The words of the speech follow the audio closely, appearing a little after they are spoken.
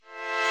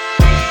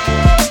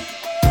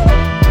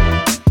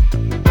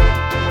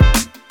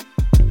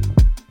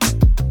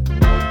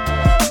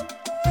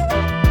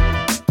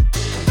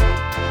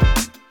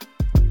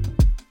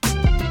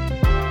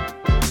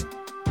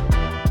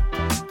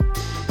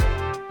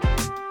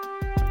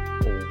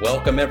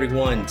Welcome,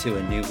 everyone, to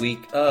a new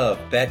week of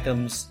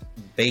Beckham's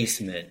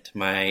Basement.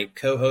 My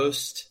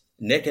co-host,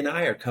 Nick, and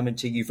I are coming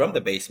to you from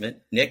the basement.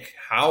 Nick,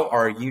 how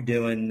are you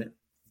doing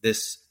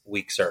this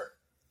week, sir?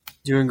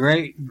 Doing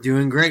great,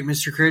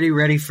 Mr. Critty.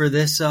 Ready for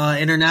this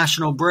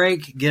international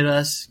break? Get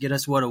us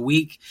what, a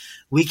week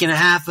and a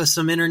half of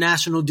some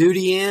international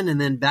duty in, and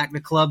then back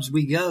to clubs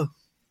we go.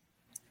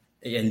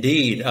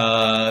 Indeed.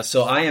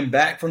 So I am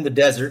back from the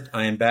desert.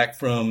 I am back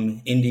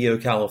from Indio,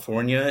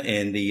 California,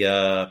 and the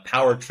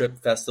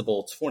Powertrip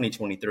Festival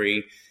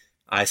 2023.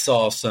 I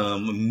saw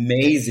some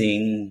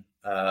amazing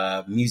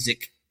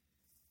music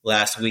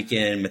last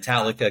weekend: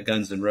 Metallica,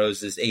 Guns N'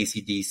 Roses,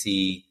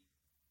 AC/DC,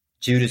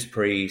 Judas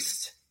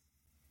Priest,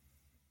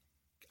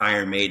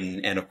 Iron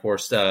Maiden, and of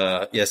course,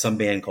 some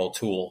band called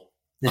Tool.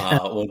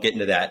 Won't get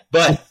into that,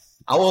 but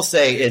I will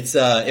say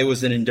it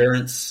was an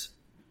endurance.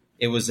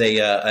 It was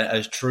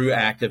a true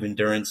act of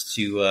endurance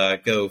to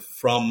go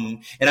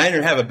from, and I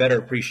have a better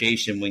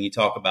appreciation when you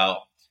talk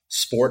about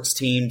sports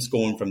teams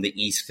going from the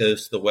East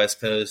Coast to the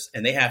West Coast,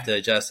 and they have to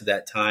adjust to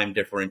that time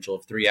differential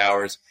of 3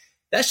 hours.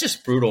 That's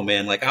just brutal,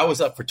 man. Like, I was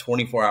up for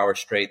 24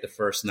 hours straight the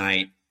first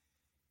night,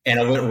 and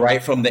I went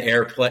right from the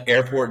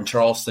airport in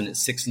Charleston at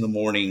 6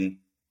 a.m.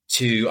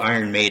 to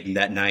Iron Maiden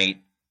that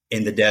night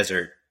in the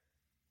desert,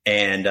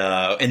 and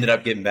ended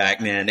up getting back,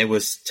 man. It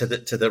was to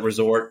the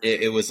resort.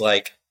 It was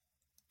like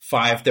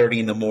 5:30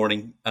 in the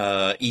morning,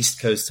 East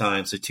Coast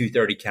time, so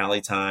 2:30 Cali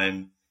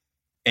time,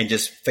 and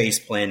just face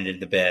planted in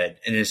the bed.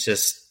 And it's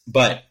just,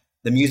 but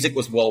the music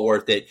was well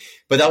worth it.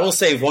 But I will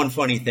say one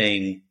funny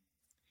thing.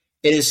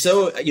 It is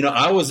so,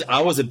 I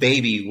was a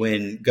baby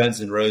when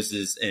Guns N'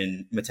 Roses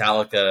and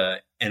Metallica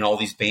and all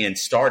these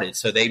bands started.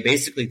 So they've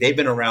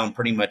been around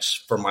pretty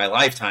much for my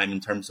lifetime in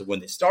terms of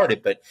when they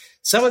started. But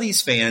some of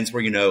these fans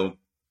were,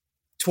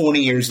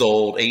 20 years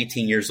old,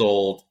 18 years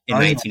old in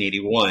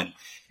 1981.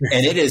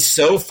 And it is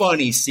so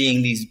funny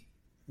seeing these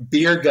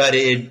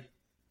beer-gutted,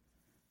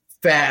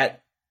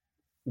 fat,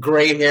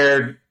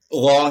 gray-haired,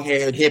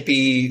 long-haired,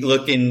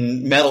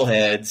 hippie-looking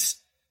metalheads.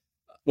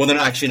 Well, they're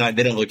actually not.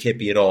 They don't look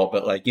hippie at all,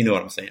 but like, you know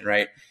what I'm saying,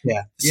 right?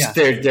 Yeah.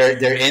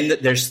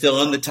 They're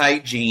still in the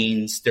tight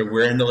jeans. They're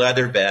wearing the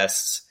leather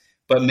vests.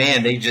 But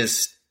man,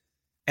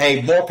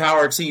 hey, more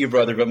power to you,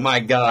 brother. But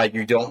my God,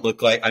 you don't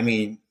look like. I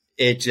mean,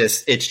 it's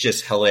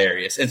just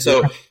hilarious. And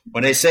so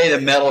when they say the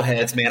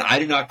metalheads, man, I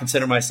do not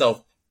consider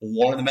myself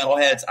one of the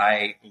metalheads.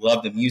 I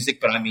love the music,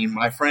 but I mean,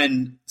 my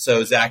friend,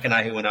 so Zach and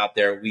I who went out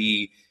there,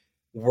 we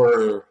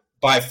were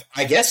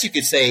I guess you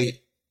could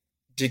say,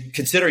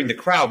 considering the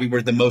crowd, we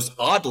were the most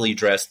oddly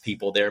dressed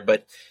people there.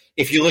 But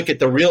if you look at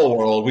the real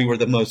world, we were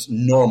the most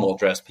normal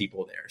dressed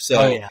people there.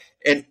 So,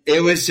 And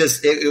it was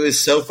just, it was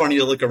so funny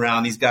to look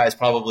around. These guys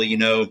probably,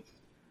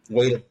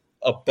 weighed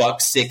a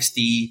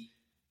 $160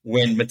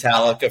 when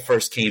Metallica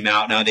first came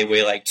out. Now they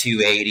weigh like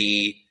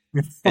 280.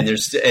 And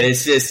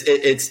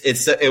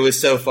it was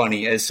so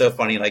funny. It's so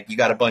funny. Like, you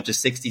got a bunch of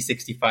 60,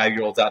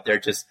 65-year-olds out there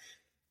just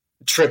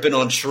tripping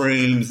on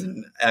shrooms.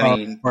 And I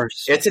mean,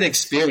 it's an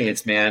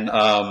experience, man.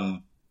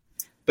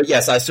 But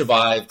yes, I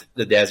survived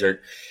the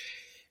desert,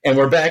 and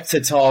we're back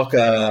to talk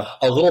a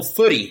little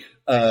footy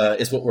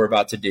is what we're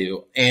about to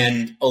do.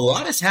 And a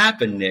lot has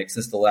happened, Nick,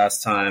 since the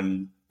last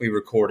time we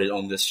recorded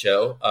on this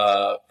show.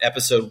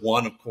 Episode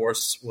 1, of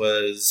course,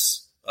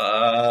 was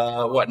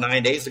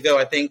 9 days ago,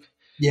 I think.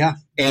 Yeah.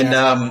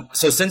 And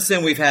so since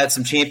then, we've had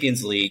some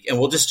Champions League, and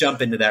we'll just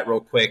jump into that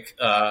real quick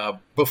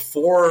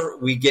before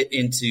we get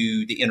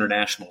into the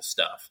international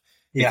stuff,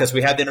 because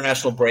we had the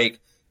international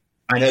break.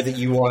 I know that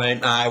you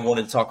and I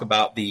wanted to talk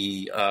about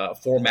the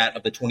format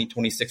of the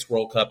 2026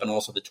 World Cup and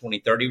also the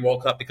 2030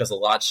 World Cup, because a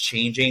lot's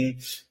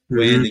changing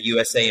when the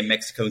USA and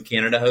Mexico and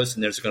Canada host,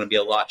 and there's going to be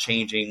a lot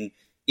changing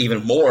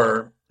even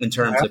more in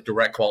terms of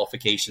direct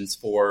qualifications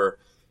for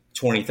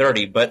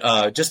 2030.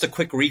 But just a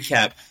quick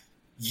recap.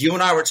 You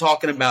and I were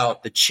talking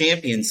about the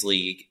Champions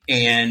League,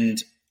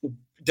 and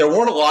there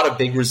weren't a lot of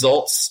big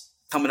results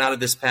coming out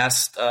of this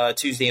past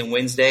Tuesday and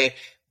Wednesday.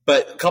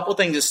 But a couple of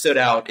things that stood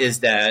out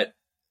is that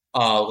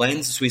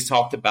Lens, as we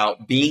talked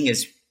about, being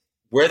is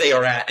where they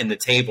are at in the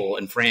table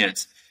in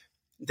France.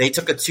 They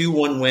took a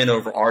 2-1 win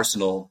over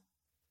Arsenal.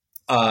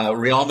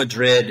 Real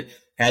Madrid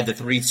had the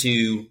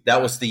 3-2.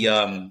 That was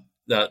the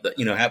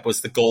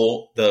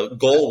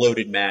goal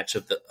loaded match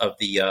of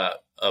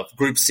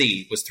Group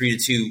C, was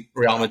 3-2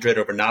 Real Madrid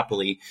over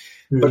Napoli.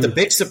 Mm-hmm. But the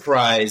big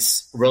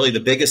surprise, really the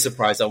biggest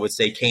surprise, I would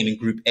say, came in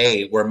Group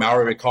A, where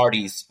Mauro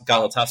Icardi's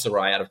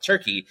Galatasaray out of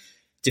Turkey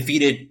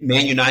defeated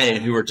Man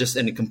United, who are just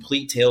in a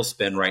complete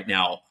tailspin right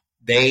now.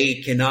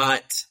 They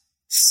cannot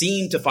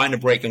seem to find a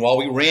break. And while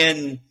we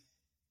ran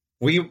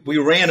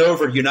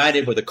over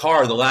United with a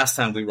car the last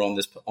time we were on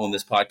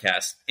this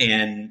podcast,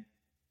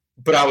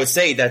 but I would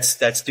say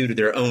that's due to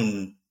their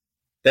own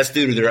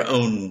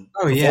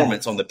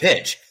performance on the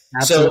pitch.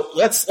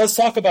 Absolutely. So let's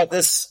talk about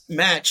this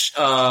match.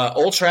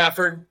 Old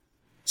Trafford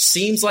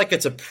seems like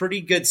it's a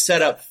pretty good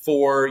setup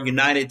for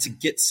United to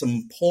get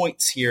some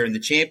points here in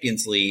the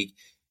Champions League,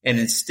 and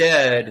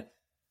instead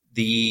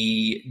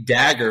the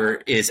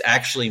dagger is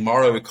actually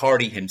Mauro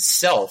Icardi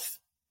himself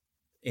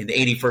in the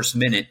 81st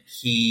minute,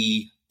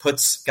 he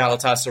puts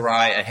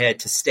Galatasaray ahead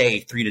to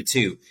stay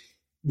 3-2.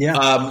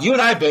 Yeah. You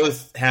and I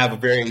both have a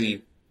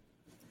very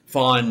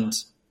fond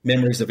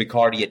memories of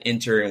Icardi at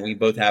Inter, and we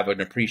both have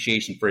an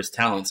appreciation for his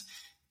talents.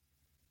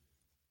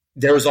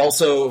 There was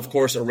also, of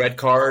course, a red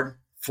card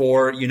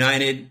for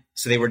United,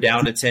 so they were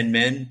down to 10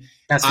 men.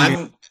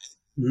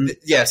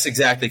 Yes,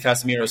 exactly,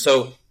 Casemiro.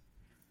 So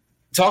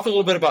talk a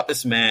little bit about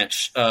this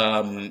match.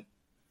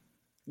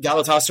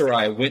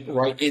 Galatasaray went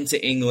right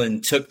into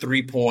England, took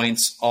 3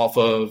 points off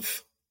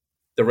of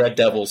the Red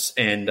Devils,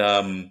 and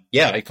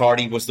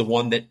Icardi was the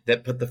one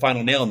that put the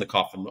final nail in the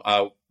coffin.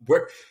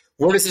 Where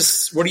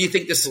do you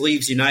think this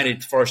leaves United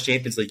as far as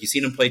Champions League? You've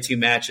seen them play 2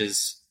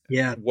 matches.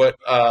 Yeah. What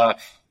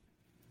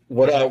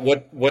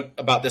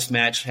about this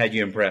match had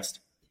you impressed?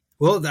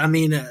 Well, I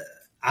mean,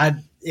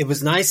 it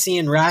was nice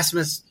seeing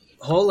Rasmus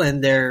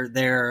Holland,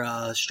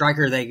 their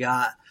striker they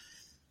got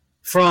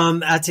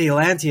from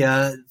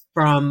Atalanta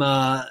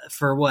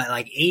for what,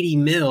 like 80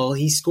 mil.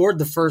 He scored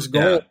the first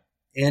goal,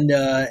 and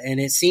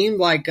it seemed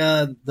like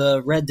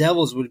the Red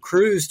Devils would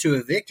cruise to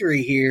a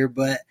victory here.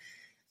 But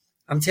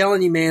I'm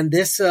telling you, man,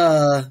 this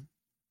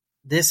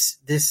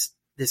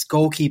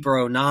goalkeeper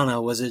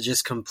Onana was a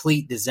just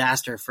complete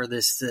disaster for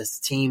this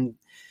team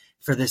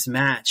for this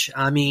match.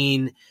 I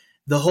mean,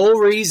 the whole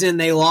reason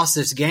they lost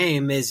this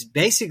game is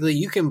basically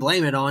you can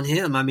blame it on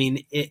him. I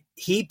mean,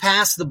 he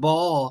passed the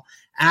ball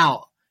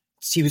out.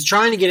 He was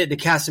trying to get it to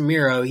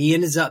Casemiro. He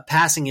ends up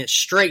passing it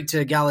straight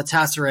to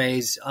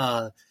Galatasaray's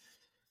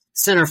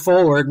center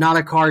forward, not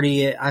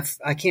Icardi.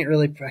 I can't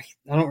really,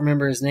 I don't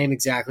remember his name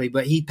exactly,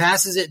 but he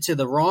passes it to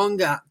the wrong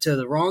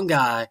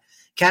guy.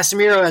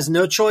 Casemiro has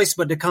no choice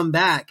but to come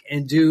back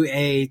and do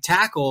a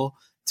tackle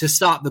to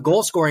stop the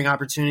goal scoring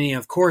opportunity.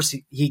 Of course,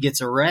 he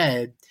gets a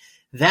red.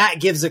 That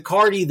gives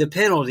Icardi the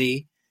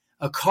penalty.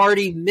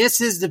 Icardi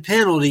misses the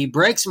penalty,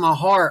 breaks my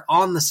heart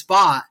on the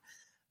spot,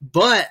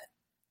 but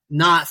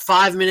not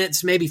 5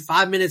 minutes, maybe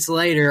 5 minutes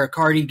later,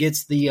 Icardi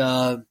gets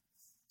the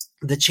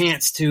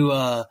chance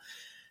to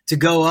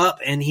go up,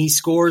 and he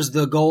scores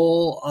the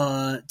goal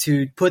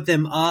to put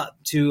them up,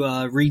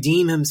 to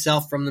redeem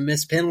himself from the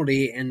missed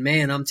penalty. And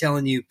man, I'm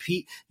telling you,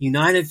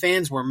 United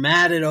fans were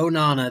mad at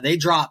Onana. They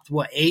dropped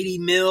 80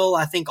 mil,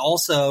 I think,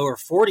 also, or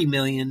 40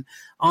 million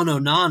on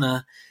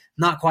Onana.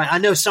 Not quite. I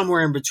know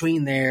somewhere in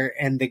between there,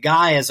 and the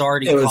guy has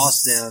already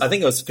cost them. I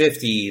think it was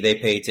 50 they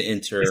paid to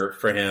Inter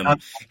for him.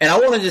 And I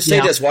wanted to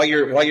say this while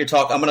you're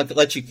talking. I'm going to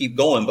let you keep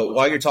going, but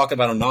while you're talking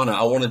about Onana,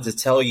 I wanted to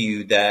tell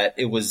you that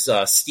it was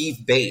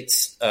Steve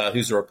Bates,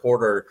 who's a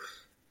reporter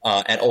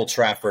at Old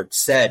Trafford,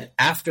 said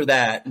after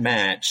that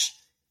match,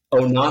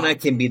 Onana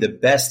can be the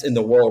best in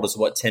the world, is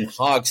what Ten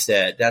Hag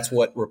said. That's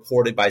what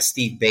reported by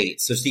Steve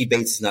Bates. So Steve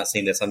Bates is not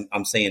saying this.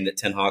 I'm saying that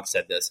Ten Hag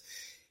said this.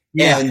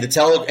 Yeah. And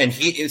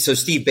so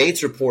Steve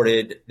Bates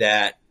reported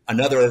that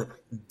another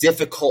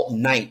difficult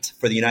night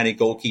for the United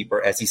goalkeeper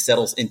as he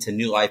settles into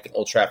new life at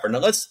Old Trafford. Now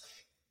let's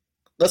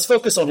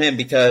focus on him,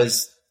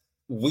 because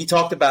we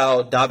talked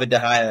about David De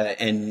Gea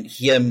and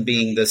him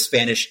being the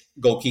Spanish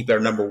goalkeeper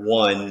number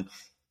 1.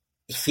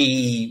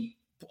 He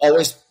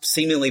always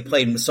seemingly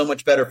played so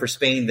much better for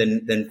Spain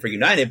than for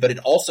United, but it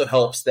also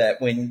helps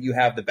that when you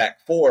have the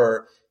back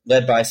four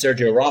led by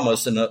Sergio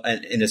Ramos in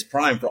his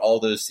prime for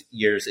all those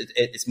years,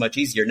 it's much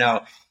easier.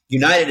 Now,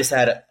 United has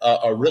had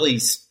a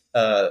really,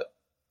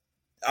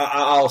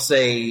 I'll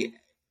say,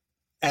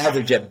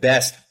 average at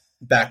best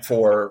back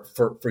four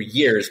for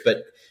years,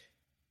 but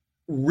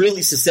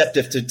really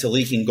susceptible to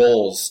leaking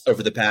goals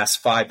over the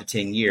past 5 to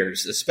 10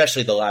 years,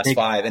 especially the last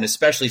 5, and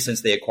especially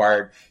since they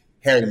acquired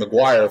Harry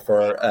Maguire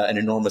for an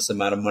enormous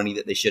amount of money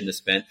that they shouldn't have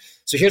spent.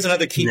 So here's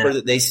another keeper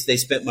that they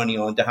spent money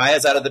on. De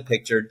Gea's out of the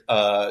picture.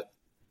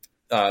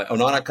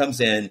 Onana comes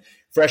in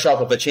fresh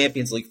off of a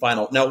Champions League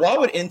final. Now, why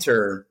would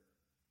Inter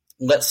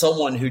let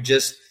someone who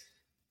just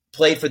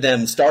played for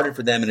them, started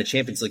for them in a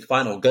Champions League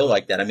final go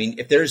like that? I mean,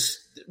 if there's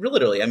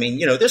literally, I mean,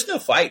 there's no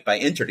fight by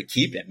Inter to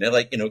keep him. They're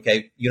like,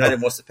 okay,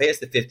 United wants to pay us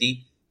the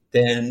 50,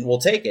 then we'll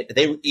take it.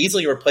 They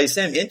easily replace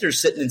him.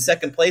 Inter's sitting in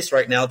second place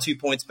right now, 2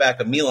 points back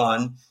of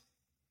Milan.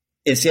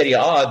 In Serie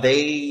A,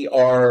 they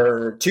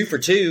are 2 for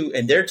 2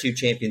 in their 2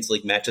 Champions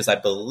League matches, I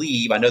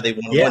believe. I know they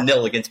won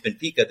 1-0 against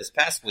Benfica this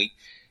past week.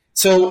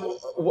 So,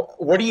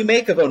 what do you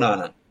make of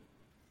Onana?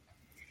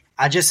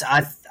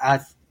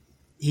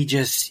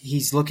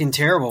 He's looking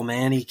terrible,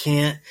 man. He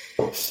can't.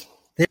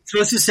 They're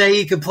supposed to say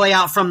he could play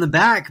out from the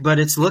back, but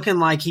it's looking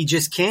like he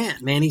just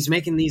can't, man. He's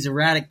making these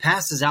erratic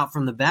passes out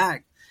from the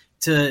back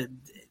to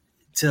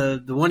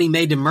the one he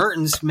made to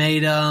Mertens,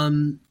 made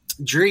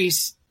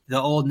Dries, the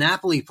old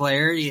Napoli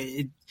player.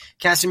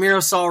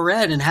 Casemiro saw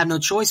red and had no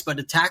choice but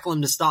to tackle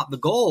him to stop the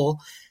goal.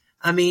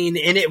 I mean,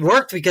 and it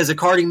worked because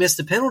Icardi missed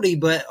the penalty,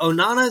 but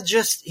Onana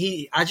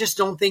I just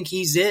don't think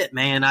he's it,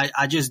 man.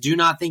 I just do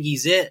not think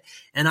he's it.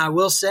 And I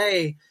will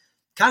say,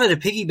 kind of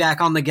to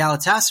piggyback on the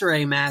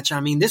Galatasaray match,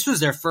 I mean, this was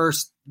their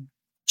first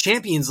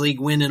Champions League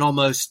win in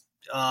almost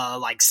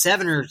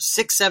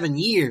 7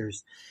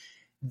 years.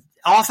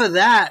 Off of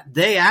that,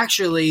 they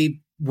actually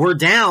were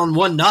down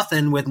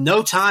 1-0 with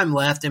no time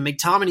left, and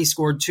McTominay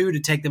scored 2 to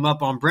take them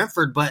up on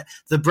Brentford. But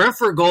the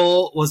Brentford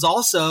goal was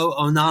also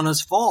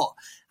Onana's fault.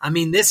 I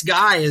mean, this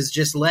guy is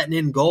just letting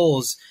in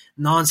goals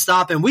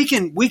nonstop, and we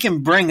can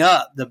bring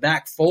up the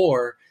back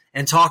four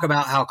and talk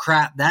about how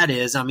crap that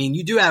is. I mean,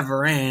 you do have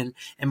Varane,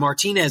 and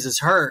Martinez is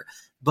hurt,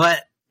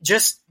 but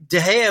just De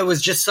Gea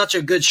was just such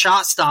a good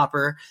shot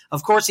stopper.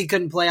 Of course, he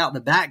couldn't play out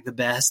the back the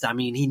best. I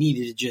mean, he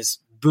needed to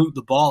just boot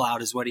the ball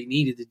out is what he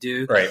needed to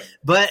do. Right.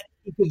 But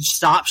he could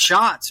stop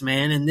shots,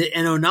 man, and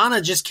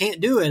Onana just can't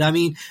do it. I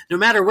mean, no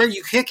matter where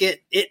you kick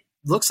it, it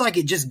looks like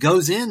it just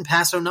goes in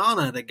past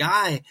Onana.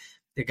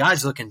 The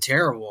guy's looking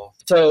terrible.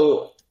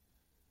 So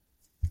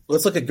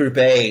let's look at Group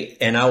A,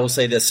 and I will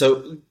say this.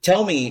 So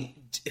tell me,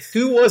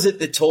 who was it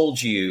that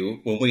told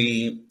you when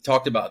we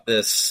talked about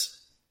this,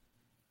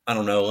 I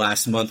don't know,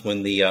 last month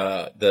when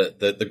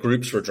the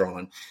groups were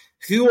drawn,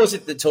 who was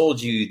it that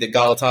told you that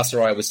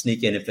Galatasaray would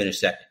sneak in and finish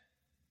second?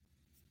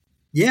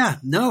 Yeah,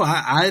 no,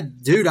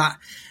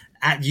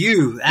 at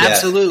you,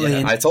 absolutely.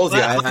 Yeah, I told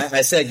you.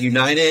 I said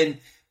United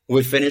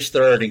would finish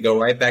third and go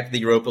right back to the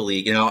Europa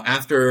League. You know,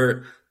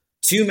 after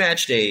 2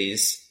 match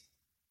days,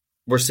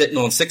 we're sitting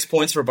on 6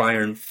 points for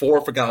Bayern,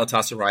 4 for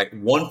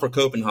Galatasaray, 1 for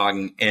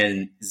Copenhagen,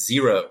 and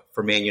 0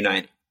 for Man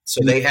United.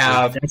 So they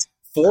have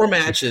 4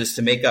 matches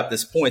to make up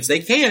this points.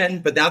 They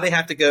can, but now they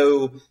have to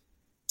go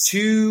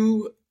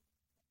to.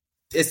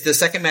 It's the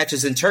second match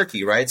is in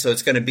Turkey, right? So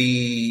it's going to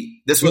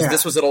be this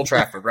was at Old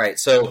Trafford, right?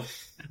 So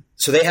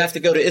they have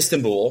to go to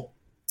Istanbul.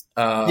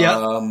 They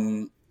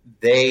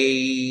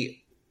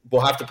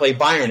will have to play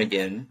Bayern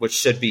again, which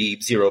should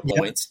be 0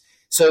 points.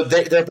 So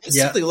they're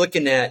basically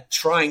looking at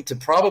trying to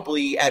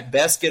probably at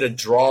best get a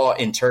draw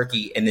in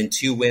Turkey and then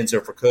 2 wins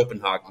over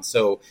Copenhagen.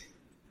 So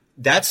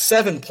that's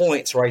 7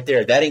 points right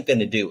there. That ain't going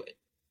to do it.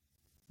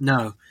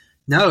 No,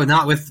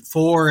 not with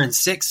 4 and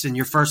 6 in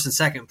your first and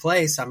second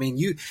place. I mean,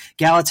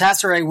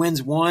 Galatasaray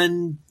wins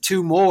 1,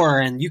 2 more,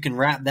 and you can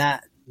wrap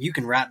that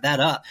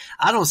up.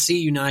 I don't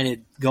see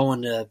United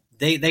going to.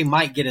 They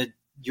might get a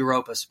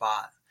Europa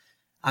spot.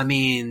 I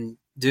mean,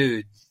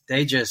 dude,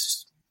 they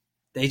just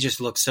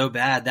look so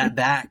bad. That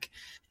back,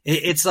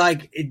 it's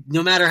like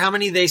no matter how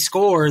many they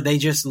score, they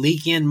just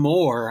leak in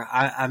more.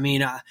 I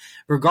mean,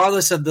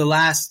 regardless of the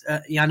last.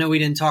 I know we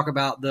didn't talk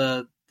about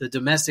the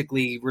domestic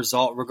league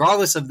result.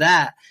 Regardless of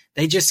that,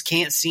 they just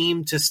can't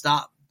seem to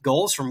stop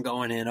goals from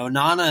going in.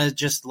 Onana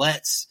just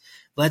lets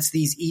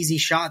these easy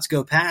shots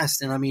go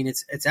past, and I mean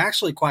it's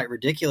actually quite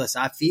ridiculous.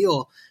 I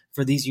feel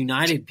for these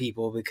United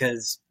people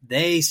because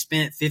they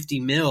spent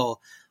 50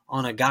 mil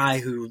on a guy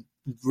who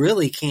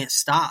really can't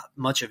stop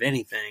much of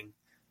anything.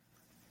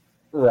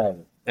 Right.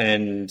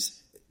 And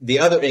the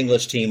other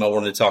English team I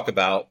wanted to talk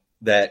about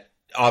that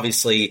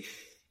obviously,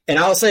 and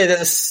I'll say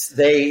this,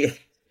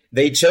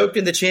 they choked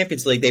in the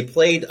Champions League. They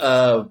played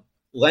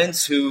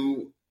Lens,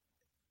 who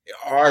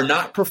are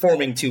not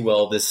performing too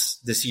well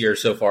this year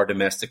so far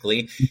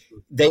domestically.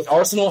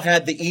 Arsenal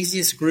had the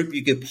easiest group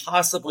you could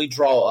possibly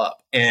draw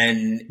up,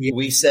 and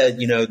we said,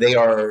 they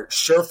are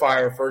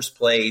surefire first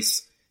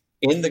place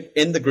in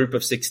the group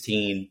of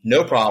 16,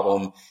 no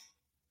problem.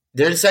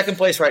 They're in second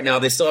place right now.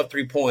 They still have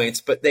 3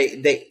 points, but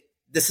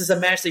this is a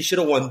match they should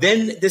have won.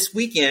 Then this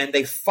weekend,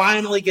 they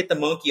finally get the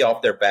monkey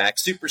off their back.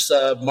 Super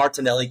sub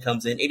Martinelli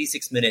comes in,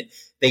 86th minute.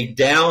 They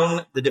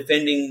down the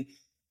defending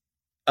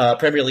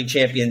Premier League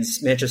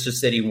champions Manchester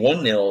City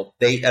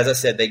 1-0. As I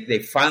said, they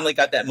finally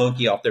got that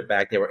monkey off their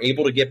back. They were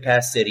able to get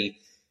past City.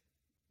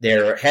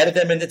 They're ahead of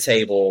them in the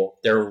table.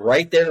 They're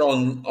right there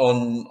on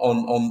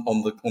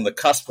the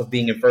cusp of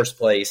being in first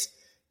place,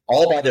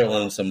 all by their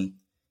lonesome.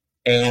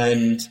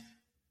 And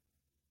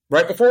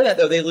right before that,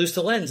 though, they lose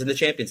to Lens in the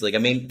Champions League. I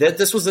mean,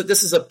 this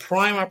is a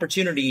prime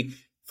opportunity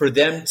for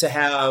them to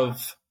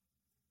have,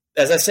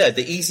 as I said,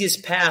 the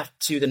easiest path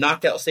to the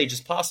knockout stage as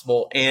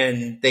possible,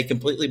 and they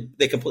completely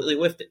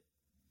whiffed it.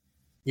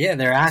 Yeah,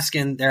 they're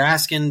asking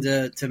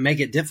to make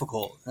it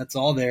difficult. That's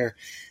all they're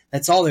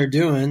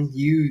doing.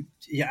 You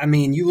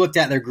looked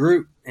at their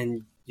group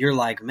and you're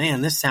like,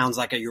 man, this sounds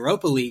like a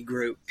Europa League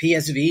group.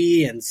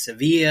 PSV and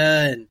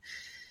Sevilla and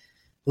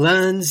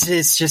Lens.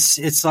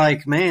 It's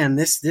like, man,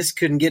 this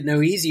couldn't get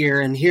no easier.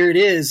 And here it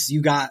is.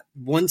 You got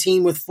one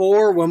team with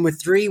 4, one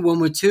with 3, one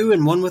with 2,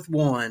 and one with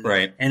 1.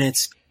 Right. And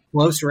it's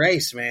close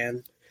race,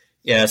 man.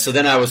 Yeah, so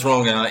then I was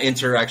wrong.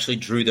 Inter actually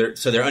drew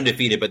they're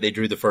undefeated, but they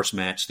drew the first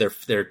match. They're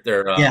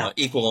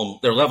equal.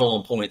 They're level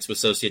on points with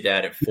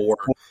Sociedad at 4.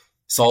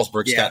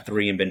 Salzburg's got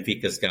 3 and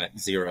Benfica's got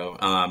 0.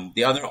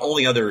 The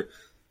only other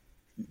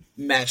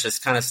match that's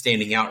kind of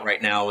standing out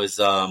right now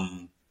is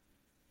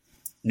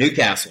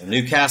Newcastle.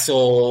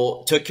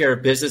 Newcastle took care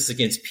of business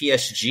against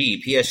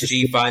PSG.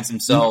 PSG finds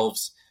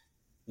themselves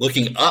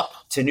looking up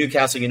to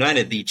Newcastle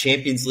United, the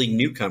Champions League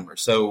newcomer.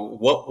 So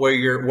what are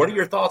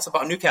your thoughts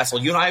about Newcastle?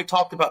 You and I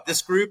talked about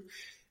this group.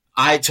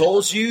 I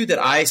told you that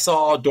I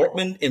saw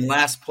Dortmund in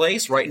last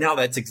place. Right now,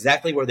 that's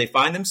exactly where they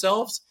find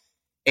themselves.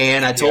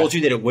 And I told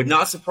you that it would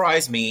not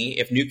surprise me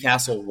if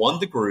Newcastle won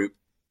the group.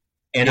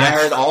 And I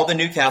heard all the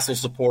Newcastle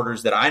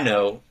supporters that I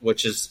know,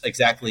 which is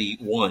exactly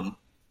one,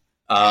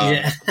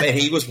 And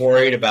he was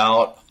worried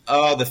about,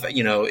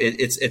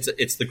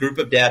 it's the group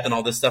of death and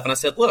all this stuff. And I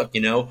said, look,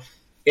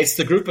 it's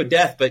the group of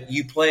death, but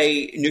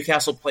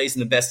Newcastle plays in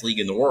the best league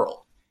in the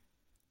world.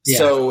 Yeah.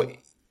 So,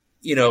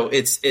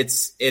 it's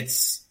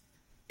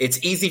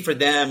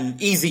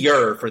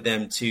easier for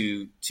them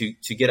to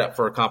get up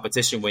for a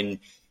competition when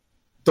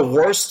the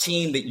worst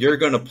team that you're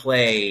going to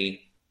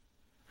play.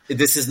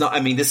 This is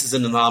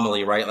an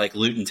anomaly, right? Like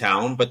Luton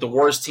Town, but the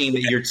worst team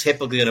that you're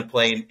typically going to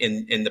play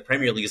in the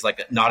Premier League is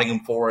like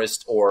Nottingham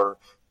Forest or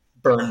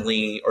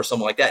Burnley or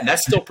something like that. And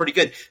that's still pretty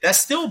good. That's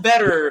still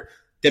better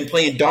than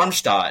playing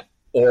Darmstadt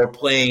or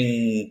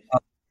playing,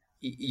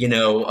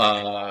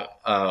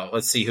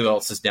 let's see who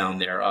else is down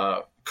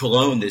there.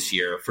 Cologne this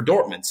year for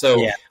Dortmund.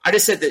 So I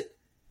just said that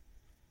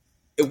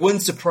it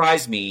wouldn't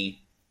surprise me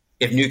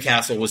if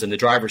Newcastle was in the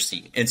driver's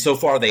seat, and so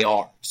far they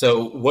are.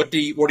 So what are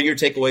your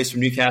takeaways from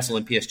Newcastle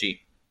and PSG?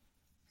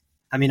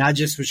 I mean, I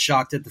just was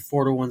shocked at the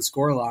 4-1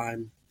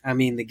 scoreline. I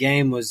mean, the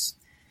game was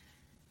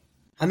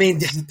 –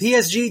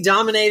 PSG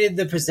dominated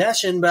the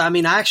possession, but, I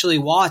actually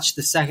watched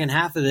the second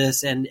half of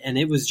this, and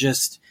it was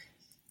just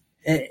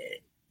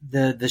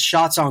the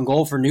shots on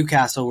goal for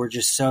Newcastle were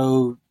just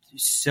so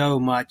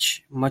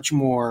much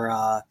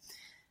more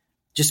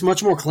just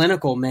much more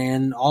clinical,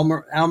 man.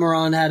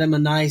 Almiron had him a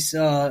nice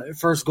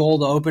first goal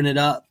to open it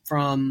up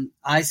from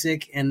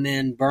Isaac, and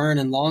then Byrne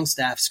and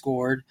Longstaff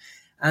scored.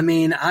 I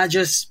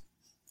was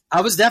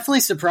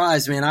definitely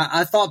surprised, man.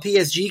 I thought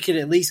PSG could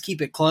at least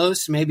keep it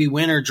close, maybe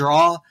win or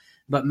draw,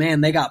 but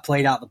man, they got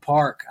played out the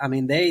park.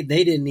 They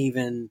didn't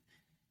even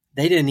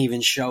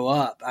show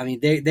up.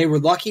 They were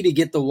lucky to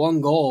get the one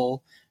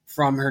goal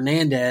from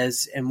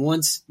Hernandez, and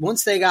once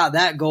they got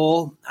that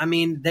goal,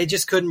 they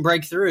just couldn't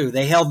break through.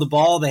 They held the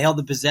ball, they held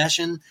the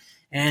possession,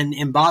 and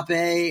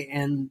Mbappe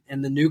and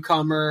the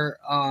newcomer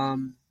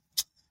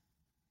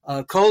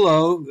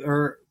Colo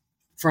or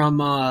from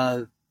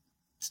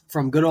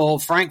good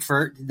old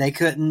Frankfurt, they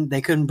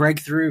couldn't break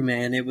through.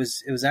 Man, it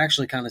was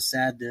actually kind of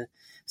sad to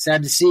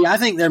see. I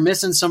think they're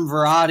missing some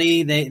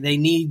variety. They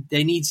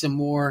need some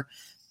more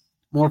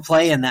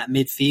play in that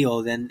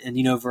midfield, and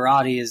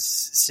Verratti has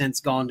since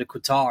gone to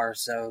Qatar,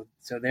 so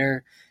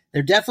they're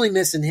definitely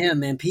missing him.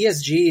 Man,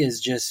 PSG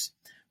is just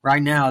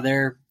right now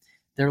they're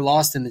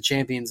lost in the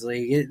Champions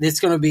League.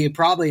 It's going to be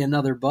probably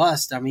another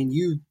bust.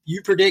 You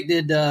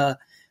predicted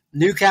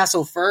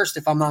Newcastle first,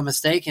 if I'm not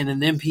mistaken,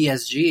 and then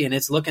PSG, and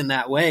it's looking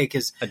that way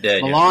because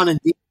Milan and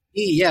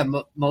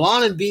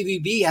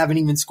BVB haven't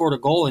even scored a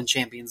goal in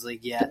Champions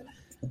League yet.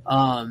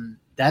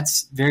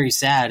 That's very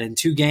sad. In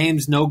 2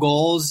 games, no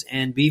goals,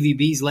 and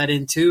BVB's let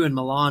in 2, and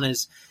Milan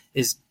has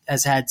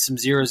had some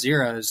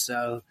 0-0s.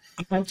 So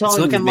I'm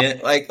telling you, man,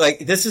 like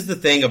this is the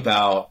thing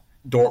about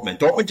Dortmund.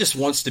 Dortmund just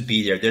wants to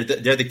be there.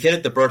 They're the kid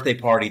at the birthday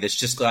party that's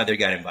just glad they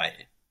got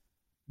invited.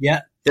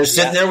 Yeah, they're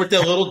sitting there with their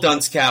little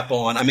dunce cap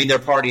on. their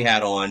party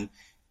hat on,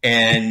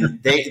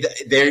 and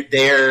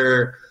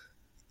they're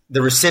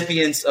the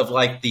recipients of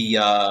like the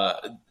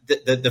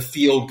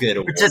feel good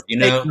award,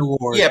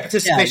 award.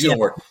 Participation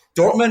award.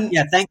 Dortmund,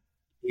 thank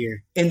you.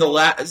 In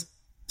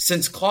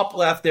since Klopp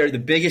left, they're the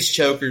biggest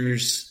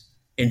chokers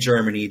in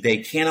Germany. They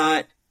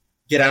cannot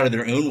get out of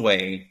their own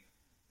way.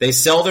 They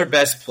sell their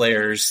best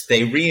players.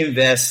 They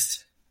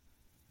reinvest.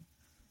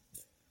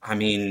 I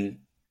don't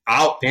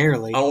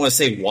want to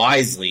say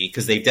wisely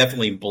because they've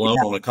definitely blown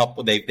on a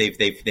couple.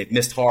 They've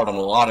missed hard on a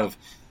lot of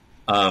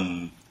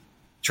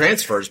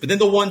transfers. But then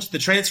the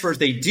transfers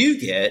they do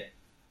get.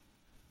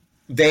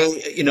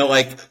 They,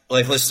 like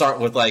let's start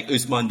with like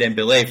Ousmane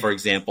Dembélé, for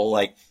example,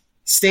 like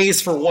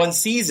stays for one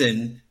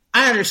season.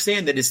 I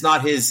understand that it's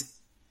not his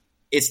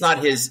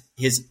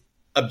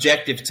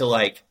objective to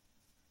like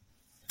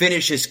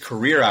finish his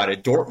career out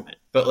at Dortmund,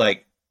 but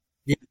like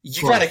you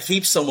got to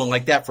keep someone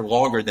like that for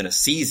longer than a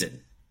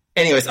season.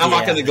 Anyways, I'm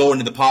not going to go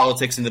into the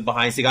politics and the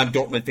behind the scenes. I'm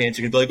Dortmund fans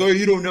are going to be like, oh,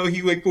 you don't know,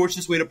 he like forced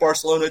his way to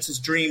Barcelona. It's his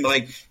dream.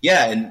 Like,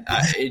 and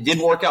it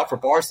didn't work out for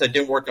Barca. It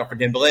didn't work out for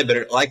Dembélé, but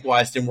it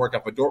likewise didn't work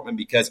out for Dortmund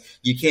because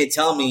you can't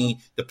tell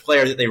me the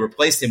player that they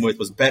replaced him with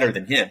was better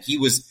than him. He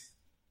was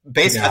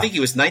basically, I think he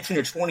was 19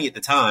 or 20 at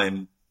the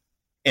time.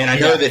 And I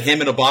know that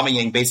him and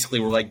Aubameyang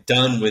basically were like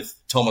done with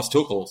Thomas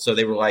Tuchel. So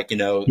they were like,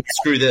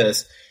 screw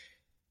this.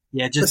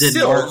 Yeah, it just but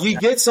didn't work. You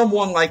get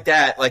someone like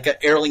that, like a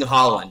Erling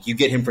Haaland, you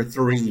get him for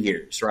 3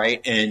 years,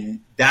 right? And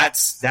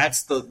that's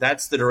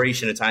the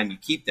duration of time you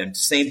keep them.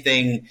 Same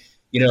thing,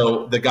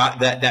 the guy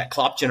that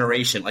Klopp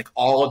generation, like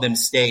all of them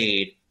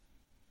stayed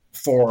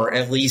for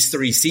at least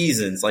 3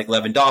 seasons, like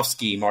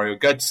Lewandowski, Mario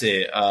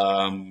Götze,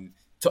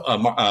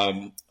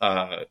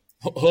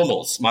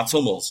 Mats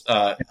Hummels,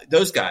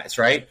 those guys,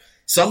 right?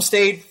 Some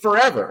stayed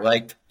forever,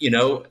 like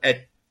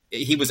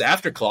he was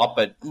after Klopp,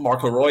 but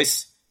Marco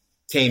Reus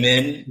came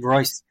in,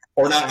 or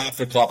not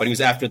after Klopp, but he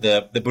was after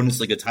the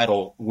Bundesliga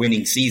title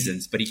winning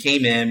seasons. But he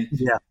came in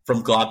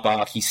from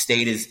Gladbach. He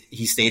stayed.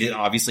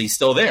 Obviously, he's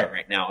still there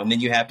right now. And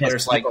then you have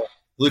players like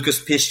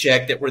Lucas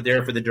Piszczek that were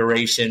there for the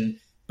duration.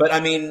 But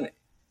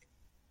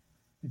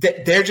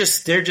they're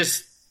just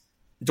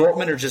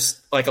Dortmund are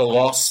just like a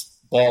lost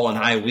ball in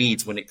high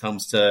weeds when it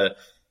comes to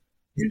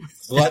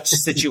clutch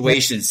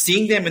situations.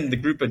 Seeing them in the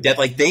group of death,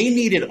 like they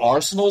needed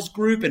Arsenal's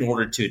group in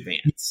order to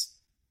advance.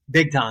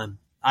 Big time.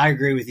 I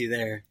agree with you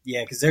there.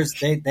 Yeah, because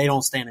they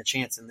don't stand a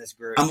chance in this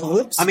group. I'm a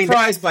little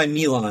surprised by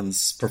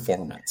Milan's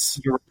performance.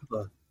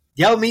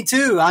 Yeah, me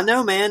too. I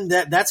know, man.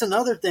 That's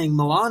another thing.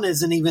 Milan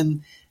isn't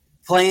even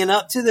playing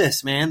up to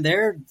this, man.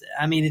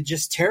 It's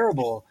just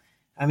terrible.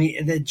 I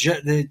mean,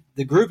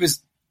 the group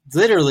is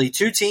literally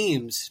two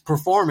teams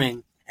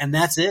performing, and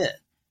that's it.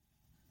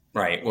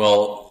 Right.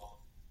 Well,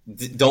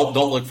 don't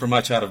look for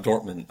much out of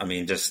Dortmund. I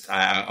mean,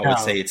 I would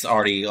say it's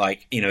already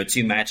like,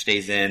 2 match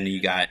days in,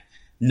 you got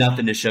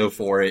nothing to show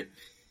for it,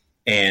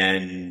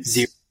 and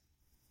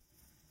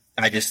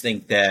I just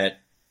think that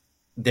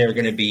they're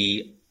going to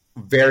be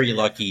very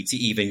lucky to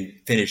even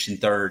finish in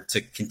third to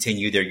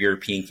continue their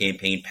European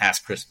campaign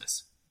past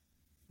Christmas.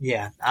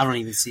 Yeah, I don't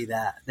even see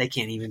that. They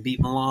can't even beat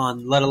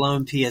Milan, let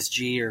alone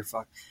PSG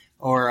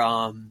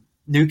or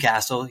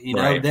Newcastle.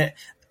 Right.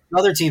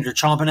 Other teams are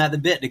chomping at the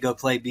bit to go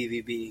play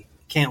BVB.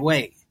 Can't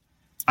wait.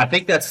 I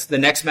think that's the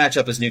next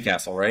matchup is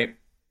Newcastle, right?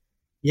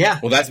 Yeah.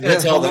 Well, that's going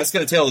to tell. That's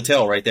going to tell the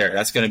tale right there.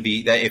 That's going to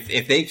be that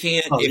if they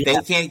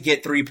can't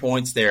get 3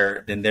 points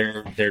there, then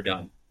they're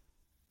done.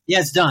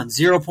 Yeah, it's done.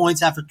 0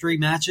 points after 3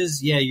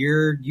 matches. Yeah,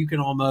 you can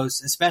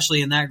almost,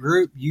 especially in that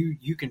group,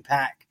 you can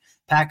pack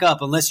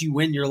up unless you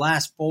win your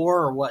last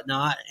 4 or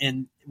whatnot,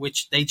 and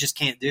which they just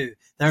can't do.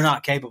 They're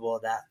not capable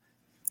of that.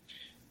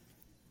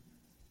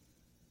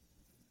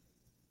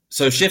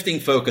 So shifting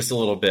focus a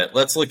little bit,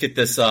 let's look at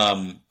this.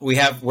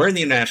 We're in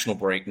the international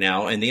break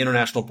now, and the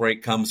international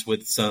break comes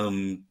with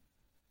some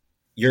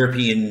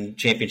European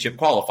Championship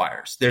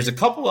qualifiers. There's a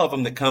couple of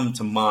them that come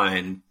to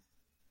mind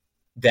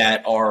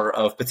that are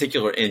of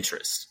particular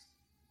interest.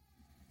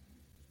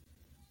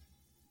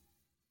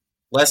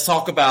 Let's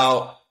talk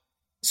about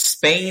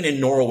Spain and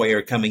Norway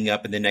are coming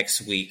up in the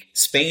next week.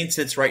 Spain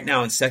sits right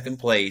now in second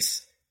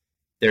place.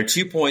 They're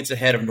 2 points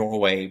ahead of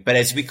Norway, but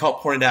as we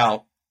pointed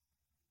out,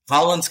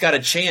 Holland's got a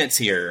chance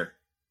here.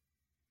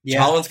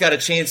 Yeah. Holland's got a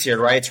chance here,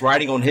 right? It's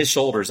riding on his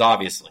shoulders,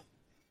 obviously.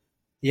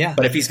 Yeah.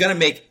 But if he's going to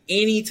make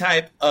any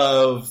type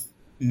of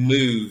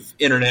move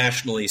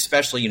internationally,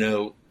 especially,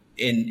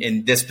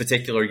 in this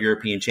particular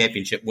European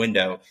Championship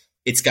window,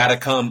 it's got to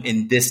come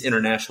in this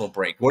international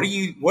break. What do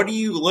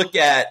you look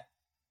at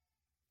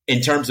in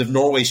terms of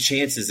Norway's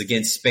chances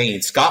against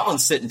Spain?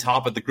 Scotland's sitting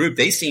top of the group.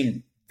 They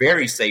seem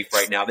very safe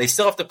right now. They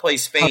still have to play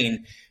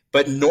Spain,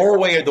 but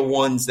Norway are the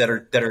ones that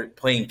are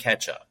playing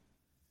catch up.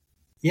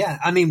 Yeah,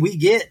 I mean,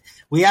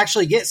 we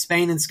actually get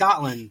Spain and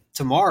Scotland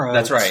tomorrow.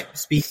 That's right.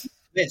 Speaking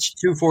of which,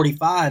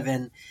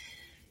 2:45,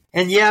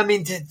 and yeah, I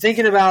mean,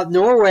 thinking about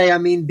Norway, I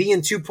mean,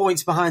 being 2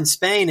 points behind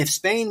Spain, if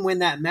Spain win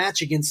that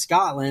match against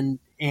Scotland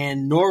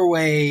and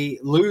Norway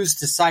lose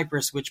to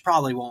Cyprus, which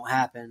probably won't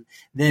happen,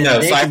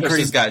 then Cyprus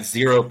has got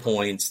 0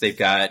 points. They've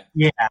got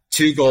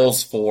 2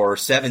 goals for,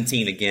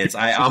 17 against.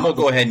 I'm gonna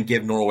go ahead and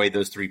give Norway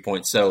those 3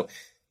 points. So.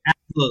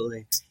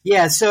 Absolutely.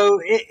 Yeah, so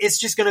it's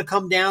just going to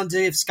come down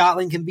to if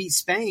Scotland can beat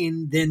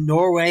Spain, then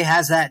Norway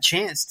has that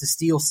chance to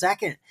steal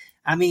second.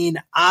 I mean,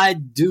 I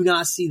do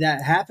not see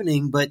that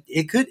happening, but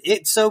it could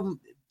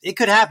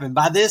happen.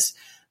 By this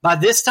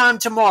time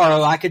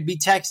tomorrow, I could be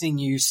texting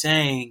you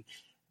saying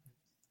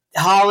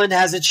Holland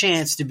has a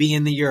chance to be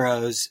in the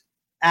Euros,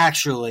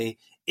 actually,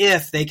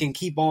 if they can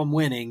keep on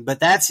winning. But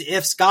that's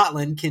if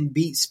Scotland can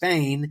beat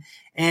Spain.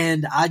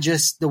 And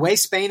the way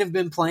Spain have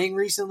been playing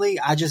recently,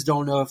 I just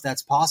don't know if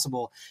that's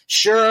possible.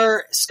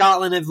 Sure,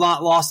 Scotland have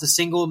not lost a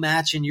single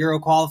match in Euro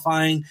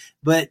qualifying,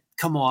 but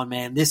come on,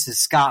 man, this is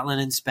Scotland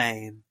and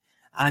Spain.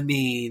 I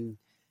mean,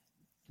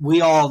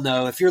 we all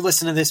know, if you're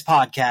listening to this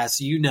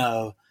podcast,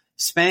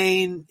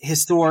 Spain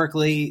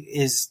historically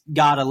is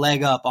got a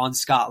leg up on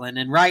Scotland.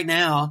 And right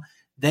now,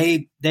 they're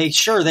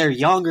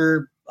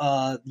younger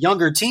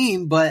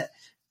team, but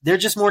they're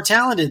just more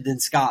talented than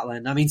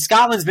Scotland. I mean,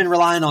 Scotland's been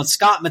relying on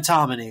Scott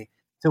McTominay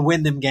to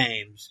win them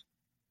games.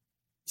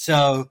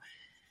 So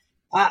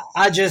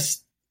I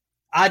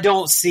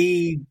don't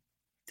see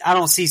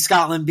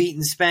Scotland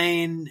beating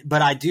Spain,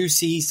 but I do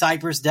see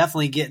Cyprus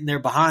definitely getting their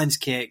behinds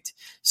kicked.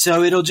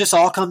 So it'll just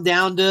all come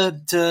down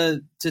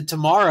to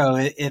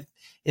tomorrow.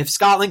 If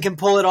Scotland can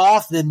pull it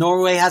off, then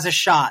Norway has a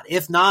shot.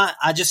 If not,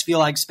 I just feel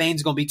like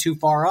Spain's going to be too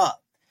far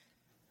up.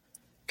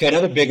 Okay,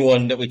 another big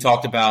one that we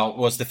talked about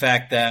was the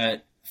fact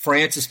that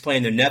France is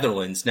playing the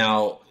Netherlands.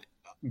 Now,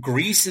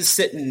 Greece is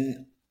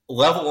sitting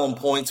level on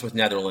points with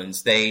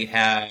Netherlands. They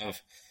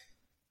have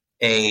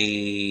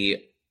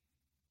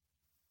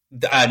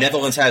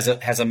Netherlands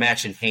has a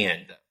match in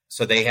hand.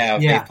 So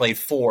they played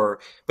 4.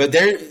 But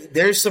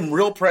there's some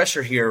real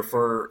pressure here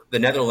for the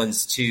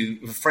Netherlands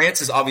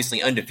France is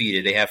obviously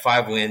undefeated. They have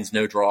 5 wins,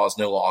 no draws,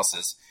 no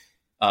losses.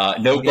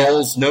 No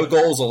goals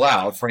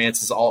allowed.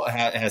 France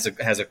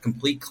has a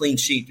complete clean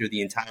sheet through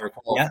the entire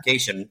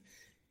qualification.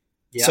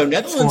 Yeah. So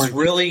Netherlands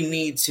really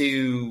need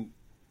to,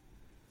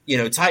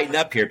 tighten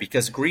up here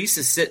because Greece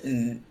is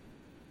sitting,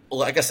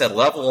 like I said,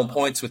 level on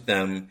points with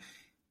them.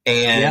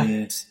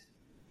 And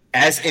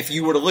as if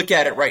you were to look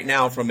at it right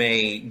now from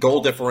a goal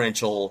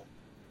differential,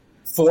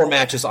 4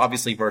 matches,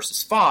 obviously,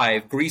 versus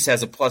 5. Greece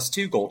has a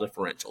 +2 goal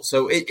differential.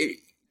 So it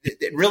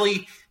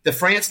really, the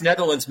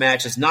France-Netherlands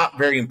match is not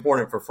very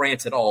important for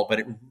France at all, but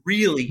it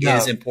really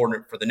is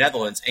important for the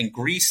Netherlands. And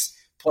Greece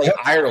play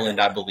Ireland,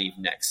 I believe,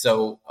 next.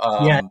 So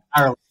Ireland.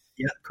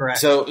 Yeah, correct.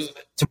 So,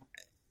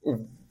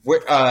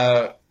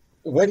 how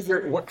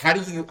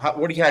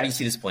do you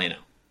see this playing out?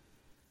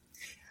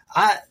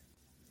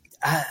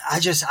 I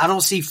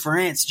don't see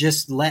France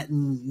just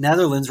letting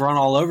Netherlands run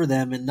all over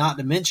them, and not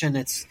to mention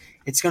it's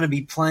going to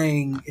be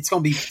played. It's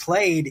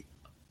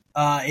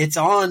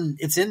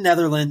in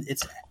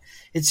Netherlands.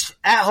 It's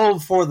at home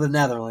for the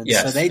Netherlands,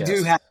 yes, so they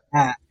do have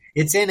that.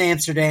 It's in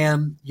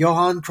Amsterdam,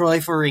 Johan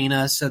Cruyff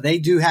Arena, so they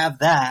do have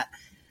that.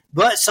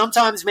 But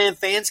sometimes, man,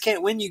 fans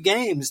can't win you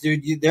games,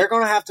 dude. They're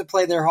going to have to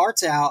play their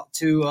hearts out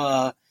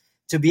to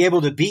be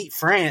able to beat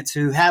France,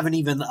 who haven't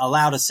even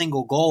allowed a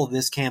single goal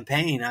this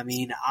campaign. I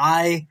mean,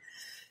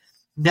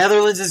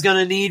 Netherlands is going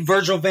to need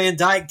Virgil van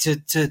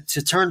Dijk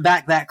to turn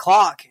back that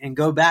clock and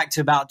go back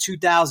to about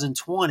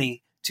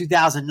 2020,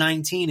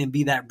 2019 and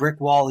be that brick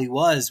wall he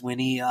was when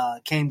he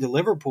came to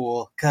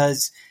Liverpool,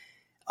 because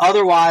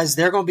otherwise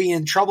they're going to be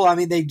in trouble. I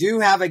mean, they do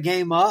have a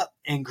game up,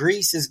 and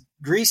Greece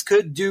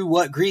could do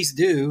what Greece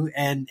do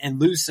and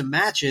lose some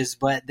matches,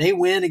 but they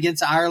win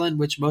against Ireland,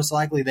 which most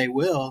likely they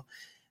will.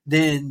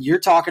 Then you're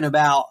talking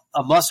about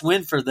a must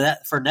win for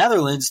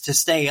Netherlands to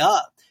stay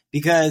up,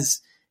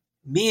 because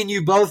me and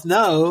you both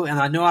know, and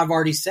I know I've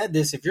already said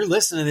this, if you're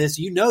listening to this,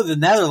 you know the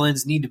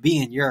Netherlands need to be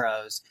in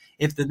Euros.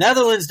 If the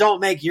Netherlands don't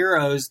make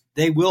Euros,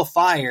 they will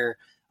fire.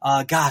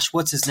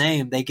 What's his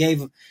name?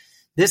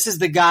 This is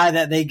the guy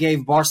that they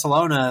gave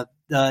Barcelona.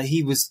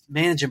 He was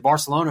managing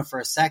Barcelona for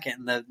a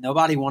second, and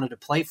nobody wanted to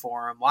play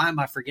for him. Why am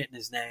I forgetting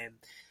his name?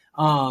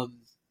 The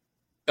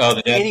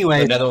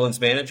Netherlands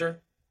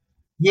manager?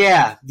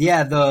 Yeah,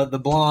 the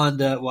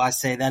blonde. I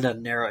say that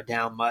doesn't narrow it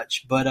down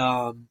much, but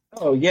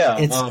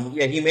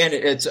he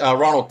managed. It's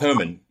Ronald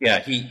Koeman.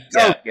 Yeah.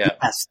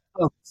 Yes.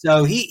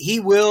 So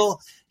he will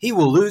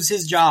lose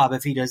his job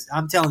if he does.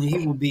 I'm telling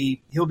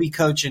you, he'll be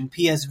coaching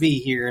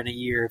PSV here in a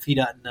year if he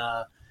doesn't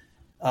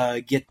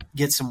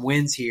get some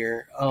wins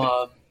here.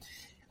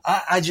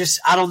 I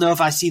don't know if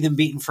I see them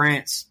beating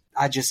France.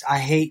 I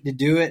hate to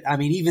do it. I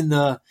mean, even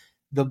the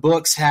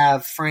books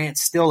have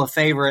France still a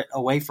favorite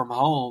away from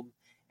home.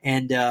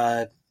 And,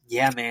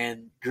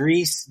 man,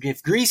 Greece,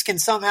 if Greece can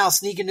somehow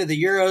sneak into the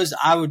Euros,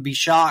 I would be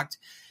shocked.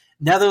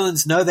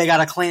 Netherlands know they got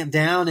to clamp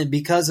down, and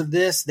because of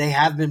this, they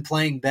have been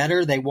playing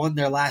better. They won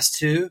their last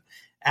 2.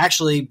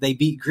 Actually, they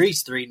beat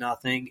Greece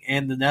 3-0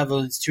 and the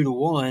Netherlands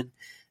 2-1.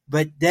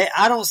 But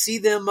I don't see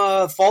them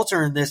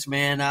faltering this,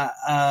 man.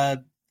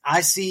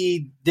 I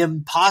see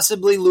them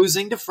possibly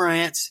losing to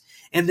France,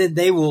 and then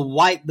they will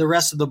wipe the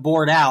rest of the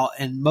board out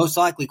and most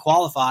likely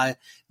qualify,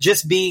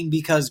 just being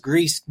because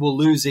Greece will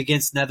lose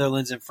against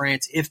Netherlands and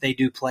France if they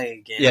do play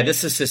again. Yeah,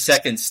 this is his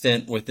second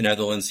stint with the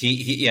Netherlands.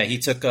 He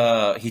took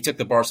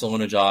the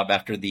Barcelona job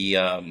after the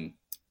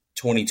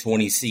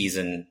 2020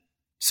 season.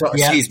 So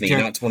excuse me,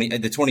 not 20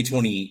 the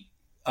 2020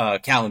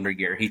 calendar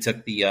year. He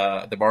took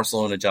the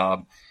Barcelona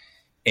job,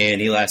 and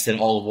he lasted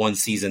all of one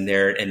season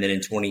there. And then in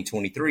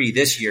 2023,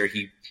 this year,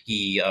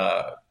 he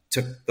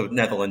took the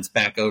Netherlands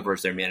back over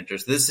as their manager.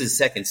 So this is his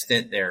second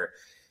stint there.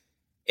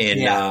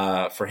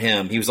 And for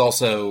him, he was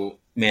also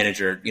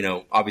manager,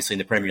 obviously in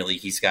the Premier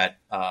League. He's got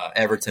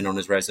Everton on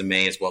his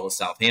resume as well as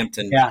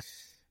Southampton.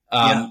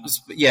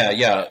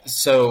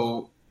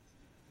 So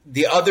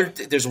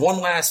there's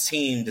one last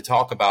team to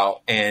talk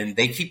about, and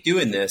they keep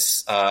doing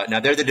this. Now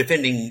they're the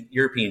defending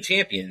European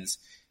champions,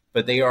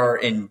 but they are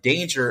in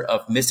danger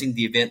of missing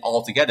the event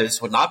altogether.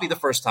 This would not be the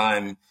first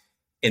time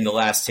in the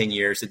last 10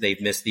 years that they've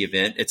missed the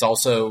event. It's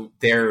also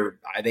they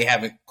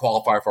haven't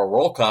qualified for a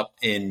World Cup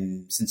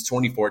since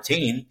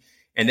 2014,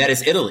 and that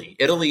is Italy.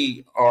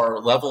 Italy are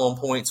level on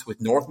points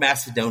with North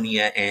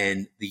Macedonia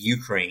and the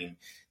Ukraine.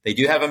 They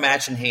do have a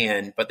match in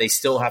hand, but they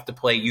still have to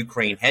play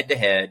Ukraine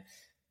head-to-head.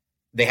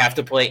 They have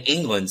to play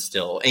England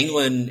still.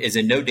 England is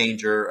in no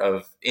danger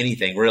of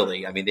anything,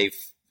 really. I mean, they've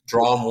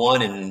drawn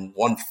 1 and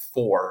won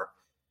 4.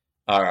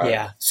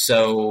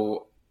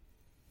 So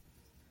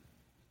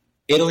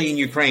Italy and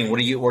Ukraine. What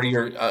are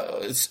your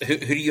who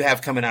do you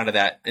have coming out of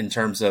that in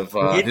terms of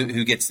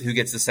who gets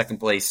the second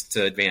place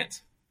to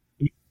advance?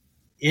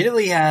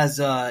 Italy has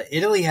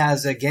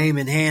a game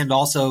in hand,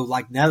 also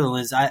like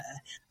Netherlands.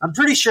 I'm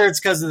pretty sure it's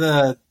because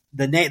of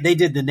they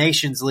did the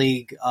Nations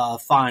League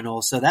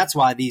final, so that's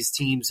why these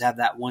teams have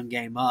that one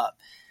game up.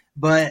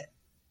 But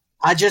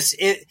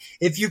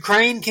if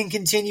Ukraine can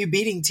continue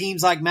beating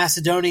teams like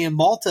Macedonia and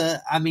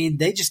Malta, I mean,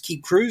 they just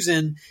keep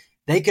cruising.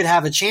 They could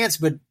have a chance,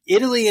 but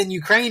Italy and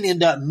Ukraine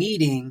end up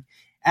meeting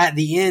at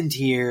the end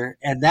here,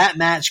 and that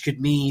match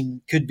could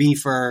be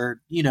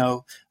for,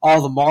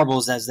 all the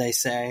marbles, as they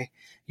say.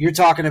 You're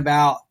talking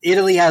about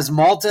Italy has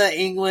Malta,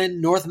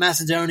 England, North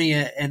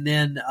Macedonia, and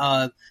then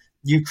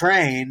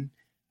Ukraine,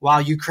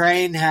 while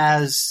Ukraine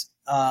has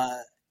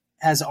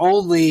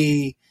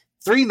only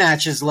three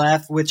matches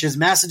left, which is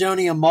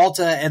Macedonia,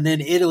 Malta, and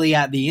then Italy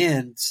at the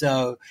end.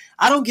 So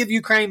I don't give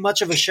Ukraine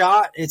much of a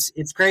shot.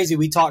 It's crazy.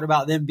 We talked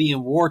about them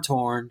being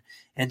war-torn,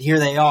 and here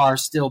they are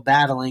still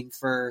battling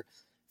for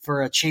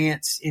a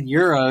chance in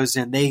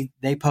Euros, and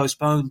they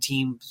postponed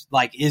teams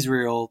like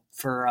Israel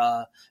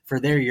for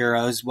their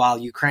Euros while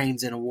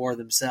Ukraine's in a war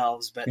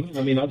themselves. But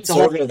I mean, I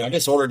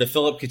just ordered a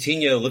Philip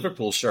Coutinho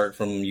Liverpool shirt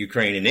from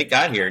Ukraine, and it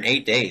got here in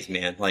 8 days,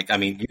 man. Like, I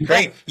mean,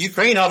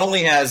 Ukraine not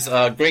only has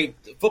a great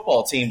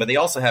football team, but they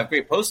also have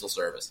great postal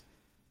service.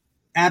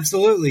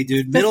 Absolutely,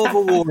 dude. Middle of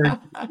a war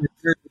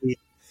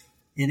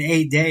in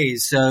 8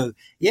 days. So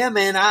yeah,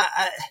 man,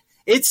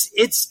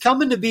 it's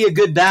coming to be a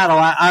good battle.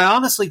 I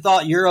honestly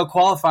thought Euro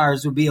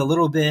qualifiers would be a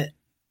little bit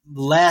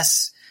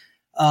less,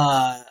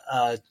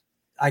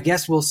 I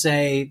guess we'll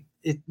say,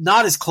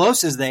 not as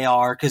close as they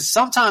are, because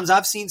sometimes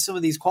I've seen some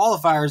of these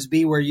qualifiers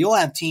be where you'll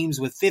have teams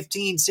with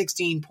 15,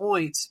 16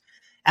 points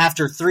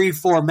after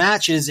 3-4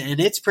 matches, and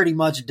it's pretty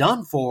much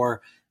done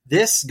for.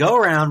 This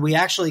go-round, we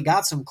actually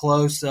got some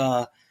close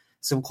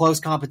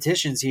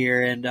competitions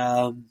here, and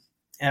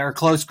or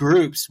close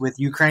groups with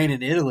Ukraine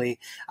and Italy.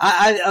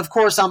 Of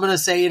course, I'm going to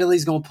say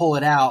Italy's going to pull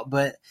it out,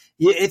 but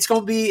it's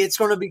going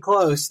to be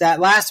close. That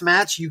last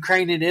match,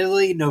 Ukraine and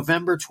Italy,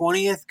 November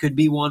 20th, could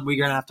be one we're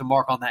going to have to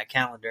mark on that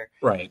calendar.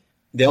 Right.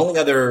 The only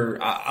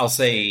other, I'll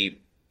say,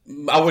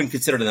 I wouldn't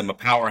consider them a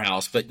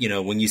powerhouse, but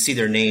when you see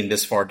their name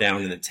this far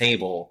down in the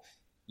table,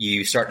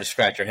 you start to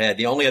scratch your head.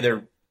 The only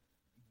other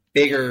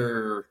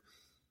bigger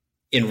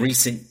in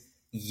recent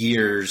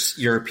years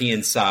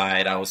European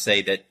side, I will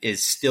say, that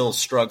is still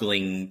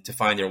struggling to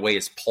find their way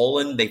is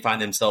Poland. They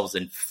find themselves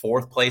in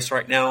 4th place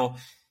right now.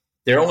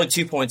 They're only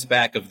 2 points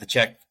back of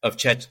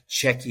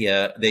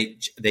Czechia.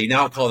 They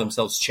now call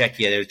themselves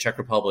Czechia. They're the Czech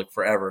Republic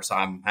forever, so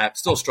I'm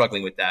still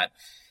struggling with that.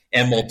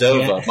 And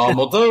Moldova. Yeah.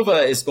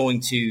 Moldova is going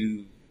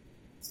to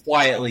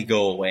quietly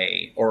go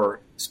away,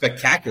 or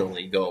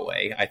spectacularly go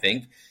away, I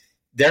think.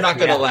 They're not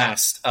going to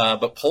last,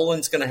 but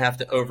Poland's going to have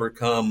to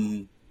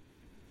overcome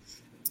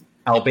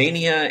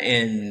Albania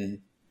and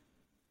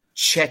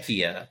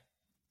Czechia.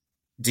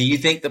 Do you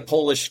think the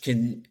Polish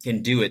can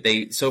do it?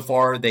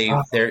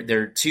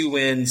 They're 2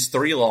 wins,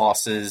 3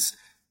 losses.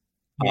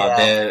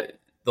 The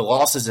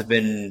losses have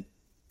been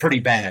pretty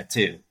bad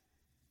too.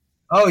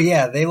 Oh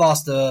yeah, they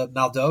lost to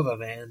Moldova,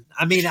 man.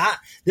 I mean,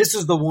 this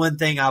is the one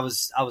thing I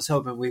was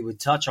hoping we would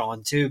touch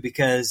on too,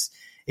 because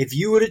if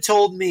you would have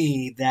told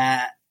me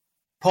that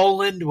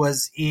Poland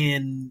was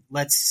in,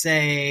 let's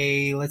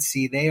see,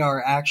 they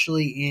are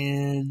actually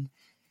in,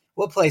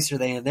 what place are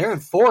they in? They're in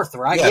 4th,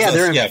 right? Yeah,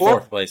 they're in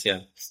 4th place, yeah.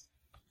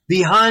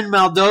 Behind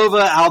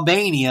Moldova,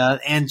 Albania,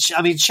 and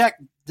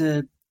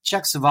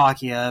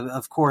Czechoslovakia,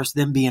 of course,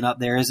 them being up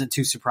there isn't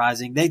too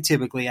surprising. They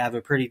typically have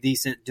a pretty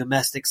decent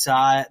domestic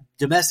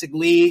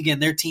league,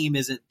 and their team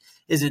isn't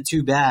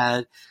too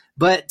bad.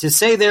 But to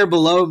say they're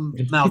below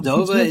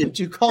Moldova, did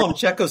you call them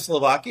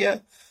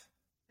Czechoslovakia?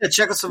 Yeah,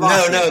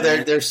 Czechoslovakia. No,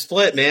 they're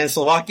split, man.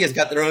 Slovakia's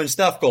got their own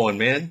stuff going,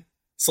 man.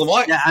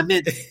 I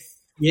meant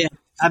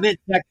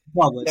Czech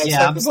Republic.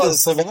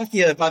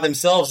 Slovakia by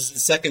themselves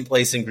is in 2nd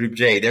place in Group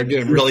J. They're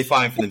doing really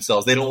fine for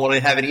themselves. They don't want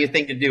to have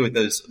anything to do with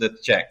the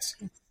Czechs.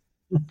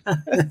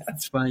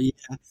 That's funny.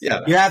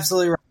 Yeah, you're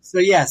absolutely right. So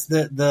yes,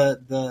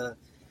 the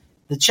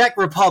Czech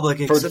Republic.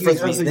 For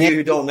those of you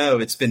who don't know,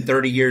 it's been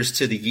 30 years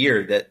to the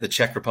year that the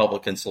Czech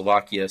Republic and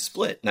Slovakia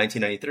split,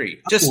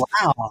 1993.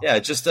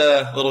 Just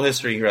a little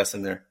history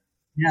lesson there.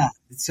 Yeah,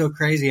 it's so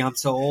crazy. I'm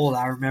so old.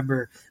 I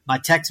remember my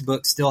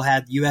textbook still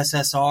had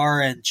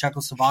USSR and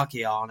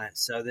Czechoslovakia on it.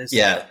 So it's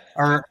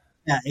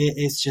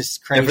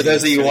just crazy. And for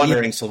those of you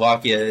wondering,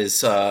 Slovakia is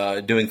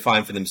doing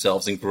fine for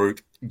themselves in Group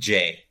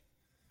J.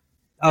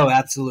 Oh,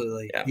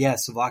 absolutely. Yeah,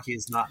 Slovakia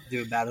is not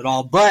doing bad at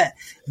all. But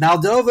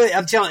Moldova,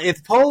 I'm telling you,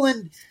 if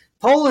Poland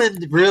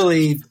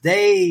really,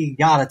 they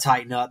got to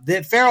tighten up.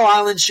 The Faroe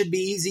Islands should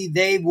be easy.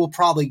 They will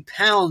probably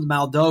pound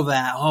Moldova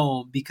at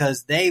home,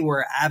 because they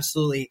were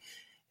absolutely –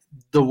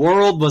 the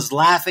world was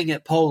laughing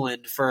at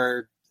Poland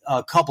for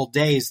a couple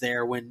days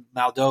there when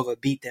Moldova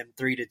beat them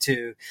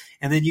 3-2.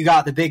 And then you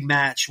got the big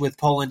match with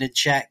Poland and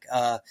Czech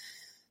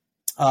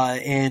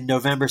in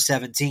November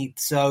 17th.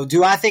 So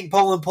do I think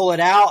Poland pull it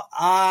out?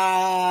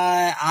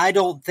 I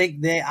don't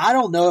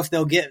know if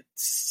they'll get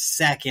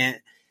 2nd.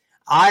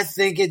 I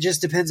think it just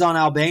depends on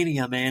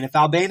Albania, man. If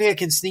Albania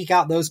can sneak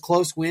out those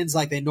close wins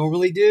like they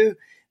normally do,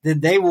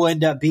 then they will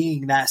end up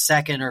being that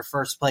 2nd or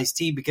 1st place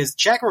team, because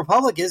Czech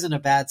Republic isn't a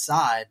bad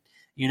side.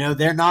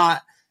 They're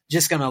not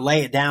just going to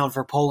lay it down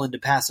for Poland to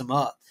pass them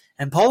up.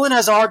 And Poland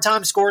has a hard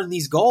time scoring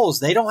these goals.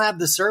 They don't have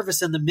the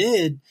service in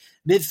the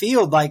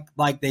midfield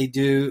like they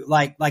do,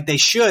 like they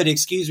should,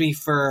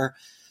 for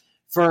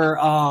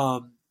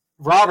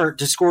Robert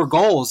to score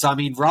goals. I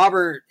mean,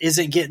 Robert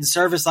isn't getting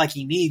service like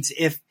he needs.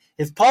 If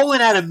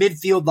Poland had a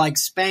midfield like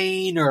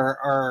Spain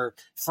or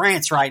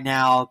France right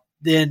now,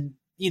 then,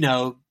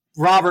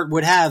 Robert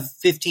would have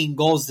 15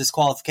 goals this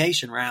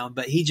qualification round,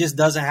 but he just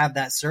doesn't have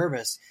that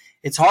service.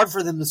 It's hard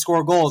for them to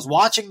score goals.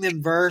 Watching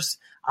them versus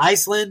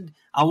Iceland,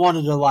 I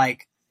wanted to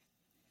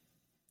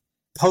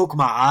poke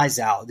my eyes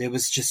out. It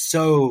was just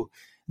so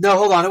 – no,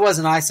 hold on. It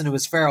wasn't Iceland. It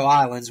was Faroe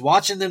Islands.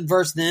 Watching them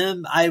versus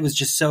them, it was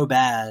just so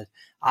bad.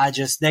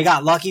 They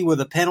got lucky with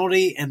a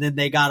penalty, and then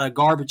they got a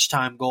garbage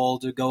time goal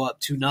to go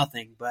up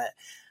 2-0. But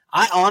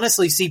I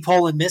honestly see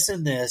Poland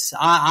missing this.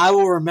 I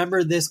will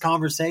remember this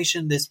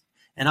conversation,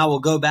 and I will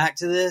go back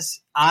to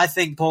this. I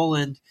think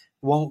Poland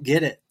won't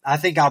get it. I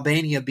think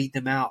Albania beat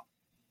them out.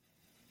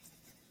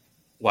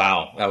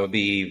 Wow, that would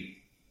be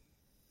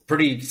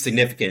pretty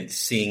significant,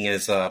 seeing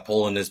as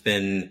Poland has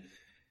been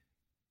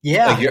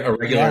a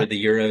regular of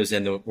the Euros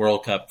and the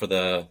World Cup for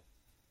the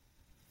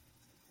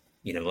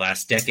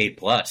last decade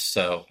plus.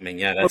 So I mean,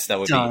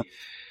 that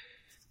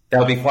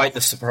would be quite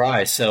the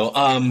surprise. So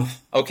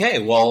okay,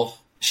 well,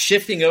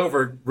 shifting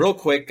over real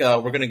quick,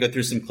 we're going to go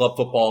through some club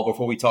football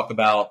before we talk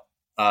about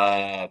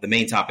the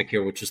main topic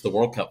here, which is the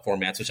World Cup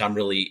formats, which I'm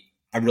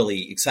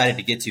really excited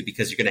to get to,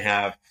 because you're going to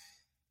have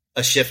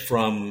a shift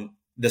from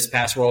this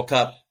past World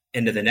Cup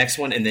into the next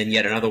one, and then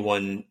yet another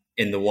one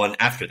in the one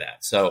after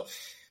that. So,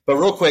 but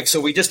real quick, so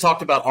we just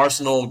talked about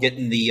Arsenal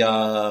getting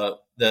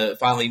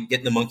finally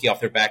getting the monkey off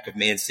their back of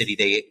Man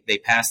City. They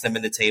passed them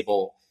in the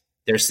table.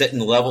 They're sitting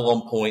level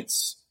on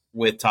points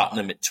with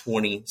Tottenham at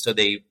 20, so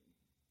they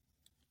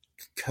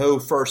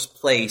co-first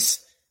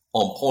place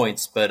on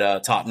points,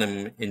 but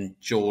Tottenham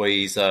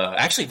enjoys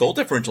actually goal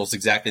differential is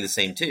exactly the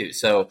same too.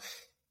 So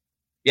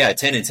yeah,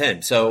 10 and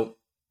 10. So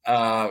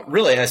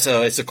really,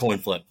 it's a coin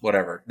flip.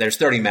 Whatever. There's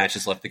 30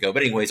 matches left to go.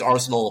 But anyways,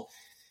 Arsenal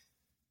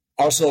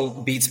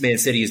beats Man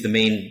City is the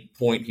main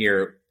point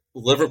here.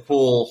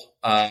 Liverpool,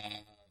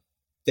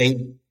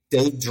 they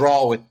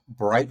draw with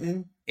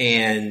Brighton,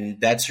 and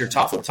that's your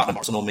top four: Tottenham,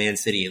 Arsenal, Man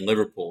City, and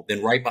Liverpool.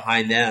 Then right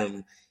behind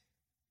them,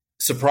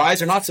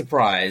 surprise or not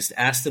surprised,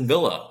 Aston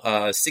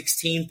Villa,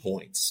 16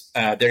 points.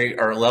 They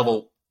are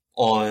level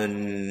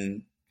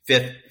on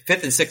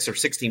fifth and sixth, or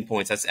 16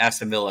 points. That's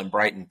Aston Villa and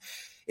Brighton.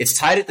 It's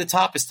tight at the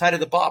top. It's tight at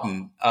the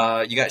bottom.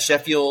 You got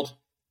Sheffield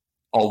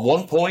on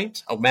 1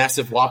 point, a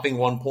massive whopping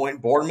 1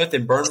 point. Bournemouth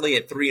and Burnley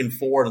at 3 and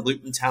 4, and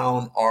Luton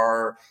Town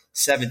are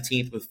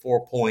 17th with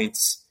 4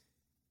 points,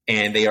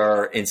 and they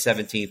are in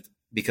 17th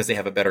because they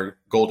have a better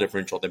goal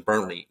differential than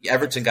Burnley.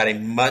 Everton got a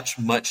much,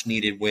 much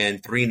needed win,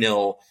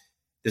 3-0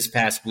 this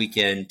past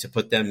weekend, to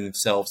put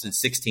themselves in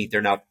 16th.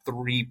 They're now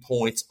 3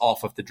 points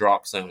off of the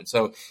drop zone.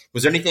 So,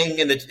 was there anything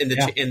in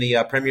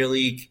the Premier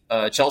League?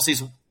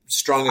 Chelsea's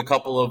strung a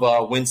couple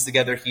of wins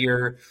together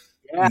here.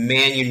 Yeah.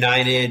 Man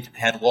United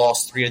had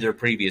lost 3 of their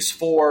previous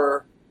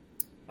 4.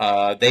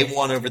 They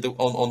won over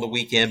on the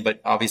weekend,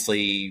 but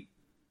obviously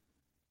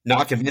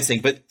not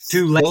convincing. But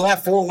we'll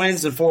have 4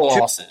 wins and 4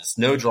 losses,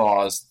 no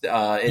draws.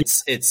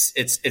 It's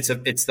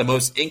the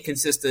most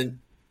inconsistent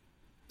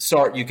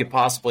start you could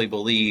possibly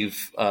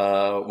believe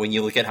when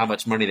you look at how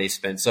much money they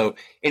spend. So,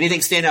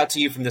 anything stand out to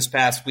you from this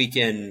past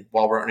weekend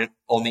while we're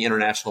on the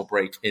international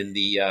break in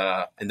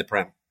the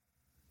Prem?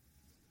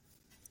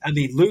 I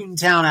mean, Luton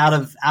Town out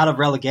of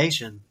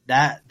relegation.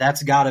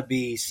 That's got to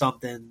be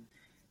something.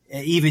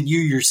 Even you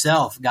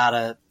yourself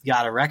gotta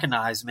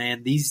recognize,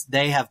 man.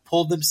 They have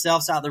pulled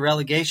themselves out of the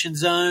relegation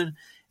zone,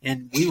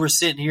 and we were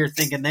sitting here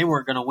thinking they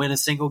weren't going to win a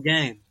single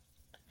game.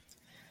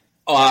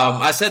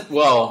 I said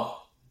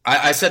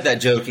that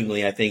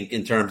jokingly, I think,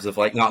 in terms of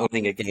like not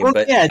winning a game. Well,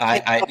 but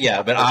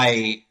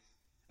I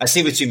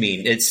see what you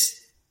mean. It's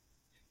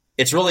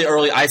really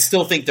early. I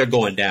still think they're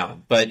going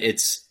down, but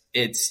it's.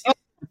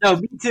 No,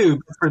 me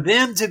too. For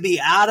them to be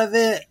out of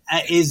it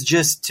is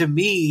just, to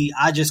me,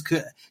 I just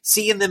could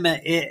seeing them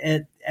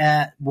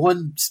at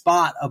one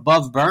spot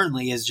above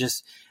Burnley is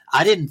just,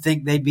 I didn't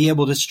think they'd be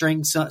able to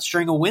string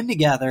a win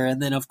together.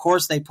 And then, of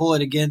course, they pull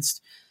it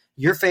against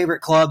your favorite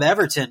club,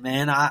 Everton,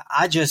 man. I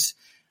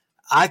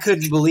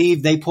couldn't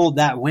believe they pulled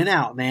that win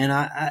out,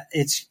 man.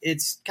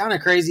 It's kind of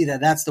crazy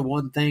that's the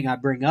one thing I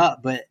bring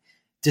up, but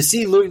to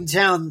see Luton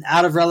Town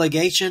out of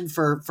relegation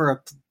for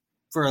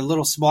a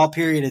little small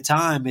period of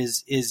time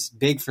is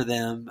big for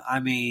them. I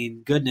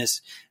mean,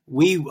 goodness,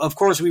 we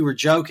were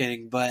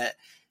joking, but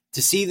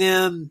to see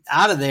them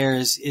out of there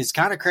is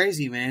kind of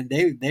crazy, man.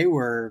 They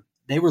were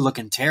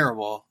looking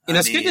terrible. And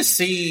it's good to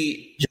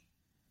see.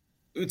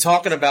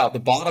 Talking about the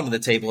bottom of the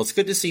table, it's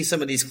good to see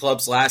some of these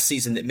clubs last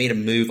season that made a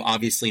move,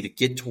 obviously, to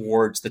get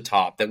towards the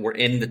top, that were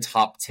in the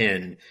top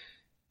 10.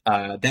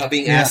 That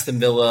being Aston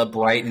Villa,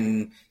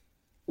 Brighton.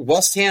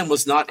 West Ham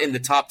was not in the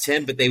top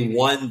 10, but they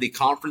won the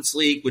Conference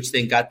League, which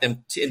then got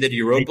them into the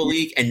Europa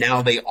League, and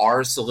now they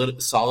are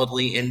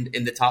solidly in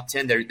the top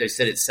 10. They're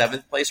set at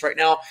 7th place right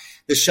now.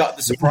 The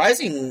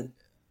surprising,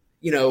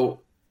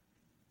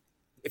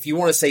 if you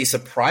want to say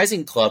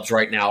surprising clubs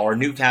right now are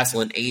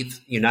Newcastle in 8th,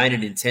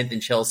 United in 10th,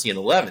 and Chelsea in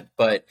 11th.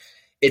 But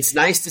it's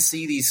nice to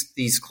see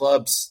these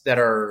clubs that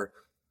are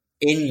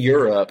in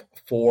Europe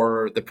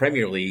for the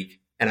Premier League,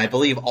 and I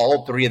believe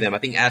all 3 of them. I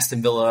think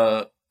Aston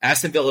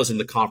Villa's in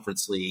the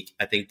Conference League.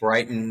 I think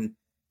Brighton's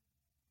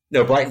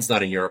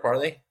not in Europe, are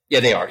they?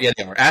 Yeah, they are.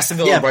 Aston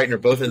Villa and Brighton are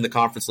both in the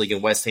Conference League,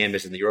 and West Ham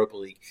is in the Europa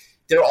League.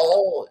 They're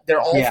all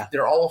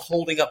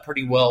holding up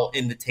pretty well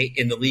in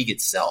the league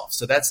itself.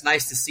 So that's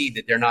nice to see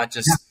that they're not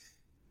just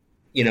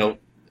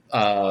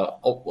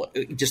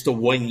just a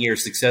 1 year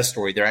success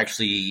story. They're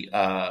actually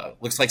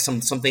looks like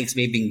some things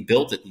may be being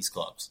built at these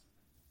clubs.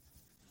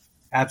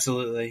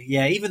 Absolutely.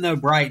 Yeah, even though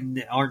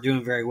Brighton aren't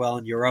doing very well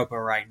in Europa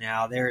right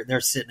now,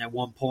 they're sitting at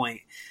 1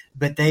 point.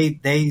 But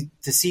they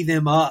to see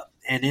them up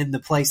and in the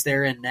place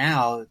they're in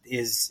now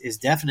is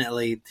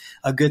definitely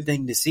a good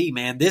thing to see,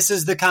 man. This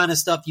is the kind of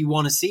stuff you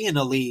want to see in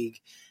a league.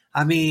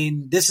 I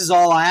mean, this is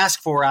all I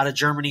ask for out of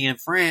Germany and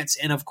France.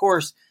 And of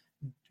course,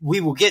 we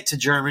will get to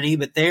Germany,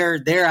 but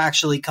they're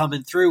actually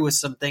coming through with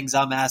some things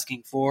I'm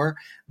asking for.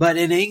 But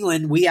in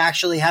England, we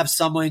actually have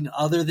someone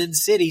other than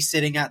City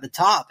sitting at the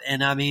top.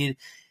 And I mean,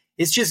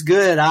 it's just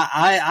good.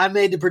 I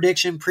made the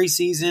prediction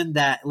preseason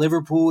that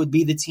Liverpool would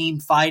be the team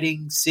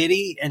fighting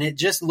City, and it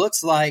just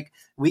looks like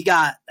we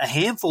got a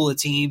handful of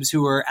teams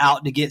who are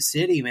out to get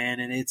City, man.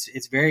 And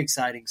it's very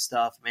exciting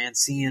stuff, man.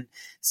 Seeing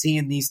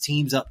these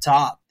teams up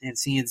top and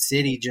seeing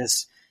City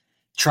just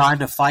trying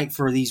to fight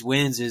for these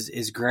wins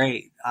is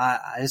great.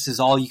 This is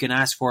all you can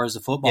ask for as a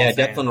football fan.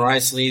 Yeah, Declan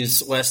Rice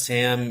leaves West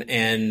Ham,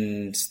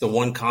 and the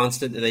one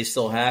constant that they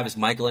still have is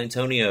Michael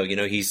Antonio. You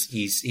know,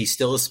 he's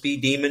still a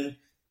speed demon.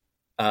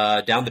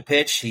 Down the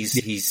pitch,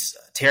 he's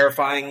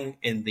terrifying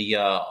in the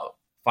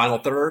final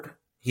third.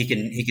 He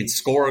can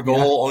score a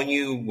goal on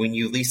you when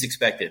you least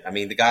expect it. I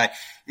mean, the guy.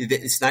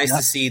 It's nice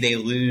to see they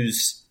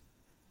lose,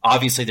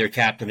 obviously, their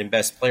captain and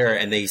best player,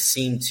 and they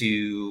seem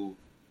to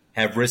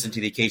have risen to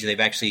the occasion.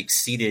 They've actually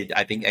exceeded,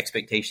 I think,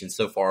 expectations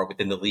so far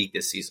within the league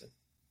this season.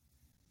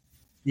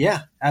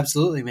 Yeah,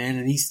 absolutely, man.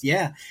 And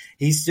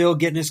he's still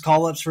getting his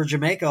call ups for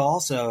Jamaica.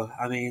 Also,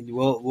 I mean,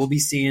 we'll be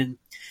seeing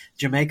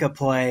Jamaica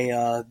play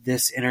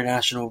this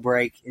international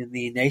break in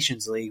the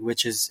Nations League,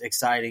 which is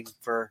exciting.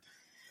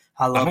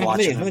 I love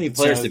watching. How many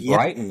players did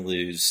Brighton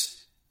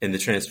lose in the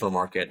transfer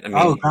market? I mean,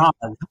 oh God,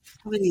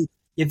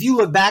 if you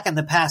look back in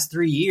the past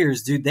 3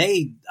 years, dude,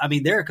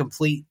 they're a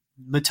complete.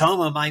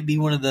 Matoma might be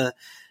one of the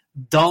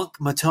Dunk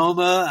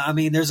Matoma. I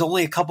mean, there's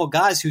only a couple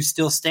guys who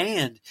still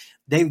stand.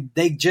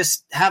 They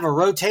just have a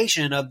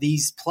rotation of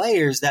these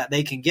players that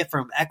they can get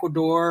from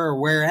Ecuador or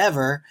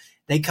wherever.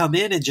 They come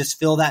in and just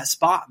fill that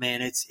spot,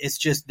 man. It's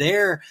just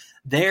their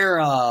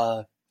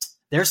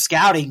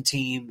scouting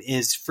team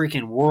is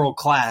freaking world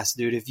class,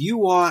 dude. If you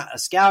want a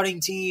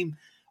scouting team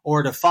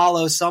or to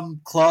follow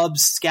some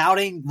clubs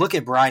scouting, look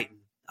at Brighton.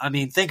 I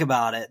mean, think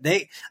about it.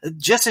 They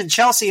just in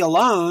Chelsea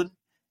alone,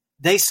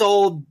 they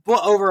sold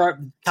over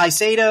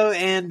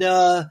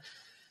Caicedo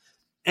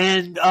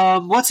and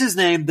what's his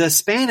name? The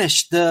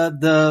Spanish,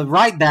 the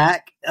right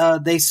back,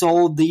 they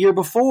sold the year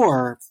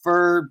before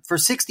for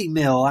 60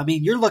 mil. I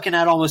mean, you're looking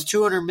at almost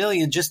 200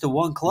 million just to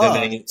one club.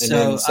 And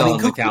then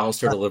selling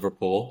McAllister to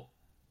Liverpool.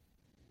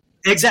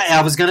 Exactly.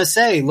 I was going to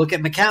say, look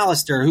at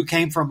McAllister, who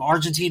came from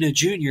Argentina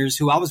Juniors,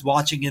 who I was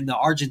watching in the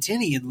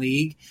Argentinian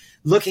league,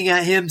 looking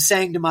at him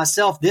saying to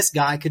myself, this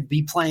guy could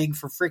be playing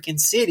for freaking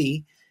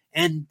City.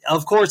 And,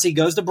 of course, he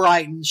goes to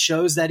Brighton,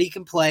 shows that he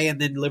can play,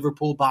 and then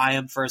Liverpool buy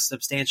him for a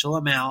substantial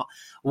amount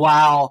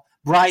while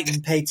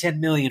Brighton pay $10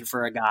 million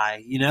for a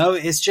guy. You know,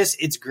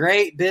 it's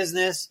great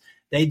business.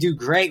 They do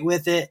great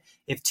with it.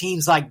 If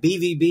teams like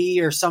BVB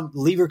or some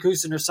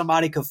Leverkusen or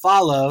somebody could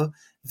follow,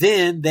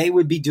 then they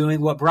would be doing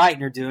what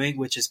Brighton are doing,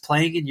 which is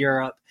playing in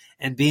Europe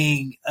and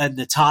being in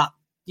the top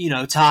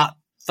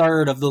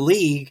third of the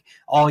league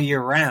all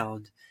year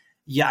round.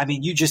 Yeah, I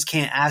mean, you just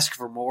can't ask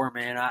for more,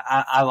 man.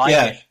 I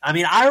like it. I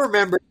mean, I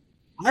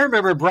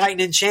remember Brighton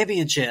in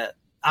Championship.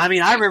 I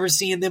mean, I remember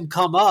seeing them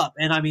come up,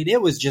 and I mean,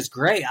 it was just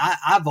great.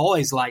 I've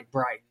always liked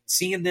Brighton.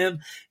 Seeing them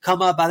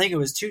come up, I think it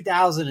was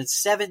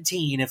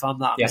 2017, if I'm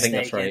not mistaken.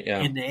 I think that's right, yeah.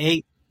 In the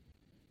 8.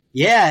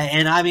 Yeah,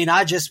 and I mean,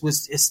 I just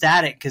was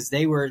ecstatic because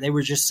they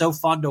were just so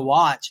fun to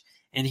watch,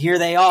 and here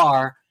they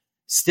are,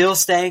 still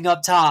staying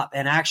up top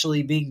and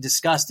actually being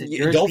discussed in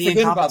European competition. Don't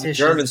forget about the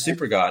German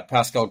super god,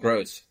 Pascal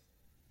Gross.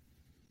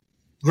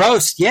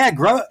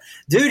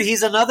 Dude,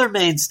 he's another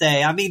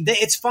mainstay. I mean,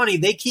 it's funny.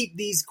 They keep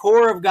these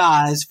core of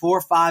guys,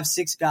 4, 5,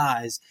 6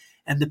 guys,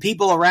 and the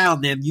people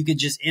around them, you can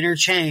just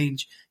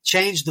interchange,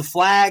 change the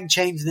flag,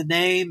 change the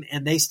name,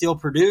 and they still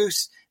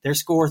produce. They'll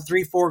score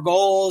 3, 4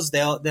 goals.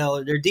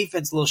 Their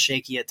defense a little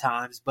shaky at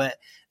times, but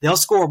they'll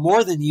score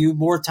more than you,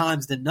 more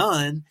times than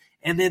none,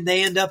 and then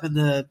they end up in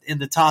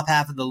the top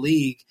half of the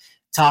league.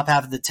 Top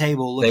half of the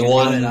table. They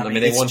won.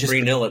 They won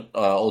 3-0 at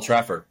Old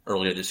Trafford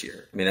earlier this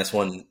year. I mean, that's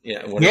one.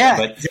 Yeah,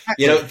 but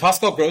exactly.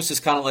 Pascal Gross is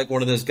kind of like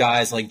one of those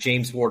guys, like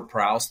James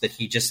Ward-Prowse, that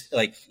he just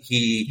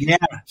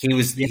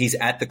he's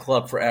at the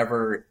club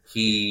forever.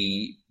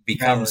 He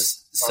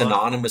becomes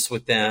synonymous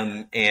with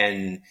them,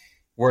 and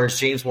whereas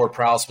James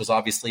Ward-Prowse was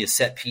obviously a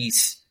set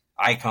piece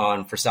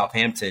icon for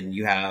Southampton,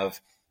 you have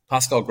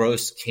Pascal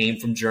Gross came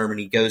from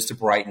Germany, goes to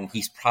Brighton.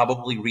 He's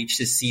probably reached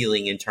his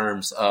ceiling in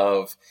terms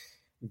of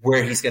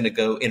where he's going to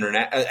go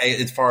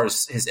as far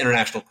as his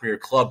international career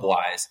club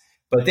wise.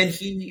 But then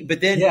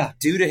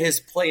due to his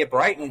play at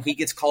Brighton, he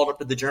gets called up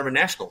to the German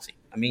national team.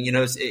 I mean,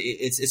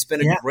 it's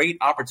been a great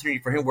opportunity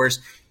for him. Whereas,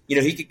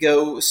 he could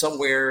go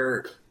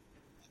somewhere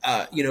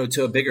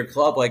to a bigger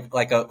club say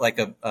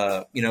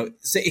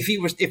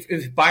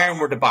if Bayern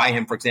were to buy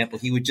him, for example,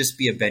 he would just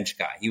be a bench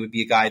guy. He would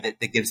be a guy that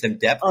gives them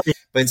depth. Oh, yeah.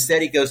 But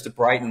instead, he goes to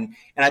Brighton,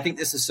 and I think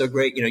this is so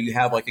great. You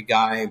have like a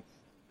guy,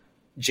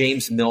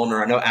 James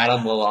Milner. I know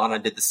Adam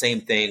Lallana did the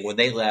same thing when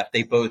they left.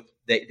 They both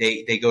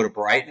they go to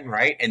Brighton,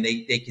 right, and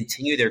they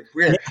continue their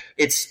career.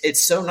 Yeah.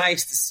 It's so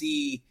nice to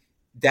see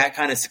that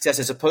kind of success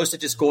as opposed to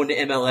just going to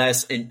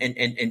MLS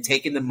and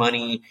taking the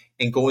money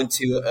and going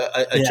to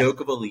a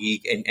joke of a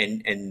league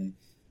and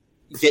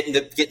getting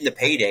the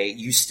payday.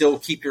 You still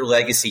keep your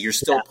legacy. You're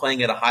still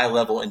playing at a high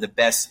level in the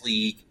best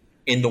league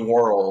in the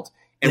world.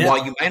 And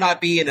while you might not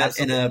be in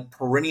a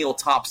perennial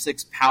top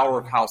 6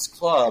 powerhouse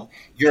club,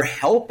 you're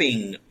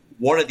helping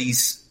one of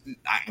these.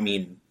 I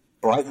mean,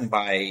 Brighton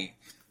by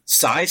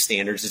size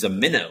standards is a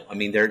minnow. I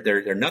mean,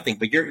 they're nothing.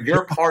 But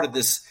you're part of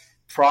this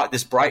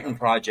Brighton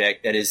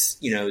project that is,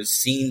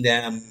 seeing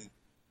them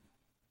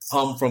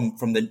come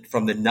from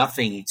the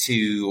nothing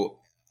to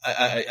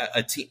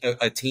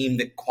a team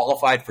that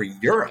qualified for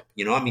Europe.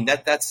 I mean,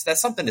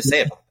 that's something to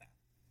say about that.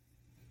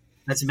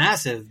 That's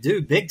massive,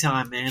 dude. Big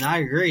time, man. I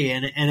agree.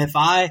 And if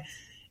I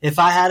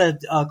had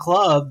a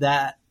club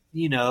that,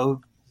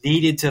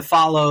 needed to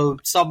follow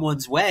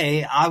someone's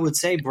way, I would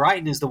say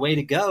Brighton is the way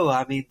to go.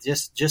 I mean,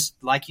 just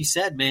like you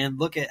said, man,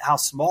 look at how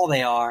small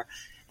they are.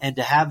 And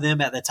to have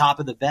them at the top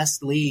of the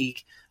best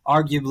league,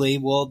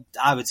 arguably, well,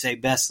 I would say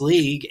best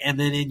league, and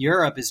then in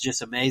Europe is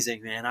just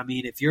amazing, man. I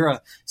mean, if you're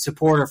a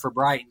supporter for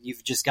Brighton,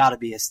 you've just got to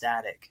be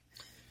ecstatic.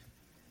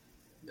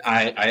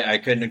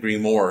 I couldn't agree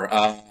more.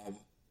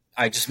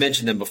 I just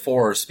mentioned them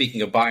before.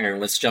 Speaking of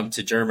Bayern, let's jump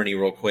to Germany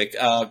real quick.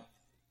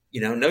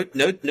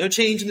 No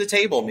change in the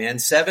table, man.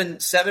 Seven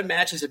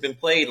matches have been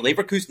played.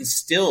 Leverkusen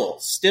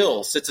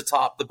still sits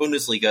atop the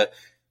Bundesliga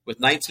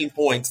with 19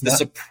 points. The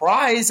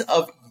surprise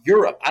of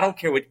Europe, I don't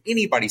care what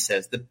anybody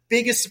says, the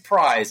biggest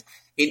surprise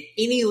in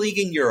any league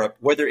in Europe,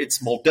 whether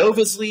it's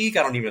Moldova's league,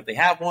 I don't even know if they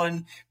have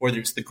one, whether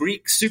it's the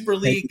Greek Super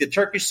League, the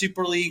Turkish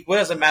Super League, what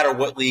does it matter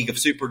what league of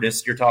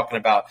superness you're talking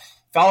about?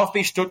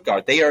 VfB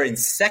Stuttgart, they are in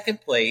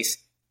second place,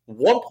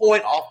 1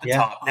 point off the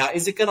top. Now,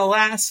 is it going to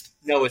last?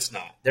 No, it's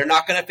not. They're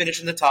not going to finish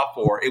in the top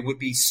 4. It would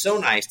be so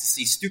nice to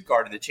see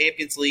Stuttgart in the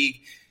Champions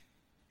League.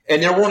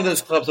 And they're one of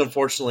those clubs,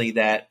 unfortunately,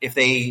 that if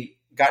they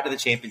got to the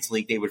Champions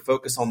League, they would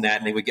focus on that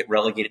and they would get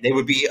relegated. They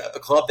would be a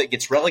club that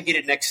gets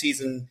relegated next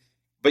season,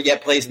 but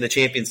yet plays in the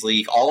Champions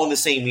League all in the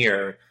same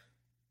year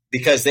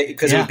because it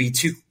would be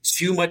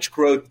too much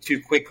growth too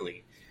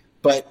quickly.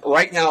 But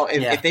right now,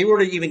 if they were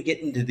to even get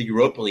into the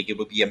Europa League, it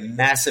would be a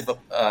massive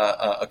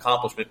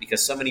accomplishment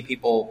because so many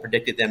people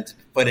predicted them to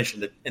finish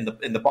in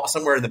the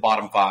somewhere in the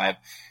bottom 5.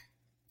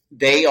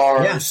 They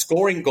are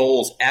scoring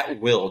goals at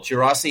will.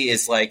 Girassi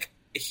is like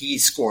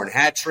he's scoring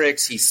hat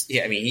tricks.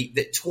 He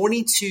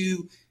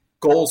 22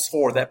 goals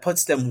for that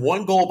puts them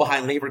 1 goal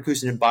behind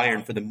Leverkusen and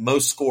Bayern for the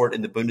most scored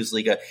in the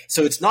Bundesliga.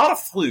 So it's not a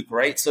fluke,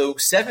 right? So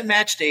 7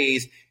 match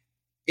days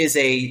is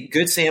a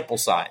good sample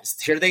size.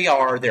 Here they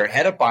are. They're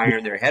ahead of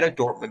Bayern. They're ahead of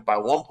Dortmund by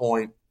 1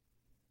 point.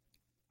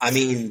 I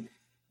mean,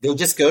 they'll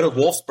just go to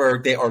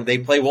Wolfsburg. They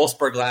play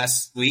Wolfsburg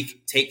last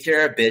week, take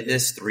care of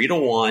business,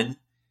 3-1.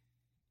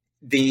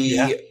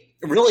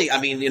 Really, I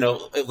mean,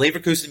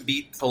 Leverkusen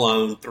beat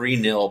Cologne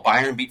 3-0.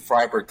 Bayern beat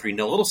Freiburg 3-0.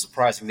 A little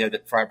surprising there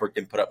that Freiburg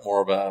didn't put up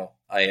more of a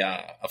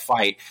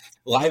fight.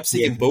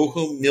 Leipzig and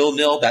Bochum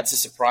 0-0. That's a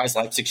surprise.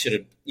 Leipzig should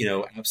have,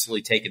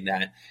 absolutely taken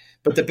that.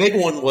 But the big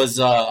one was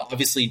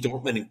obviously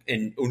Dortmund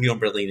and Union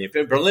Berlin. If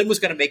Berlin was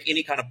going to make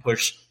any kind of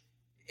push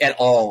at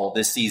all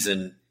this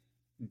season,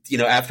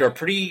 after a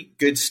pretty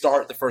good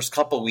start the first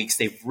couple of weeks,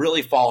 they've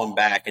really fallen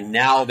back, and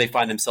now they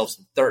find themselves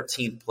in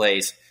 13th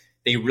place.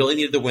 They really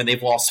needed to win.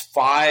 They've lost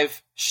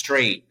 5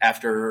 straight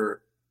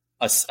after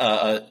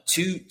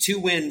two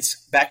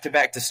wins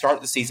back-to-back to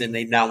start the season.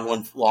 They've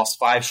now lost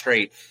 5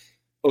 straight.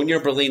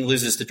 Union Berlin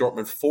loses to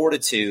Dortmund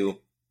 4-2.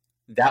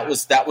 That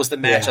was the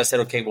match. I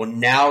said, okay, well,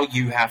 now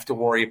you have to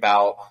worry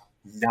about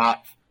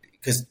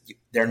because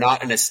they're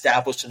not an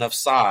established enough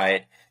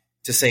side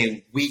to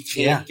say we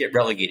can't get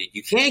relegated.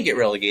 You can get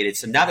relegated,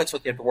 so now that's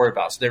what they have to worry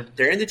about. So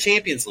they're in the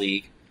Champions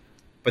League,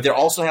 but they're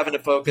also having to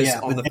focus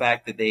on the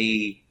fact that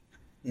they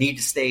need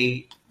to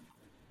stay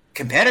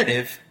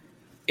competitive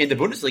in the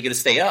Bundesliga to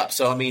stay up.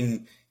 So I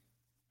mean,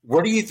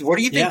 where do you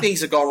think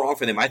things have gone wrong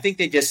for them? I think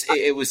they just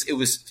it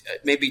was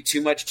maybe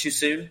too much too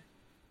soon.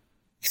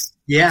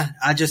 Yeah,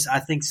 I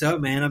think so,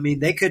 man. I mean,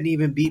 they couldn't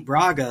even beat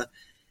Braga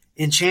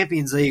in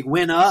Champions League,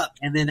 went up,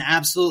 and then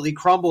absolutely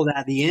crumbled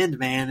at the end,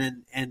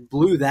 man, and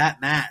blew that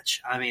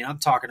match. I mean, I'm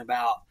talking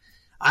about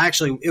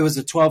it was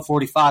a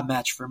 12:45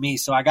 match for me,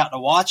 so I got to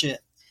watch it.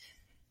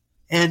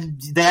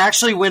 And they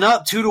actually went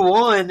up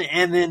 2-1,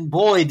 and then,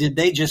 boy, did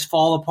they just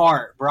fall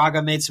apart.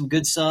 Braga made some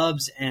good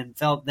subs and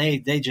felt they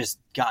just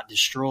got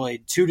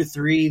destroyed.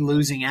 2-3,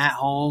 losing at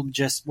home.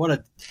 Just what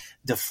a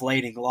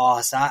deflating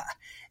loss.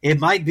 It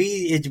might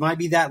be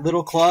that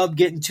little club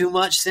getting too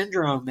much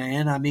syndrome,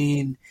 man. I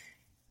mean,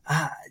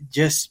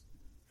 just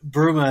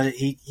Bruma,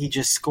 he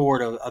just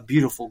scored a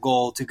beautiful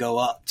goal to go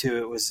up to.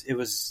 It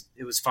was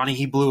funny.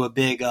 He blew a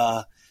big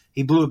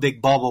he blew a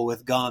big bubble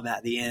with gum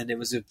at the end. It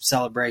was a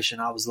celebration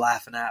I was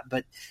laughing at.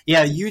 But,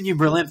 yeah, Union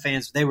Berlin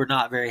fans, they were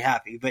not very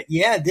happy. But,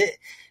 yeah,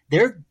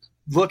 they're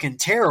looking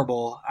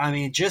terrible. I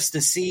mean, just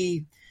to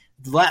see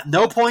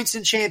no points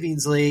in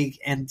Champions League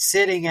and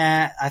sitting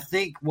at, I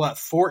think,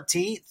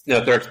 14th?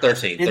 No,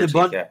 13th. In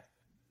 13th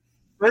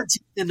 13th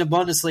in the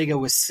Bundesliga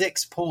with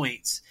 6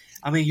 points.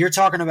 I mean, you're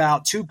talking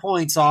about 2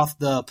 points off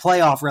the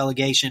playoff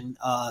relegation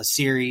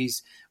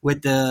series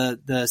with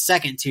the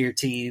second-tier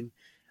team.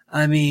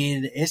 I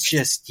mean, it's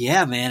just,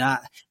 yeah, man.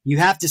 You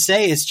have to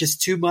say it's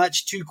just too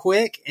much, too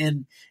quick.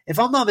 And if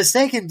I'm not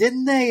mistaken,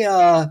 didn't they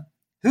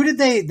who did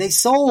they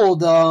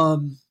sold?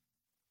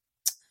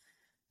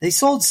 They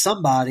sold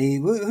somebody.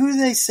 Who did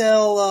they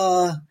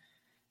sell?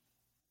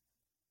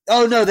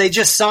 Oh, no, they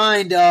just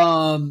signed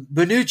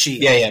Bonucci.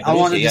 Yeah, Bonucci, I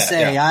wanted to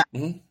say.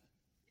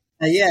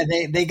 Yeah.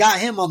 They got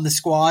him on the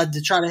squad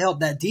to try to help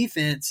that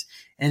defense.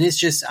 And it's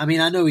just, I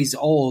mean, I know he's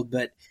old,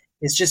 but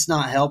it's just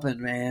not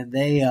helping, man.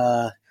 They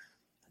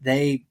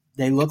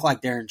look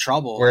like they're in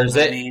trouble. Where is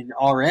it? I mean,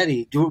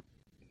 already.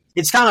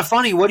 It's kind of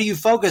funny. What do you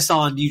focus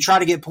on? Do you try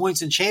to get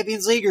points in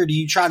Champions League or do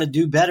you try to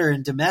do better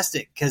in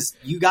domestic? Because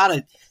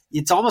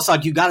it's almost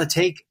like you got to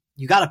pick,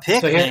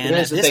 so man.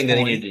 Here's the thing that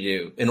they need to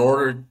do. In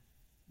order,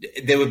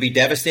 that would be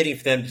devastating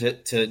for them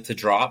to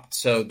drop.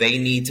 So they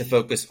need to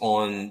focus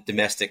on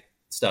domestic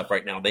stuff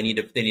right now. They need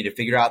to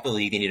figure out the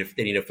league. They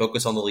need to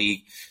focus on the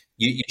league.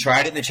 You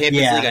tried it in the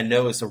Champions League. I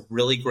know it's a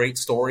really great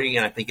story,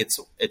 and I think it's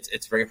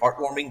very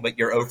heartwarming. But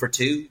you're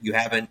 0-2. You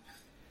haven't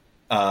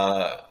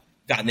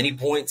gotten any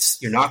points.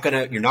 You're not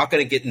gonna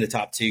get in the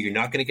top 2. You're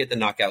not gonna get the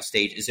knockout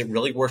stage. Is it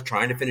really worth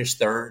trying to finish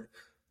third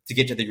to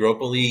get to the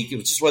Europa League? It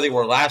was just where they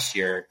were last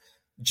year.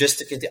 Just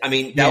to continue. I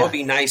mean, that would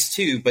be nice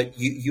too. But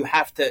you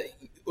have to.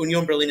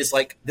 Union Berlin is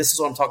like, this is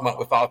what I'm talking about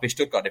with VfB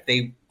Stuttgart. If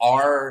they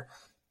are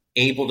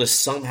able to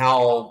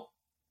somehow,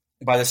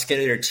 by the skin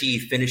of their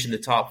teeth, finish in the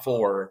top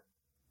 4.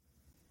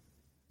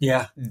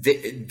 Yeah,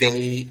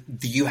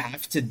 you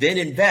have to then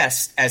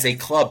invest as a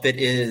club that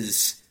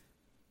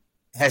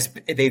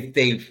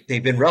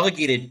they've been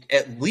relegated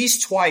at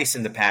least twice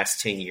in the past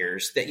 10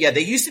 years.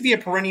 They used to be a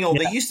perennial.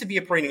 Yeah. They used to be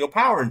a perennial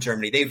power in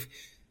Germany. They've,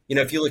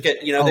 if you look at,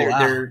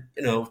 they're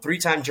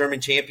 3-time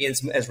German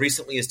champions as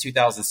recently as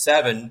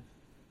 2007.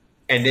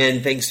 And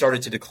then things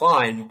started to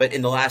decline. But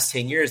in the last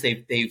 10 years,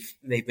 they've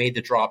made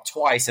the drop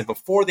twice. And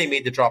before they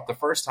made the drop the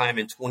first time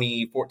in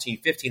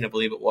 2014-15, I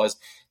believe it was,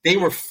 they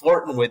were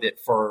flirting with it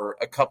for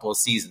a couple of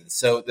seasons.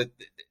 So,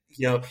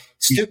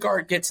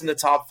 Stuttgart gets in the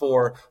top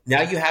 4.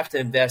 Now you have to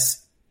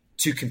invest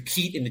to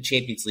compete in the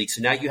Champions League.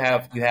 So now you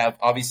have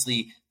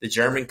obviously the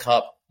German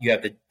Cup, you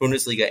have the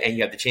Bundesliga, and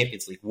you have the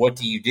Champions League. What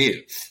do you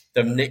do?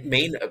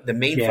 The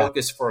main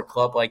focus for a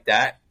club like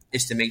that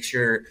is to make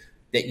sure –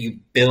 that you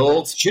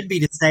build should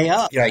be to stay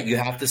up. Right, you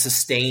have to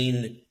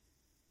sustain.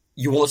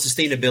 You want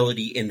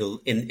sustainability in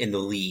the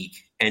league,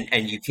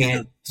 and you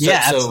can't.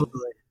 Absolutely.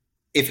 So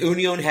if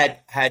Union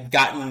had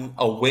gotten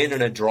a win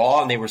and a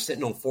draw, and they were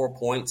sitting on 4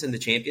 points in the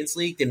Champions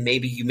League, then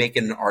maybe you make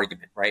it an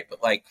argument, right?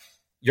 But like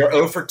you're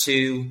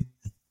 0-2,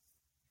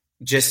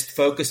 just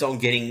focus on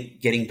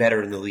getting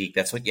better in the league.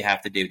 That's what you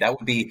have to do. That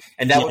would be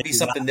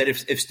something that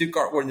if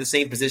Stuttgart were in the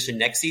same position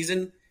next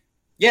season.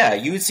 Yeah,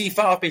 you would see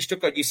VfB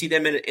Stuttgart. You see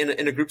them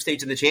in a group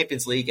stage in the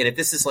Champions League, and if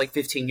this is like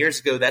 15 years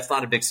ago, that's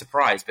not a big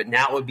surprise. But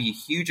now it would be a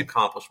huge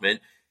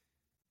accomplishment.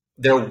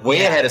 They're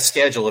way ahead of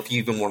schedule, if you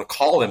even want to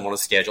call them on a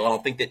schedule. I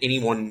don't think that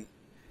anyone.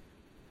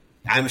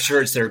 I'm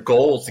sure it's their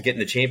goal to get in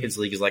the Champions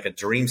League is like a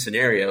dream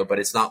scenario, but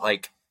it's not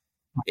like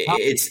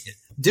it's.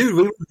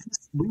 Dude,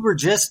 we were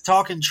just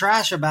talking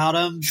trash about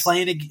them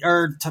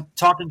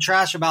talking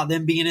trash about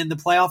them being in the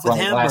playoff with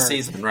Hamburg last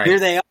season. Right here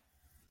they are.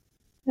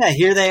 Yeah,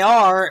 here they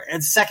are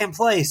in second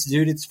place,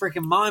 dude. It's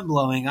freaking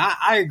mind-blowing.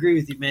 I agree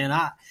with you, man.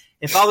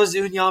 If I was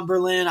Union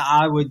Berlin,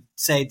 I would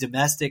say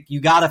domestic.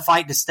 You got to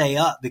fight to stay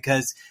up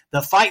because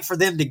the fight for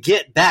them to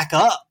get back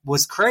up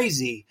was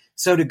crazy.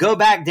 So to go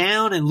back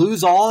down and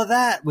lose all of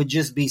that would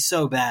just be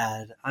so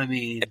bad. I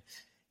mean,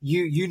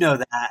 you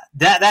know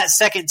that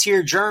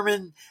second-tier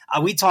German,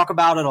 we talk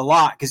about it a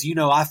lot because,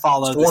 I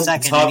follow the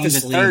second and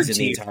even third tier. In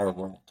the entire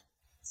world.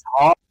 It's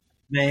hard.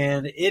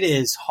 Man, it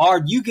is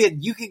hard. You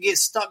can get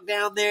stuck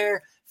down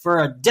there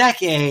for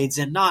decades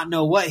and not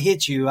know what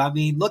hit you. I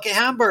mean, look at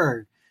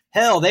Hamburg.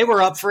 Hell, they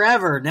were up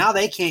forever. Now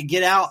they can't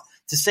get out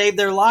to save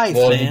their life.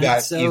 Well, man.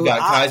 You've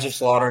got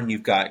Kaiserslautern,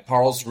 you've got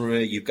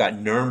Karlsruhe, you've got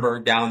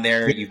Nuremberg down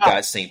there, you've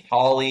got St.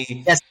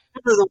 Pauli.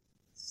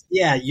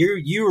 Yes,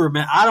 you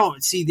remember. I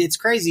don't see. It's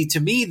crazy to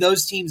me.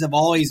 Those teams have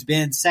always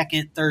been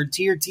second, third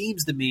tier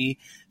teams to me.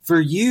 For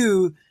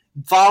you,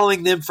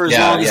 following them for as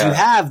long as you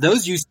have,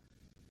 those used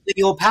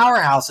centennial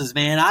powerhouses,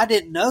 man. I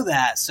didn't know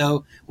that.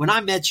 So when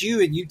I met you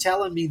and you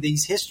telling me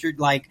these history,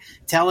 like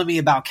telling me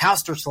about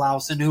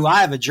Kaiserslautern, who I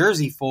have a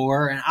jersey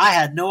for, and I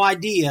had no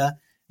idea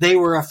they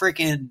were a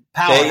freaking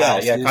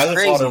powerhouse.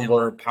 Kaiserslautern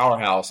were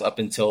powerhouse up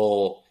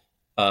until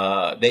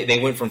they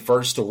went from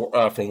worst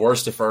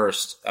to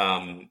first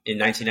in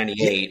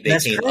 1998. They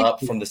came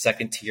up from the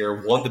second tier,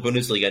 won the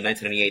Bundesliga in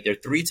 1998. They're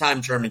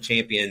 3-time German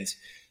champions.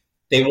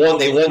 They won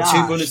two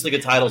Gosh.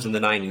 Bundesliga titles in the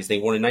 90s. They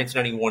won in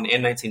 1991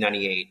 and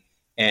 1998,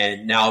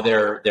 and now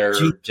they're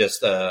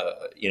just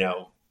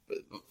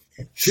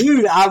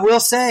Dude, I will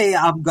say,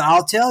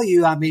 I'll tell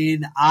you. I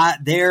mean,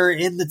 they're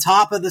in the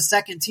top of the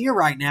second tier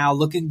right now,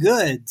 looking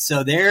good.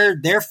 So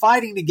they're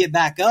fighting to get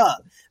back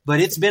up. But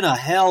it's been a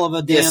hell of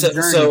a damn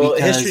journey. So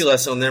a history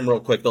lesson on them real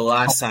quick. The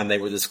last time they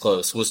were this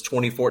close was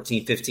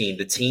 2014-15.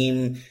 The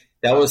team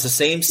that was the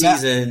same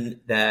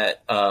season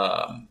that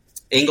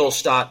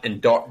Ingolstadt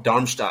and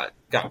Darmstadt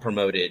got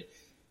promoted,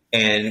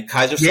 and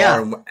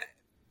Kaiserslautern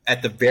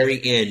at the very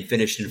end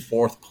finished in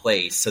 4th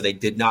place, so they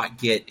did not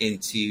get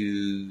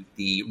into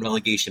the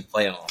relegation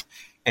playoff.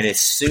 And as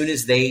soon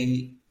as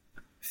they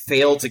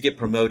failed to get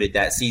promoted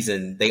that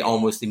season, they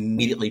almost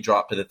immediately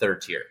dropped to the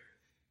 3rd tier.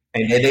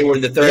 And they were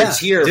in the 3rd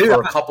tier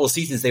for a couple of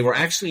seasons. They were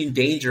actually in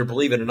danger,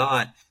 believe it or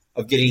not,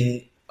 of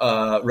getting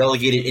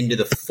relegated into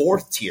the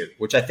 4th tier,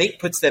 which I think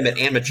puts them at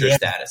amateur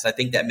status. I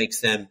think that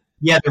makes them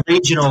the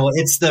regional.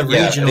 It's the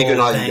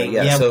regional thing.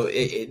 So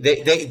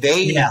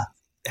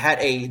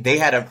they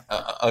had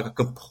a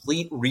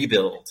complete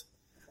rebuild.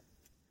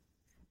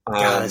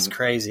 God, it's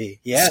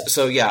crazy. Yeah.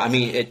 So I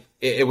mean,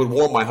 it would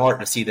warm my heart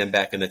to see them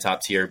back in the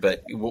top tier,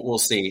 but we'll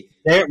see.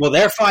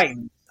 They're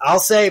fighting. I'll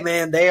say,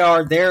 man,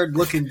 they're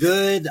looking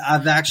good.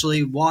 I've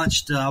actually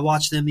watched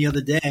them the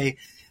other day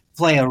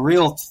play a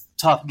real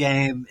tough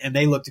game, and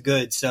they looked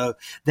good. So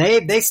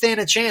they stand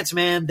a chance,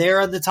 man.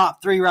 They're in the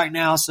top 3 right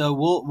now, so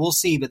we'll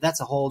see. But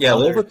that's a whole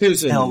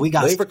Leverkusen.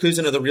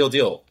 Leverkusen are the real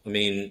deal. I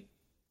mean,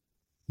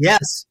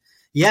 yes,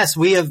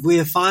 we have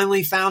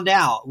finally found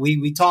out.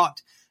 We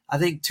talked, I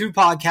think 2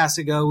 podcasts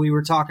ago. We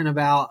were talking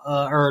about,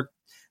 or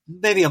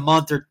maybe a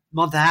month and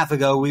a half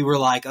ago. We were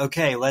like,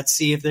 okay, let's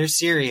see if they're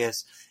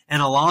serious.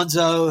 And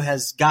Alonso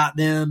has got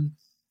them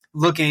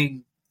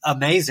looking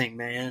amazing,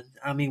 man.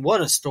 I mean,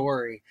 what a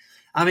story.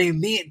 I mean,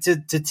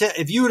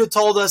 if you would have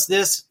told us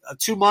this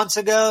 2 months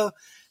ago,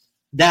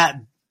 that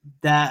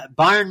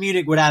Bayern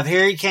Munich would have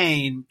Harry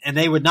Kane and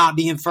they would not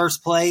be in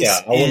first place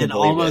in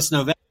almost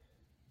November.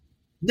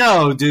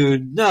 No,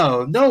 dude,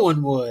 no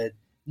one would.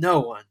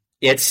 No one.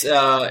 It's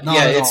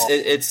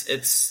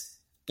it's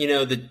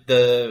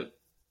the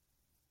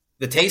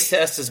taste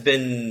test has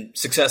been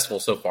successful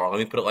so far. Let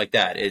me put it like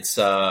that. It's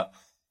a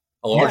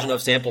large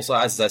enough sample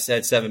size. As I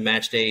said, 7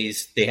 match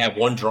days. They have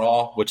 1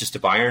 draw, which is to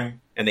Bayern,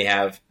 and they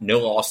have no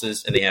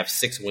losses, and they have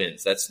 6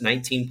 wins. That's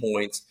 19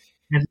 points.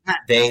 I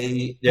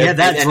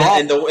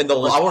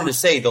wanted to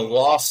say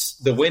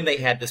the win they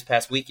had this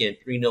past weekend,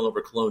 3-0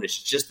 over Cologne, is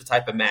just the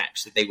type of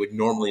match that they would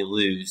normally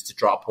lose to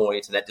draw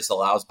points, and that just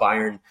allows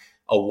Bayern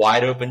a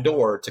wide open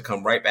door to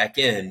come right back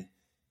in.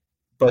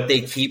 But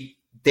they keep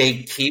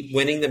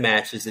winning the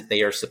matches that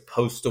they are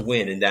supposed to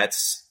win, and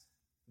that's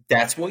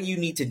what you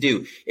need to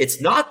do. It's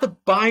not the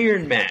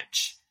Bayern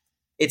match.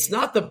 It's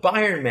not the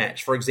Bayern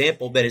match, for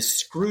example, that has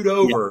screwed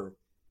over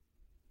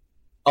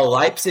a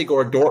Leipzig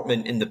or a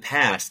Dortmund in the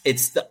past.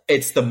 It's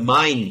the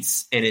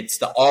Mainz and it's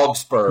the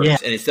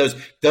Augsburgs and it's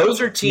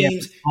those are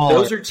teams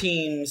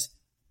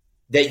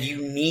that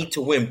you need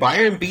to win.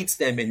 Bayern beats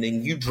them and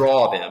then you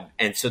draw them,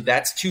 and so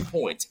that's 2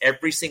 points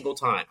every single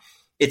time.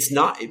 It's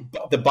not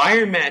the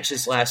Bayern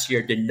matches last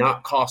year did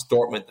not cost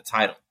Dortmund the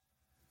title.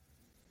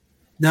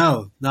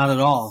 No, not at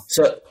all.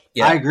 So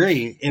I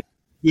agree.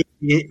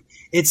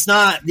 It's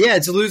not. Yeah,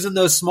 it's losing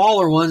those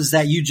smaller ones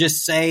that you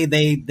just say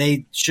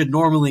they should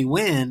normally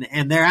win,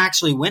 and they're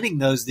actually winning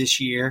those this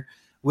year,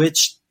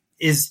 which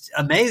is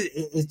amazing.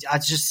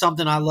 It's just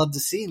something I love to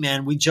see,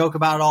 man. We joke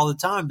about it all the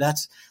time.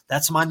 That's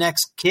my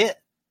next kit.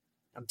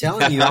 I'm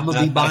telling you, I'm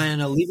gonna be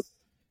buying a I'm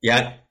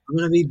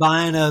gonna be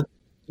buying a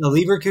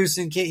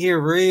Leverkusen kit here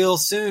real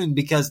soon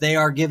because they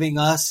are giving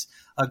us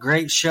a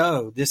great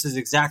show. This is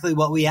exactly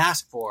what we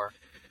asked for.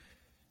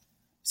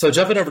 So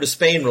jumping over to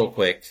Spain real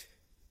quick.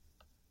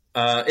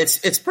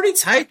 It's pretty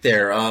tight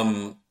there.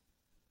 9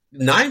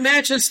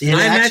 matches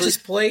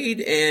played,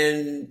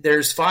 and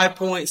there's 5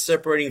 points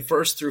separating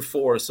first through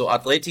fourth. So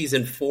Atleti's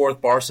in 4th,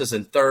 Barca's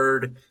in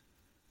 3rd,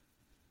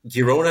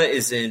 Girona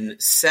is in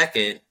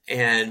 2nd,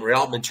 and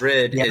Real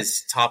Madrid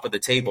is top of the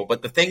table.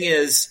 But the thing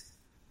is,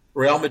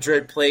 Real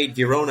Madrid played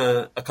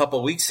Girona a couple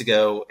of weeks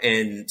ago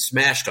and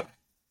smashed them.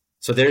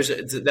 So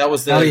that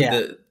was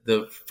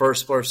the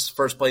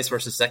first place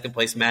versus second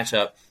place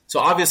matchup. So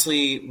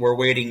obviously we're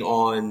waiting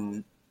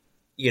on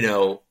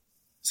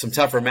some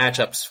tougher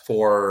matchups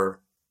for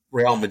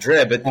Real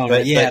Madrid, but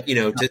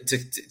to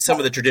some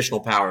of the traditional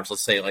powers,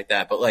 let's say it like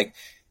that. But like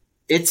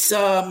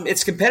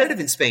it's competitive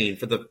in Spain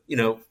for the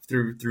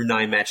through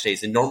 9 match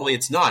days, and normally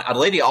it's not.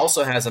 Atleti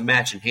also has a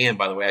match in hand,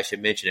 by the way. I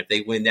should mention if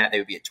they win that, they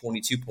would be at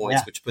 22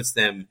 points, which puts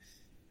them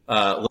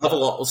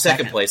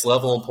second place,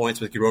 level in points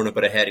with Girona,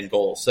 but ahead in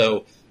goals.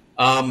 So,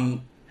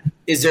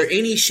 is there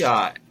any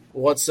shot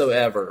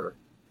whatsoever?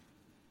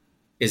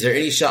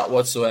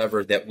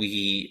 That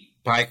we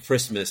by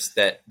Christmas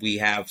that we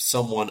have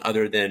someone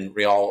other than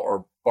Real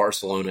or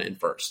Barcelona in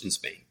first in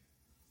Spain?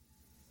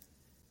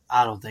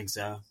 I don't think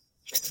so.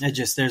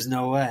 There's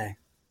no way.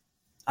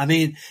 I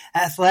mean,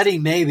 Athletic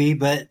maybe,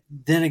 but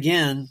then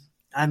again,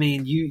 I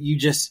mean, you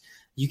just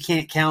you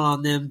can't count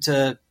on them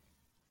to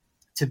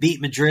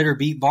beat Madrid or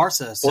beat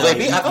Barca. So well,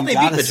 I thought they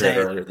beat Madrid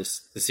earlier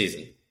this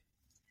season.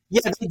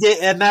 Yeah, they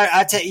did.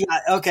 I tell you,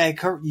 okay,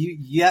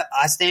 yep,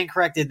 I stand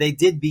corrected. They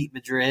did beat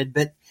Madrid,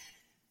 but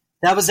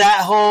that was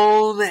at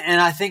home,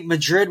 and I think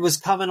Madrid was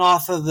coming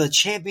off of the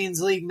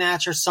Champions League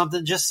match or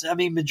something.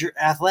 Madrid,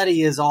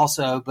 Atleti is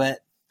also, but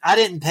I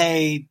didn't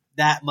pay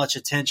that much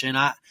attention.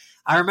 I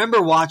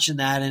remember watching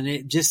that, and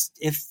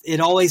it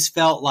always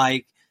felt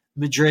like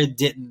Madrid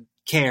didn't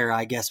care,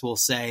 I guess we'll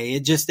say.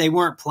 They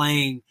weren't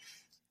playing.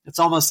 It's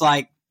almost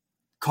like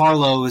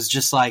Carlo was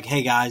just like,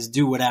 hey guys,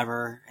 do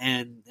whatever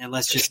and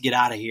let's just get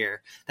out of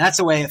here. That's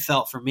the way it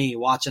felt for me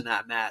watching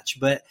that match.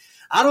 But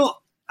I don't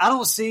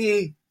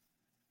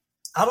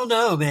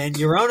know, man.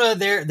 Girona,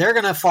 they're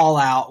gonna fall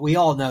out. We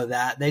all know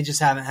that. They just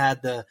haven't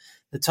had the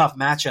tough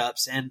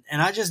matchups. And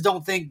I just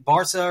don't think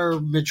Barca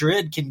or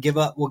Madrid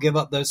will give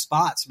up those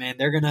spots, man.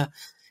 They're gonna,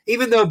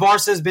 even though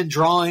Barca's been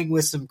drawing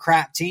with some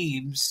crap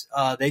teams,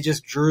 they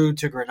just drew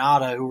to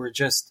Granada, who were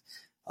just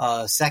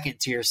second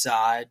tier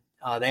side.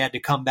 They had to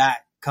come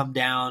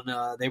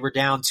down. They were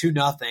down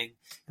 2-0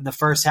 in the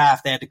first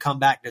half. They had to come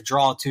back to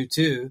draw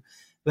 2-2.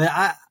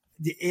 But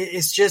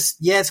it's just,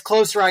 it's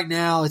close right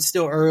now. It's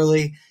still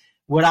early.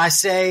 Would I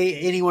say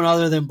anyone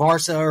other than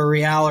Barca or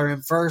Real are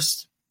in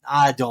first?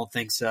 I don't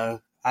think so.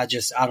 I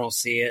don't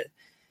see it.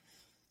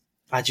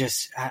 I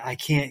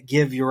can't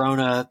give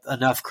Girona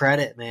enough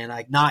credit, man.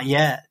 Like, not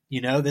yet.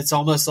 That's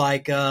almost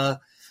like us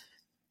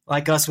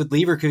with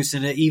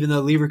Leverkusen. Even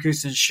though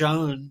Leverkusen's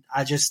shown,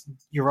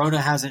 Girona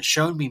hasn't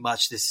shown me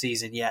much this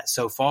season yet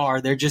so far.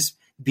 They're just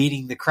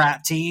beating the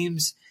crap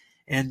teams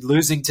and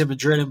losing to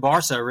Madrid and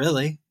Barca,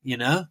 really,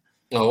 Well,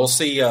 we'll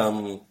see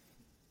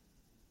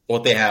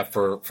what they have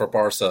for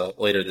Barca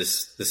later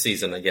this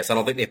season, I guess. I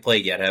don't think they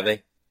played yet, have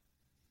they?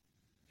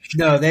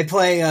 No, they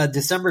play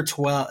December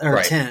 12th or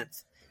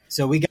 10th.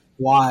 So we got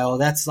a while.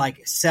 That's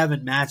like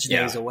 7 match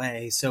days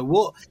away.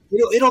 So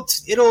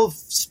it'll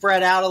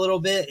spread out a little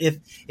bit.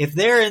 If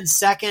they're in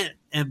second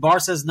and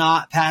Barca's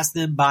not past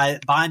them by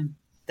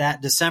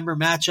that December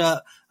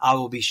matchup, I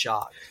will be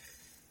shocked.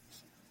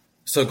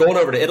 So going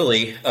over to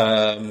Italy,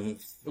 it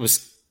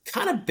was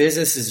kind of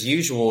business as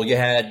usual. You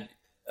had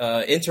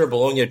Inter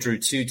Bologna drew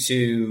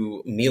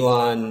 2-2.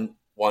 Milan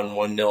won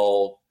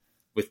 1-0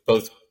 with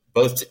both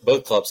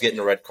clubs getting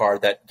a red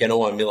card. That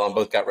Genoa and Milan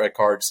both got red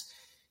cards.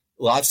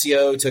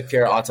 Lazio took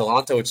care of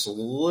Atalanta, which is a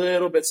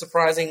little bit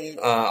surprising.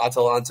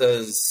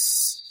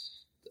 Atalanta's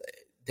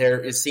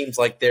there. It seems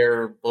like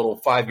their little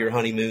 5-year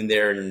honeymoon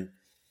there in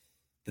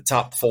the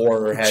top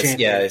 4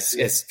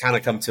 has kind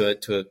of come to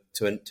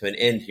an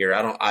end here.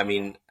 And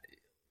I'm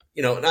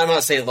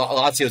not saying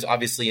Lazio's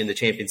obviously in the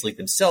Champions League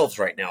themselves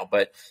right now,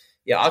 but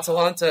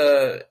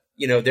Atalanta,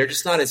 they're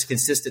just not as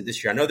consistent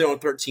this year. I know they're on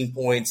 13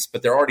 points,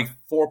 but they're already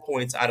 4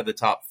 points out of the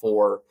top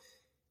 4.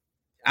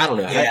 I don't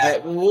know. Yeah.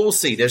 We'll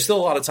see. There's still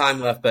a lot of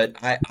time left, but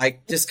I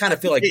just kind of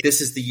feel like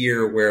this is the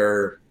year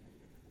where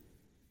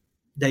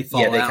they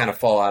kind of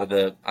fall out of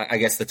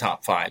the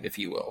top 5, if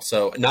you will.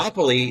 So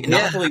Napoli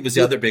was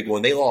the other big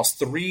one. They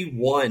lost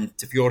 3-1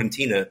 to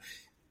Fiorentina.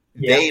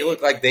 Yeah. They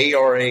look like they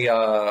are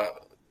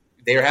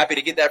they are happy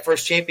to get that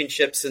first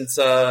championship since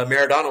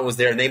Maradona was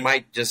there, and they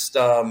might just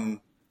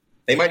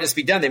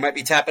be done. They might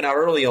be tapping out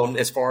early on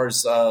as far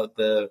as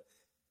the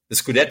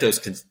Scudetto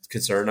is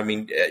concerned. I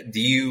mean,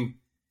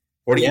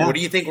 what do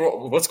you think?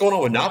 What's going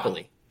on with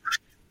Napoli?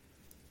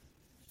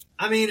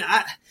 I mean,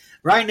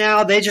 right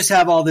now they just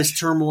have all this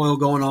turmoil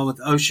going on with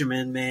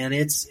Osimhen, man.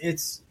 It's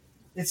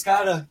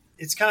kind of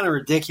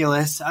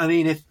ridiculous. I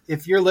mean,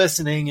 if you're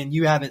listening and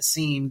you haven't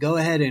seen, go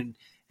ahead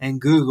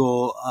and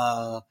Google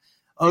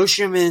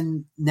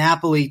Osimhen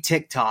Napoli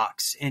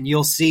TikToks, and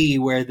you'll see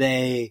where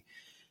they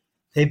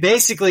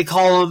basically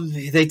tell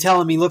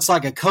him he looks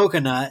like a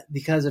coconut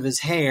because of his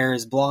hair,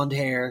 his blonde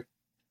hair.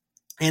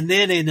 And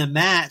then in the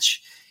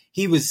match,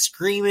 he was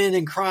screaming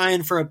and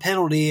crying for a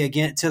penalty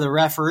to the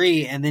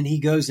referee, and then he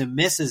goes and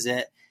misses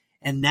it.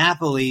 And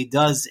Napoli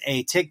does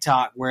a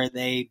TikTok where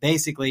they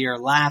basically are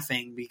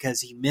laughing because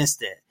he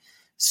missed it.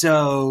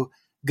 So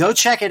go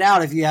check it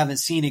out if you haven't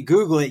seen it.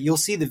 Google it. You'll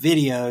see the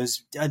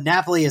videos.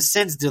 Napoli has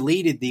since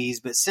deleted these,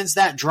 but since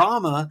that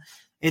drama,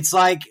 it's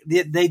like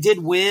they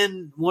did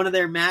win one of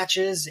their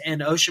matches,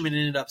 and Osimhen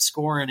ended up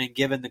scoring and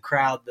giving the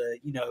crowd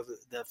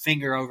the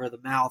finger over the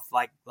mouth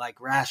like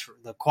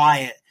Rashford, the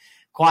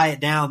quiet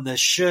down, the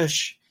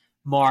shush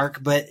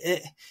mark. But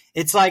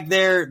it's like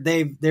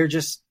they've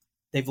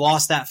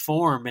lost that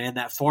form, man.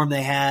 That form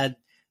they had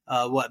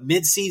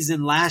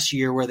mid-season last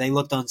year where they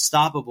looked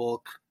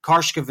unstoppable.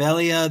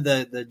 Kvaratskhelia,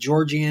 the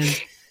Georgian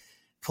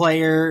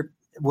player,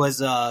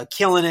 was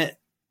killing it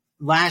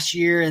last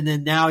year, and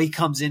then now he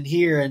comes in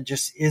here and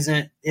just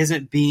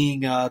isn't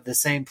being the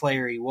same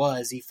player he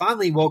was. He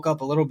finally woke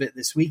up a little bit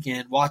this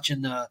weekend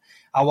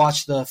I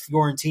watched the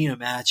Fiorentina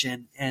match,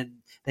 and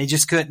they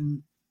just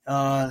couldn't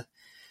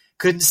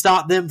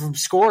stop them from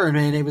scoring,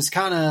 and it was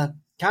kind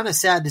kind of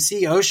sad to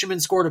see.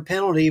 Osimhen scored a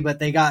penalty, but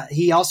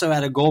he also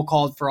had a goal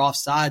called for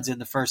offsides in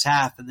the first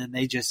half, and then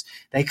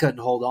they couldn't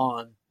hold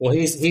on. Well,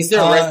 he's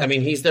their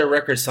he's their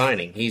record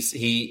signing. The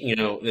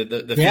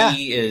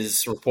fee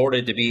is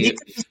reported to be, he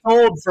could be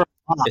sold for a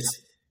lot.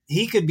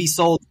 He could be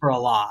sold for a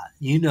lot,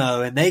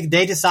 and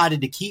they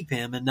decided to keep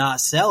him and not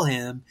sell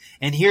him,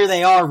 and here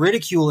they are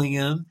ridiculing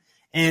him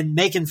and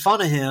making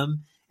fun of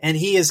him. And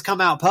he has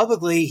come out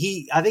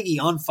publicly. I think he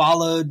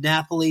unfollowed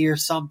Napoli or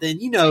something.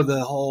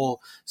 The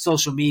whole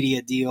social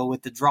media deal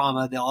with the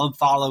drama. They'll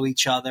unfollow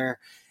each other.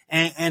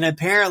 And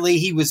apparently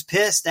he was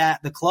pissed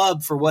at the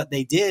club for what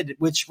they did,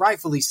 which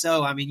rightfully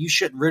so. I mean, you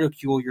shouldn't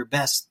ridicule your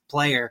best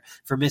player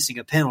for missing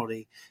a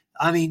penalty.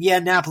 I mean, yeah,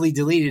 Napoli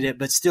deleted it,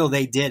 but still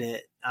they did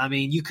it. I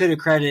mean, you could have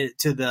credited it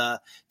to the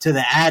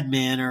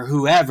admin or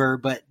whoever,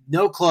 but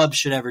no club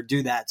should ever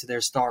do that to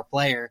their star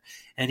player.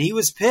 And he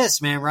was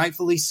pissed, man,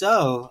 rightfully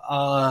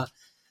so.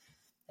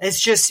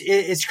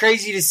 It's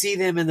crazy to see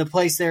them in the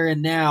place they're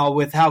in now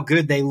with how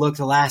good they looked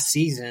last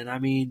season. I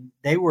mean,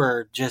 they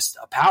were just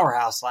a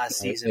powerhouse last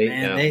season,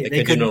 man.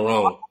 They couldn't do no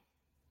wrong.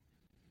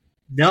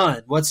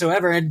 None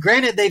whatsoever. And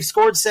granted, they've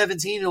scored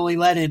 17 and only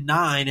let in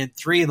 9, and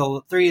three of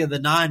the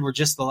 9 were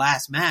just the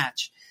last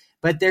match.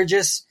 But they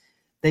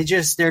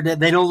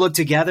don't look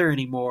together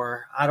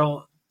anymore. I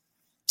don't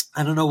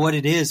know what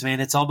it is, man.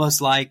 It's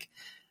almost like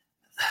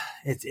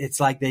it's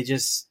like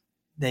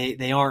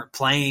they aren't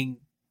playing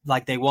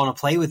like they want to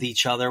play with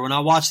each other. When I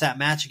watched that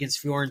match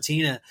against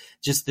Fiorentina,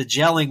 just the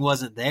gelling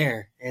wasn't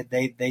there.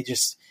 It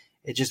just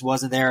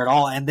wasn't there at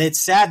all. And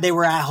it's sad they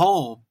were at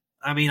home.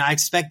 I mean, I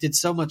expected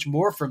so much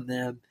more from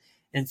them,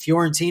 and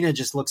Fiorentina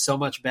just looked so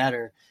much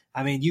better.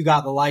 I mean, you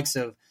got the likes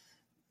of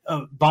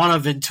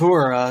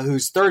Bonaventura,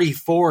 who's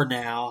 34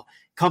 now,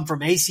 come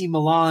from AC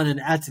Milan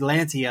and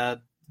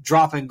Atalanta,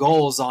 dropping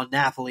goals on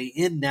Napoli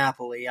in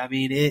Napoli. I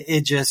mean,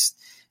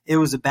 it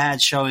was a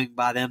bad showing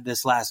by them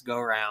this last go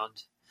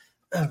round.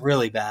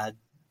 Really bad.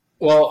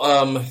 Well,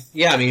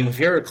 I mean, if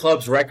you're a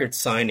club's record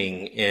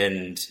signing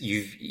and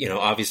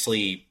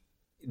obviously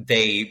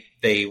they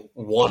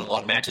won a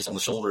lot of matches on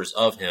the shoulders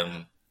of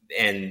him,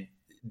 and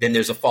then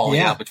there's a falling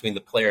out between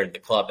the player and the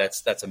club.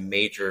 That's a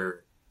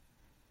major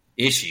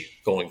issue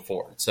going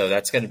forward. So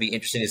that's going to be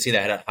interesting to see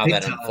how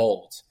that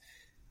unfolds.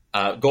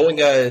 I mean,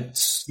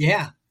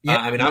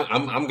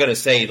 I'm going to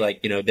say they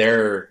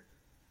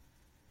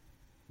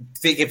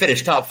can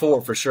finish top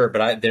 4 for sure,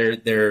 but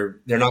they're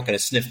not going to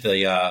sniff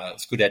the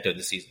Scudetto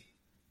this season.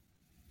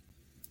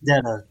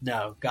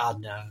 No,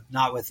 God, no.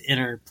 Not with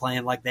Inter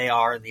playing like they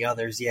are and the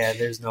others. Yeah,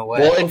 there's no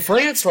way. Well, in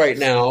France right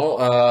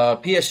now,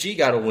 PSG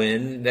got a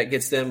win that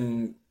gets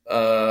them,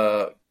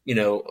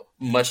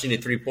 much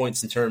needed 3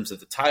 points in terms of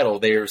the title.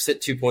 They are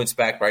sit 2 points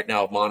back right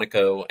now of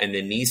Monaco, and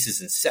then Nice is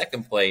in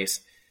second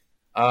place.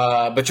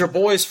 But your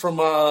boys from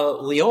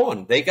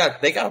Lyon, they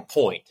got a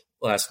point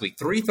last week,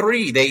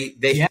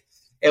 3-3.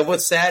 And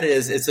what's sad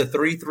is it's a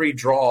 3-3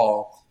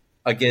 draw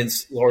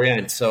against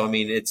Lorient. So I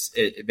mean, it's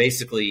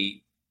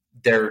basically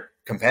their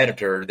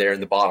competitor there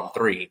in the bottom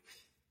 3.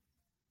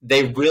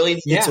 They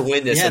really need to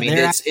win this. Yeah, I mean,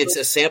 it's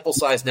a sample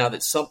size now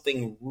that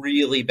something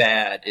really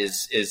bad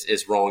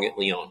is wrong at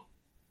Lyon.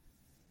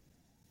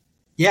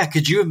 Yeah,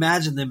 could you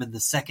imagine them in the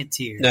second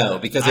tier? No,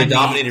 because they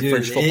dominated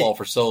French football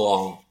for so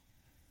long.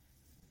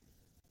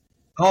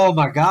 Oh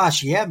my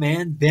gosh, yeah,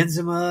 man,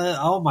 Benzema.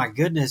 Oh my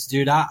goodness,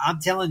 dude. I'm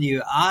telling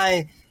you,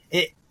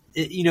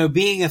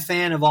 being a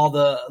fan of all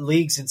the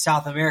leagues in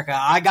South America,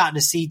 I got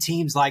to see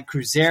teams like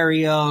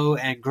Cruzeiro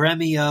and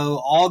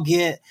Gremio all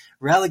get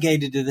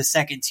relegated to the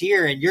second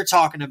tier. And you're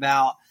talking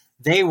about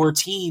they were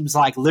teams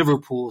like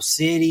Liverpool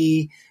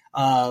City,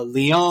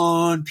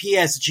 Lyon,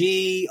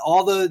 PSG,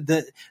 all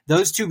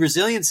those two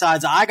Brazilian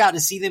sides. I got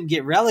to see them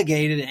get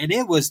relegated, and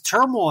it was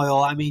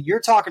turmoil. I mean, you're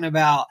talking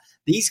about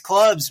these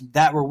clubs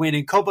that were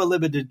winning Copa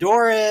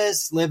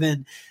Libertadores,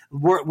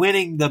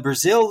 winning the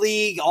Brazil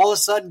League, all of a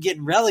sudden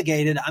getting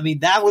relegated. I mean,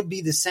 that would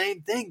be the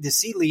same thing. To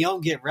see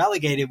Lyon get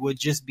relegated would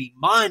just be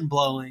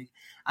mind-blowing.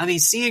 I mean,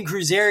 seeing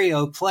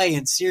Cruzeiro play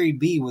in Serie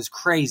B was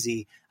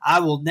crazy. I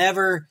will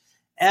never,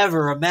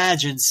 ever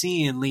imagine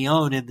seeing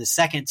Lyon in the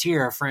second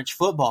tier of French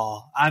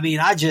football. I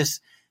mean, I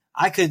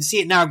couldn't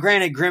see it. Now,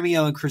 granted,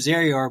 Gremio and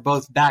Cruzeiro are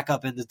both back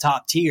up in the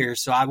top tier,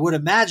 so I would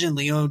imagine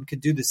Lyon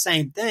could do the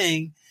same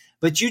thing.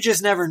 But you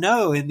just never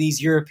know in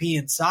these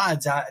European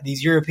sides,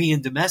 these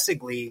European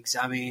domestic leagues.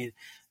 I mean,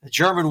 the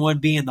German one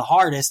being the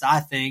hardest,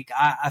 I think.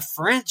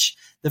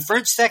 The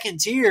French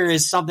second tier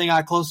is something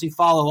I closely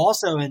follow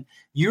also. And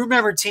you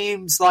remember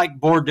teams like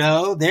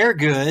Bordeaux, they're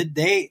good.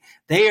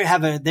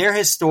 They're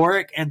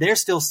historic, and they're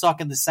still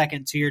stuck in the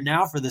second tier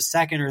now for the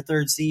second or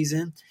third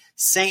season.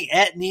 Saint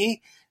Etienne,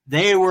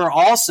 they were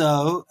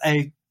also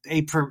a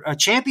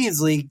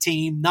Champions League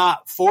team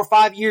not 4 or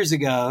 5 years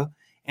ago,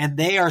 and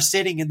they are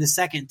sitting in the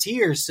second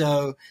tier.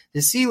 So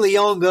to see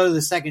Lyon go to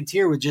the second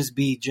tier would just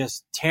be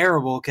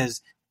terrible,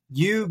 because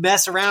you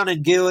mess around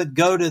and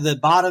go to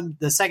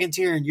the second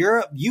tier in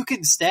Europe, you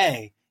can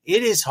stay.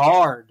 It is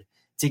hard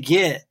to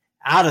get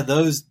out of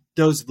those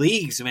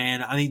leagues,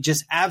 man. I mean,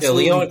 just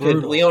absolutely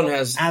brutal. Lyon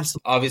has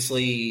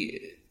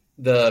obviously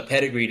the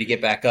pedigree to get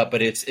back up,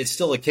 but it's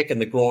still a kick in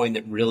the groin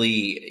that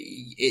really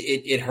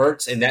it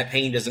hurts, and that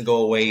pain doesn't go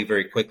away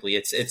very quickly.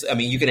 It's I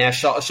mean, you can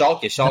ask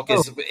Schalke. Schalke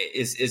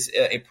is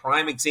a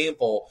prime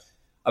example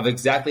of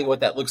exactly what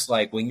that looks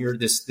like when you're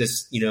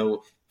this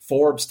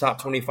Forbes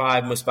top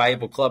 25 most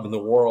valuable club in the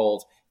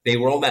world. They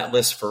were on that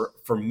list for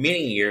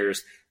many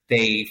years.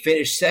 They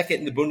finished second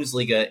in the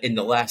Bundesliga in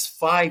the last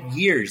 5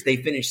 years. They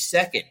finished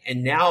second,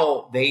 and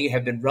now they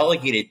have been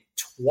relegated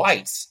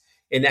twice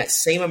in that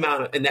same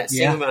amount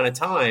of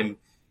time.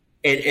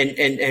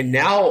 And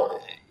now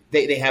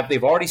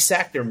they've already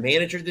sacked their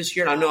manager this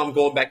year. And I know I'm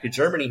going back to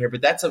Germany here,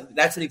 but that's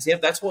an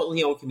example. That's what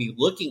Lyon can be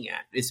looking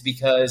at. It's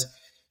because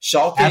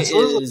Schalke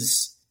Absolutely.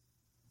 is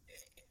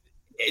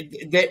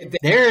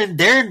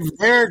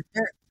They're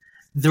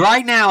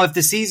right now, if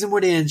the season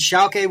would end,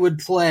 Schalke would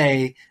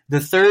play the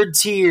third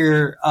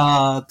tier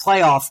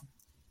playoff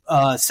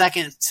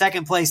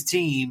second place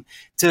team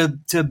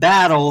to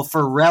battle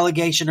for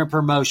relegation or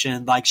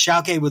promotion. Like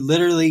Schalke would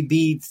literally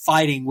be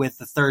fighting with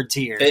the third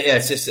tier. Yeah,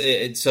 it's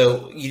just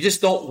so you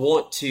just don't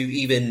want to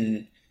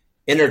even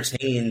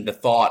entertain the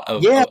thought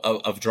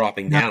of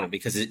dropping down,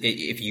 because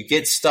if you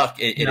get stuck,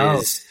 it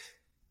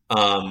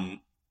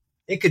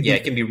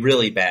can be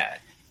really bad.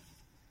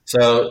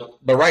 So,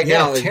 but right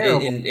now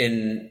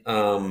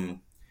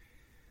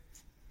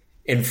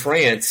in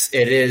France,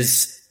 it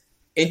is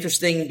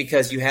interesting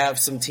because you have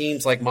some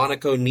teams like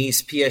Monaco,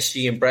 Nice,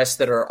 PSG, and Brest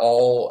that are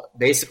all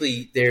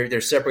basically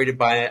they're separated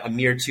by a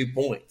mere 2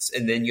 points,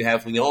 and then you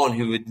have Lyon,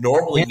 who would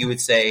normally you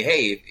would say,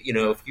 hey,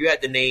 if you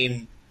had to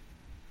name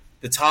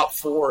the top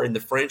 4 in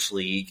the French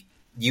league,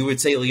 you would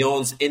say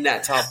Lyon's in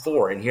that top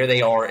 4, and here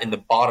they are in the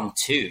bottom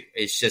 2.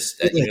 It's just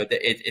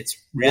it's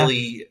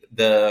really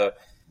the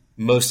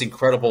most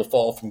incredible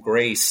fall from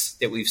grace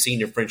that we've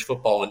seen in French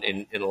football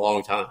in a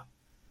long time.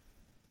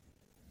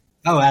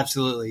 Oh,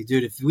 absolutely,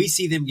 dude. If we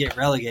see them get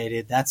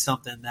relegated, that's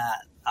something that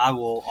I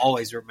will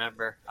always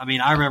remember. I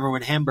mean, I remember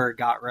when Hamburg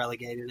got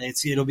relegated.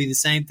 It'll be the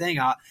same thing.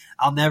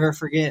 I'll never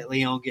forget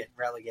Lyon getting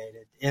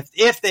relegated.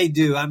 If they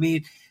do, I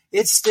mean,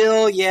 it's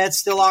still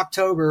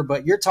October,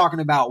 but you're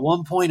talking about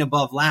 1 point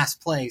above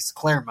last place,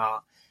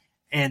 Clermont,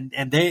 and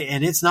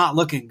it's not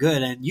looking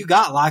good. And you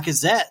got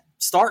Lacazette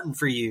starting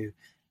for you.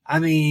 I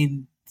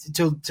mean,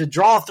 to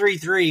draw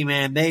 3-3,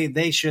 man,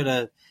 they should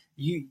have.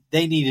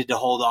 They needed to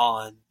hold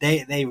on.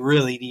 They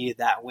really needed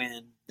that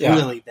win. Yeah,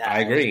 really bad. I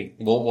agree.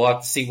 We'll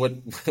have to see what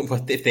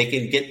if they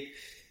can get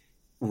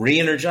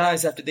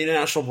re-energized after the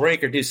international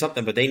break or do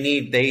something. But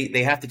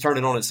they have to turn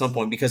it on at some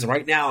point, because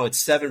right now it's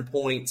 7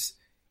 points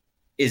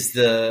is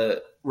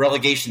the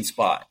relegation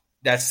spot.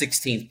 That's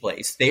 16th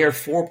place. They are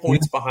 4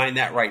 points behind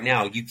that right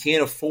now. You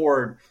can't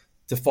afford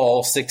to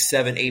fall 6,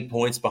 7, 8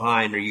 points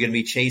behind, or you're going to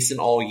be chasing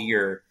all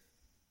year.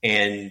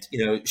 And,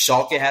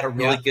 Schalke had a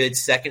really good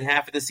second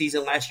half of the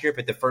season last year,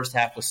 but the first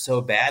half was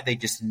so bad they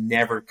just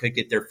never could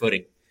get their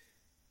footing.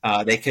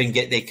 They couldn't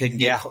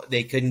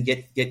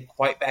get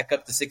quite back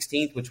up to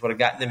 16th, which would have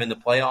gotten them in the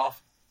playoff.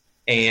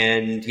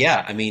 And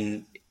I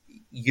mean,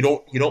 you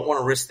don't want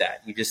to risk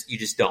that. You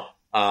just don't.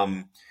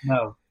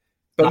 No.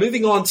 But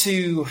moving on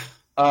to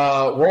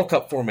World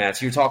Cup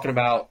formats, you're talking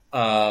about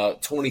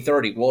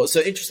 2030. Well,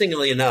 so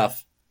interestingly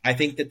enough, I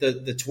think that the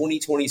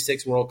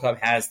 2026 World Cup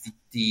has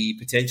the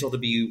potential to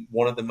be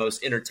one of the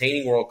most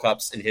entertaining World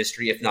Cups in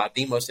history, if not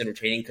the most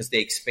entertaining, because they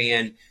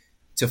expand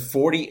to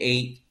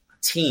 48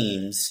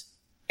 teams,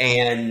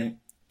 and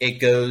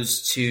it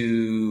goes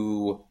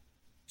to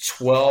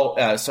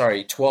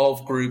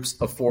 12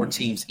 groups of 4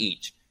 teams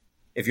each.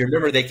 If you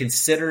remember, they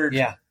considered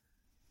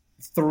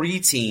 3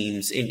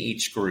 teams in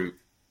each group,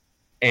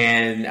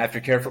 and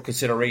after careful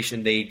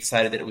consideration, they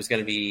decided that it was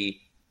going to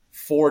be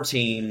 4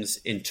 teams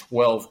in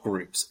 12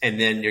 groups. And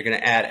then you're going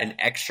to add an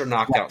extra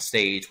knockout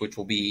stage, which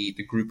will be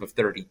the group of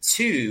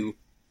 32.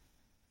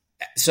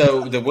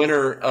 So the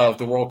winner of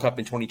the World Cup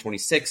in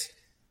 2026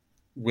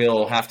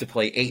 will have to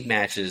play 8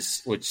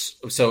 matches,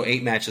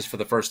 8 matches for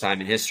the first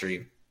time in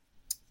history.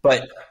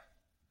 But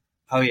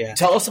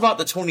tell us about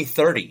the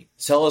 2030.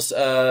 Tell us,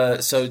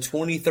 so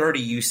 2030,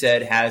 you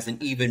said, has an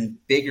even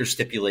bigger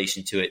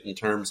stipulation to it in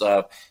terms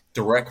of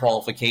direct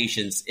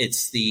qualifications.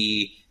 It's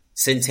the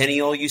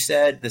centennial, you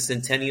said, the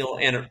centennial,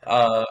 and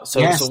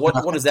so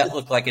what does that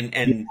look like?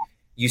 And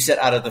you said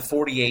out of the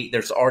 48,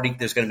 there's going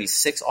to be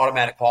 6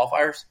 automatic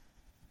qualifiers.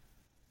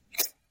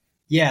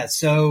 Yeah.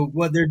 So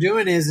what they're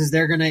doing is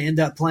they're going to end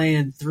up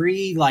playing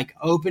 3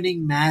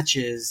 opening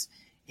matches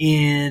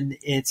in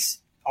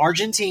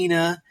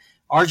Argentina,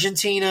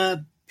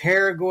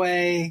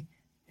 Paraguay,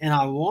 and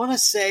I want to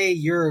say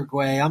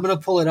Uruguay. I'm going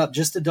to pull it up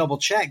just to double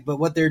check. But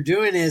what they're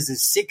doing is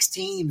 6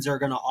 teams are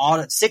going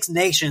to 6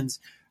 nations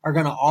are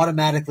going to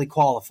automatically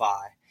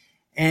qualify.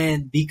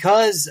 And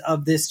because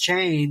of this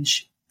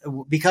change,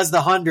 because the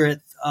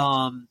 100th,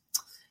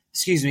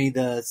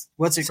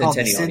 what's it called?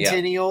 The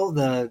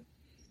centennial,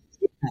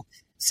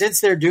 since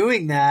they're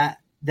doing that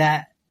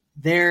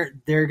they're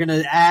going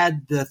to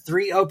add the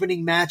 3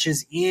 opening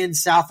matches in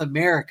South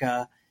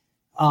America,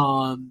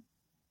 and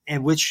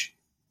which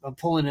I'm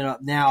pulling it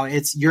up now.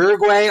 It's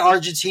Uruguay,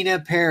 Argentina,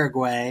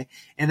 Paraguay,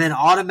 and then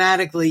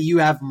automatically you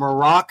have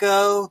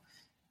Morocco,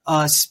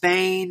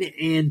 Spain,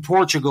 and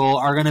Portugal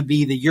are going to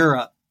be the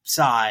Europe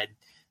side.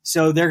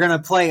 So they're going to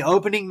play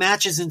opening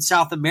matches in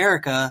South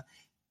America,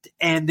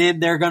 and then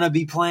they're going to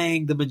be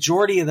playing the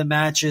majority of the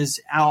matches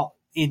out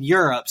in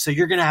Europe. So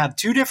you're going to have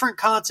two different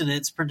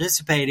continents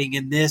participating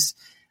in this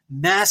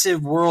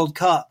massive World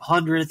Cup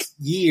 100th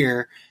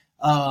year.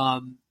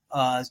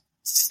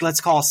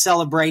 Let's call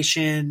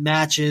celebration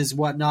matches,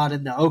 whatnot,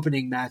 in the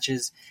opening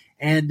matches.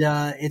 And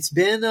it's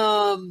been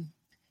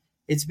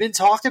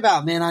talked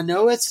about, man. I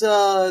know it's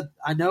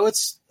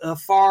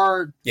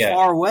far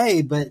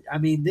away, but I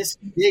mean, this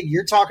big,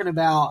 you're talking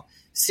about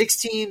 6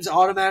 teams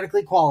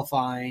automatically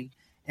qualifying,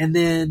 and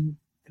then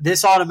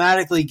this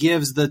automatically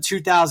gives the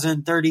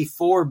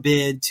 2034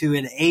 bid to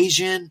an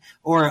Asian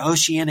or an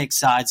Oceanic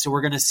side. So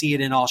we're going to see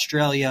it in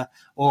Australia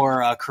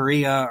or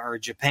Korea or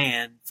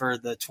Japan for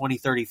the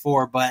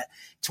 2034. But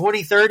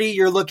 2030,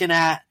 you're looking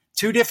at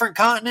 2 different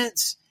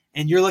continents,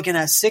 and you're looking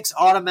at 6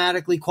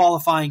 automatically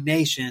qualifying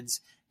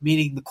nations,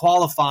 meaning the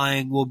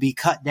qualifying will be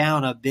cut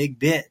down a big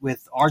bit,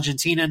 with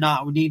Argentina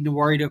not needing to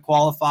worry to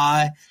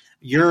qualify,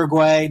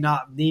 Uruguay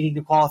not needing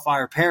to qualify,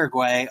 or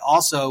Paraguay.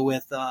 Also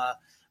with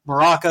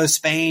Morocco,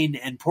 Spain,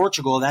 and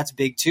Portugal, that's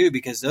big too,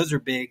 because those are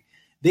big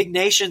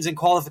nations in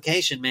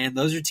qualification, man.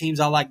 Those are teams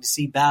I like to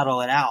see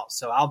battle it out.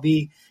 So I'll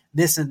be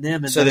missing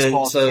them in those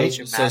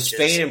qualification matches. So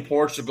Spain and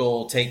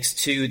Portugal takes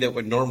 2 that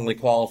would normally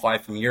qualify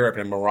from Europe,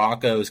 and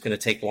Morocco is going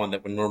to take 1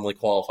 that would normally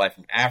qualify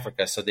from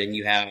Africa. So then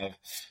you have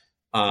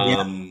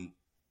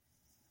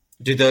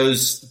do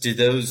those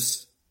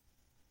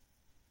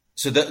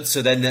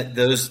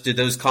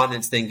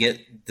continents then get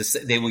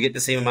they will get the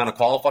same amount of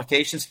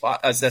qualification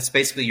spots? That's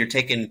basically, you're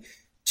taking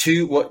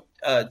 2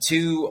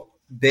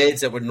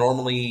 bids that would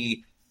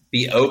normally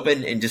be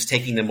open and just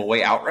taking them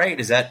away outright.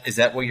 Is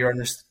that what you're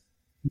understanding?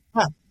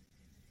 Yeah.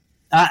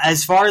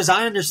 As far as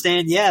I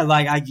understand, yeah,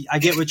 like I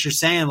get what you're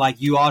saying.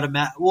 Like you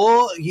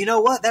well, you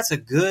know what? That's a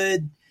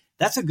good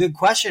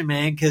question,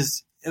 man.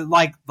 Because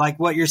like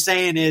what you're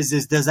saying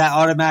is does that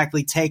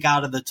automatically take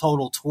out of the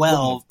total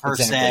 12 per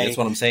se? That's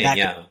what I'm saying.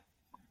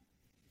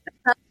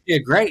 Yeah,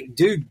 great,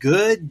 dude.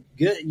 Good.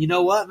 You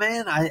know what,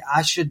 man?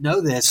 I should know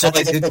this. So,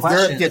 that's like, a good if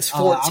question. Europe gets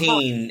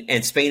 14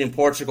 and Spain and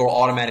Portugal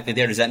are automatically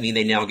there, does that mean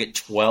they now get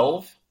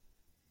 12?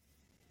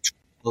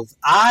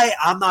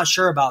 I'm not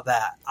sure about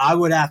that. I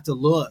would have to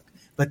look,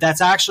 but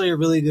that's actually a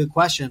really good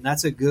question.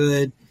 That's a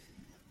good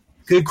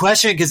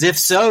question, because if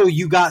so,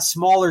 you got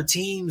smaller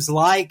teams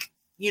like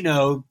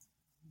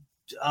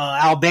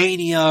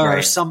Albania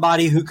or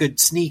somebody who could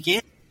sneak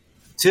in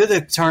to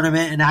the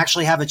tournament and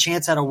actually have a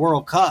chance at a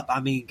World Cup.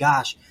 I mean,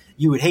 gosh,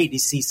 you would hate to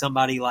see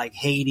somebody like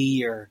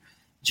Haiti or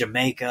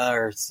Jamaica,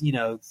 or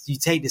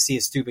you'd hate to see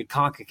a stupid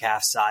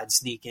CONCACAF side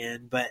sneak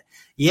in. But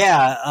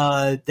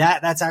yeah,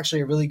 that's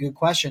actually a really good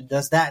question.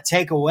 Does that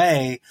take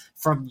away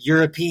from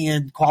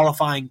European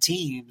qualifying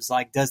teams?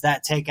 Like, does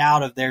that take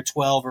out of their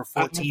 12 or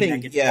 14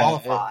 that get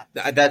qualified?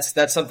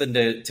 That's something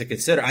to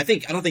consider. I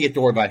don't think you have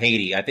to worry about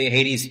Haiti. I think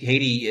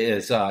Haiti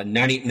is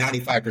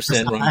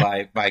 95%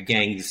 run by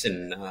gangs,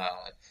 and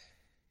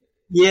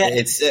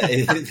it's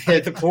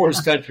the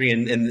poorest country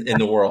in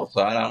the world.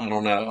 So I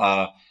don't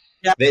know.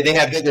 They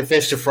have bigger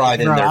fish to fry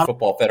than their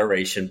football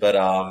federation. But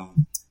I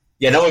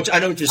know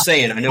what you're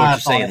saying.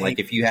 Like,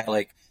 if you had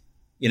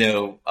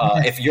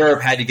if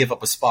Europe had to give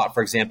up a spot,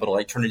 for example, to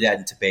like Trinidad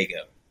and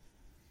Tobago.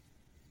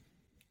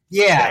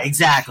 Yeah,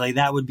 exactly.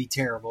 That would be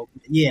terrible.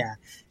 Yeah.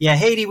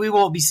 Haiti, we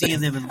won't be seeing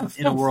them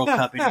in a World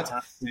Cup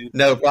anytime soon.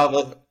 No,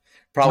 probably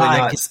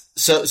not.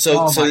 So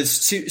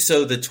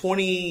the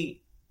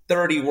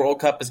 2030 World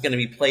Cup is going to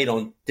be played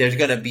on. There's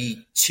going to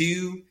be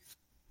 2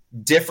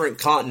 different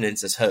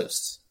continents as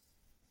hosts.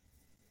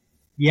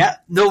 Yeah.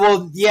 No,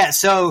 well, yeah.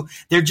 So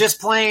they're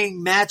just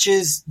playing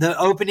matches. The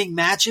opening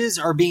matches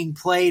are being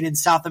played in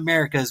South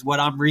America is what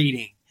I'm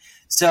reading.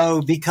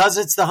 So because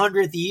it's the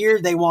 100th year,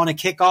 they want to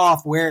kick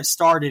off where it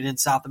started in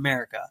South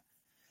America.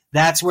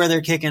 That's where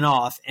they're kicking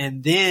off.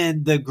 And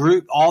then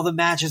all the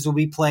matches will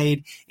be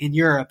played in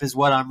Europe is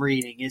what I'm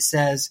reading. It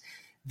says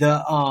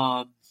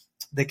the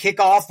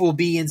kickoff will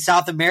be in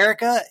South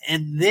America,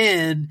 and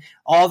then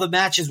all the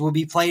matches will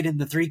be played in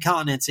the 3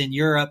 continents in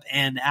Europe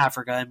and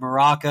Africa, and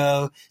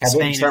Morocco, Spain, and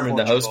Portugal. Have they determined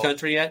the host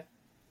country yet?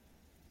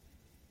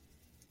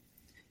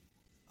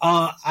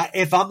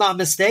 If I'm not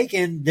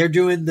mistaken, they're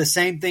doing the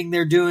same thing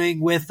they're doing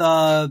with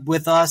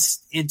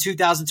us in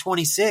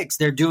 2026.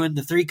 They're doing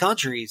the 3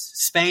 countries.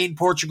 Spain,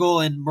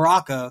 Portugal, and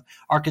Morocco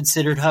are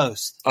considered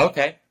hosts.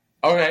 Okay.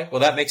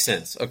 Well, that makes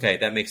sense. Okay.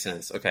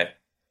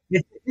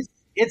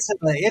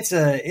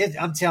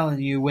 I'm telling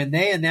you, when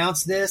they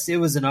announced this, it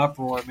was an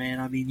uproar, man.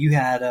 I mean, you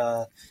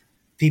had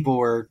people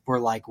were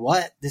like,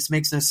 what? This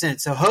makes no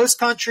sense. So host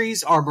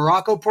countries are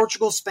Morocco,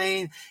 Portugal,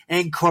 Spain,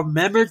 and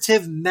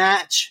commemorative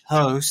match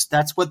hosts,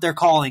 that's what they're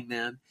calling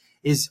them,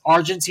 is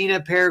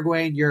Argentina,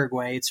 Paraguay, and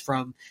Uruguay. It's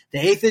from the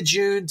 8th of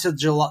June to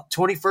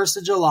 21st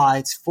of July.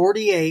 It's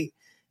 48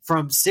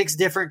 from 6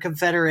 different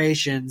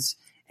confederations.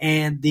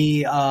 and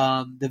the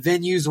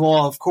venues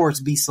will of course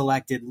be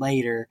selected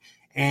later,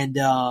 and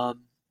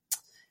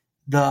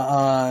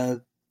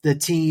the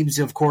teams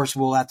of course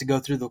will have to go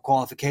through the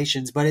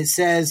qualifications. But it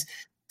says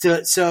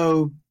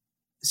so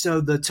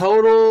the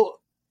total.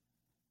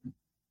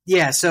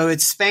 Yeah, so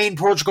it's Spain,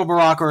 Portugal,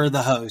 Morocco are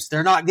the hosts.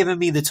 They're not giving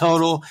me the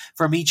total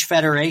from each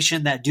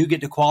federation that do get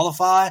to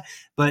qualify,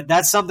 but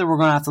that's something we're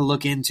going to have to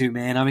look into,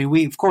 man. I mean,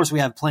 we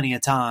have plenty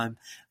of time,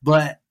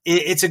 but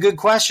it's a good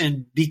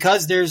question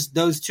because there's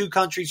those two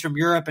countries from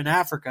Europe and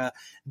Africa.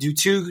 Do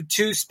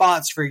two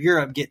spots for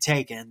Europe get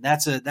taken?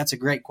 That's a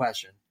great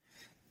question.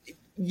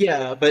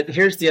 Yeah, but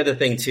here's the other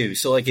thing too.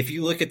 So, like, if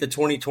you look at the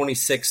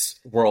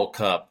 2026 World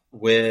Cup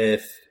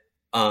with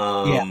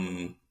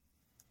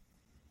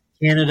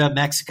Canada,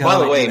 Mexico. By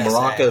the way, USA.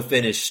 Morocco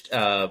finished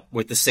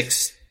with the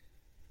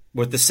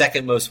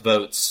second most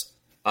votes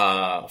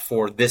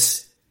for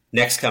this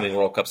next coming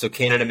World Cup. So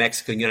Canada,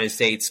 Mexico, and United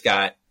States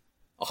got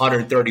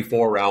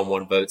 134 round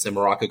one votes, and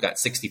Morocco got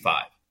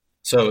 65.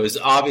 So it was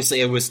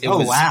obviously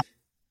wow.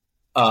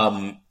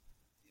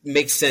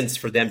 Makes sense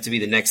for them to be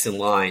the next in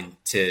line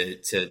to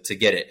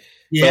get it.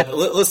 Yeah. But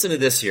listen to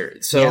this here.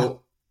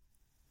 So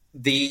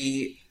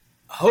the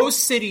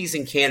host cities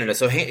in Canada.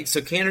 So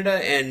Canada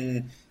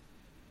and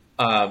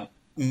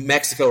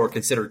Mexico are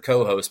considered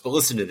co-hosts, but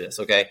listen to this,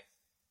 okay?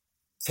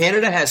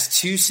 Canada has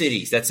two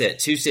cities. That's it.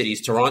 Two cities,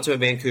 Toronto and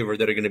Vancouver,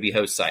 that are going to be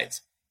host sites.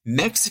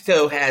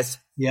 Mexico has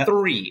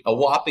three, a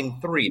whopping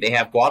three. They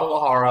have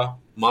Guadalajara,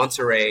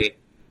 Monterrey,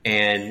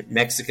 and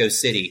Mexico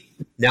City.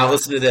 Now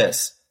listen to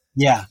this.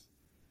 Yeah.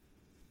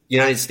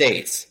 United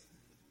States,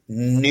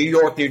 New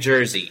York, New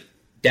Jersey,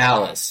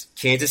 Dallas,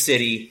 Kansas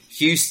City,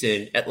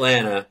 Houston,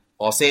 Atlanta,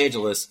 Los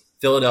Angeles,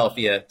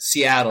 Philadelphia,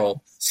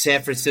 Seattle,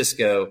 San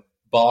Francisco,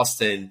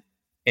 Boston,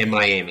 and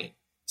Miami.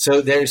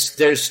 So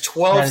there's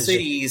 12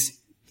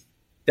 cities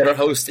that are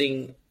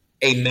hosting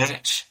a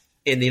match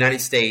in the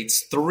United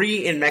States,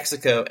 3 in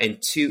Mexico,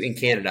 and 2 in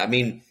Canada. I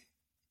mean,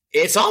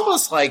 it's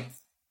almost like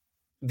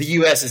the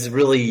U.S. is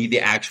really the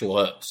actual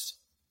host.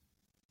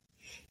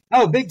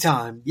 Oh, big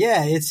time.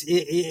 Yeah,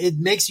 it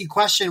makes you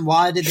question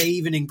why did they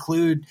even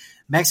include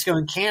Mexico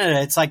and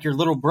Canada. It's like your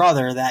little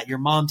brother that your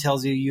mom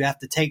tells you have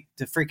to take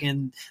to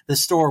freaking the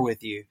store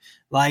with you.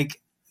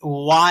 Like,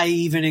 why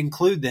even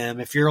include them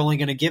if you're only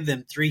going to give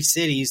them 3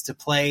 cities to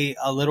play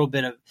a little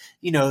bit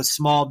of,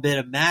 small bit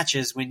of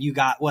matches when you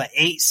got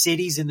 8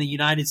 cities in the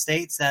United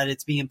States that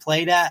it's being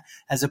played at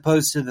as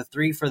opposed to the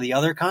 3 for the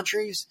other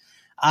countries?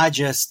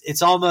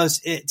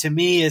 To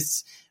me,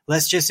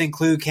 let's just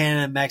include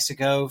Canada and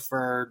Mexico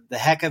for the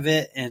heck of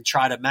it and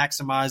try to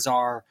maximize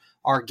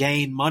our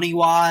gain money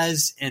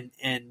wise and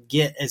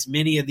get as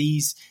many of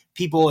these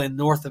people in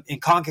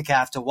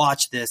CONCACAF to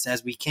watch this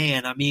as we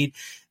can. I mean,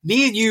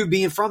 me and you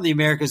being from the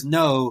Americas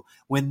know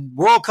when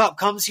World Cup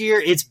comes here,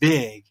 it's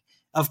big.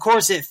 Of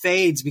course it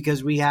fades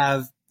because we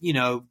have,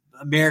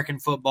 American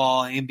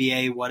football,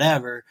 NBA,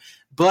 whatever,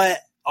 but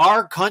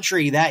our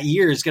country that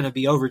year is going to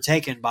be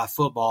overtaken by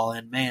football.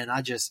 And man,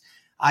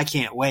 I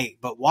can't wait.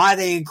 But why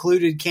they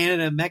included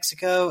Canada and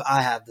Mexico,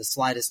 I have the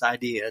slightest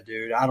idea,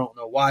 dude. I don't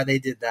know why they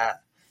did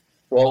that.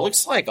 Well, it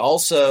looks like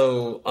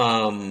also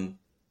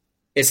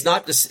it's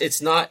not this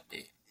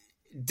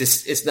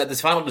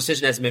final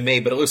decision hasn't been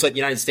made, but it looks like the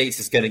United States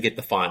is going to get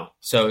the final.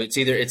 So it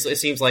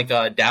seems like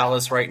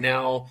Dallas right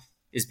now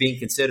is being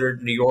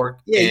considered, New York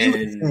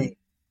and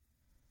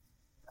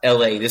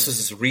LA. This was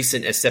as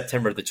recent as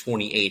September the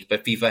 28th,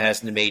 but FIFA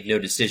hasn't made no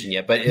decision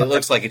yet. But it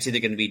looks like it's either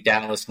going to be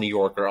Dallas, New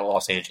York, or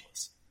Los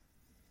Angeles.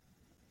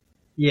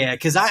 Yeah,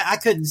 because I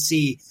couldn't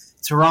see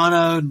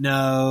Toronto,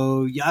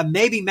 no.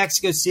 Maybe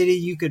Mexico City,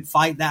 you could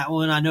fight that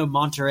one. I know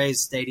Monterrey's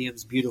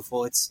stadium's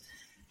beautiful.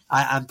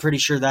 I'm pretty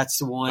sure that's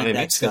the one that's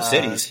Mexico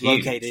City's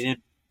located in.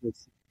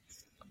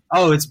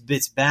 Oh,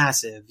 it's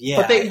massive, yeah.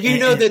 But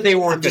that they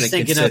weren't going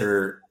to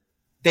consider.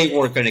 They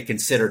weren't going to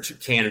consider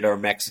Canada or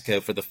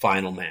Mexico for the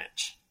final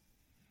match.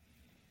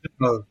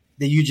 Oh,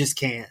 that you just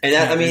can't. And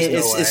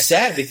it's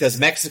sad because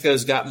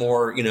Mexico's got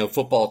more,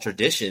 football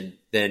tradition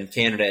than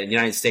Canada and the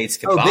United States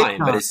combined.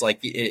 But it's like,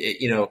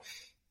 yeah.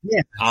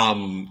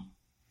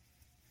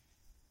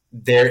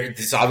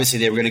 Obviously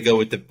they were going to go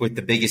with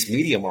the biggest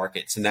media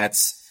markets, and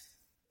that's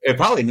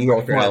probably New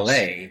York or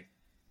LA.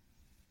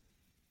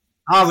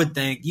 I would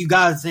think you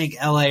got to think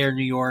LA or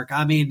New York.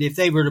 I mean, if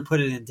they were to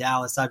put it in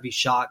Dallas, I'd be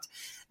shocked.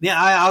 Yeah,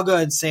 I'll go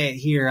ahead and say it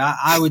here.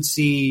 I would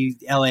see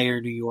LA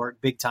or New York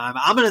big time.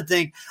 I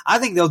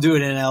think they'll do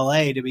it in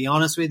LA, to be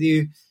honest with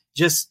you.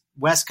 Just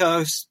West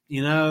Coast,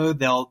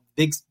 they'll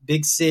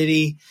big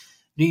city.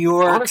 New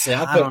York, honestly,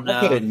 I'll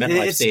put it in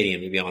MetLife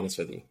Stadium, to be honest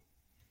with you.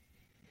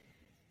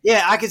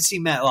 Yeah, I could see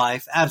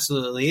MetLife,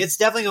 absolutely. It's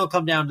definitely going to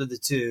come down to the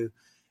two.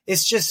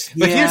 It's just,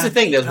 but here's the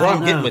thing, though. What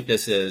I'm getting with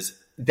this is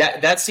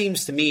that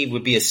seems to me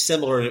would be a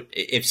similar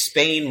if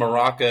Spain,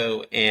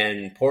 Morocco,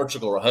 and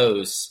Portugal are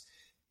hosts.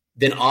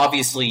 Then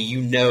obviously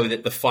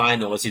that the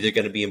final is either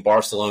going to be in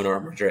Barcelona or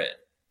Madrid.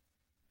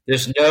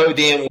 There's no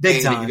damn way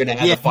that you're going to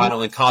have the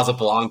final in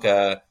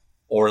Casablanca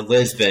or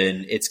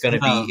Lisbon. It's going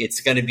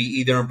to be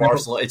either in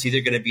Barcelona. It's either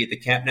going to be at the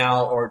Camp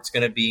Nou or it's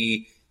going to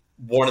be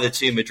one of the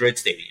two Madrid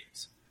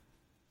stadiums.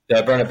 The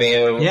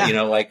Bernabeu,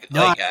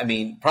 I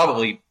mean,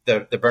 probably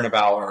the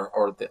Bernabeu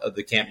or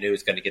the Camp Nou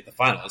is going to get the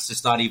final. It's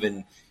just not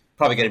even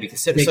probably going to be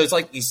considered. So it's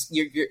like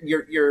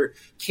you're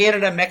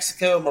Canada,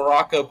 Mexico,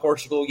 Morocco,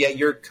 Portugal. Yeah,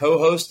 you're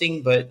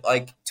co-hosting, but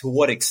like to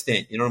what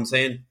extent? You know what I'm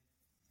saying?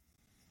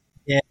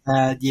 Yeah,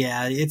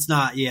 it's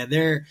not. Yeah,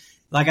 they're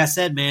like I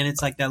said, man.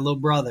 It's like that little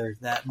brother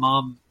that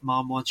mom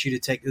wants you to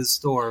take to the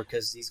store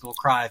because he's gonna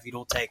cry if you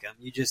don't take him.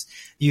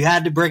 You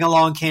had to bring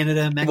along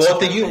Canada, Mexico.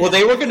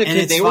 They were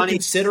were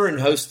considering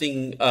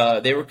hosting.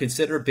 They were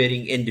considering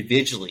bidding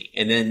individually,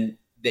 and then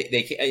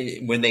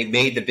they when they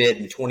made the bid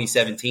in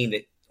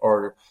 2017,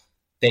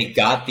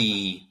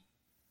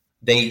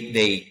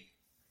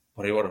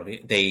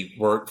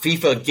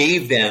 FIFA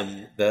gave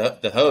them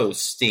the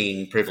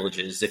hosting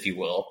privileges, if you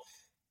will.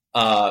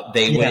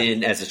 They went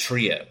in as a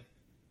trio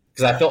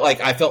because I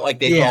felt like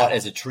they thought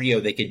as a trio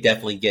they could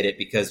definitely get it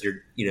because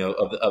their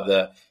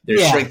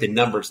strength in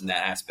numbers in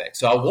that aspect.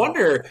 So I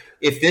wonder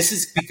if this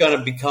is going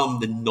to become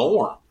the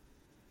norm.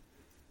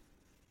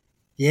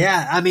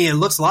 Yeah, I mean, it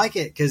looks like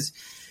it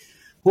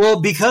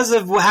because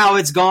of how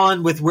it's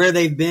gone with where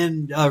they've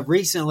been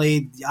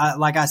recently.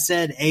 Like I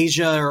said,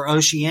 Asia or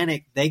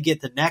Oceanic, they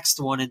get the next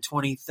one in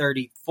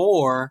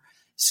 2034.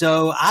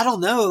 So I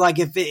don't know, like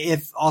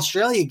if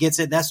Australia gets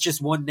it, that's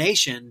just one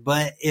nation.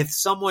 But if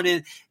someone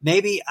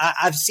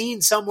I've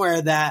seen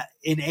somewhere that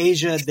in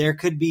Asia there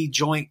could be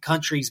joint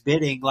countries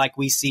bidding, like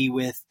we see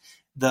with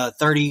the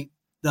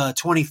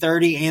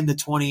 2030 and the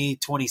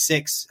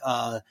 2026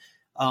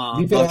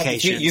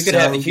 locations. You could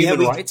have a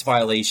human rights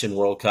violation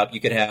World Cup.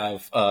 You could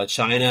have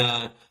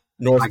China,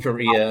 North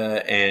Korea,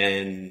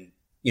 and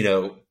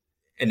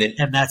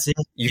that's it.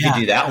 You could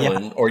do that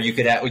one, or you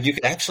could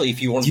actually,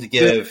 if you wanted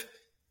to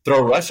throw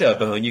Russia a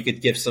bone, you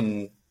could give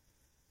some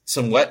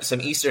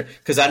Eastern,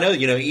 because I know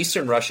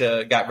Eastern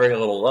Russia got very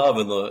little love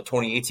in the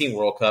 2018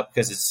 World Cup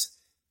because it's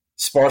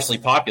sparsely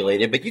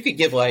populated. But you could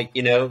give try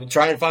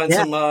and find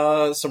some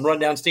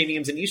rundown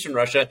stadiums in Eastern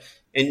Russia,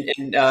 and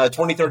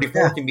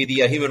 2034 can be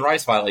the human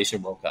rights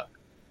violation World Cup.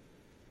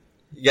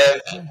 Yeah,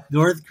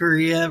 North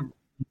Korea,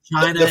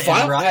 China, the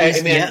final,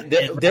 and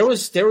Russia.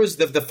 There was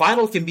the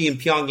final can be in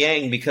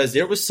Pyongyang because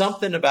there was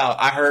something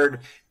about I heard.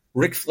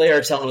 Ric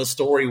Flair telling a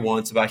story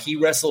once about he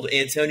wrestled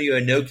Antonio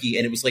Inoki,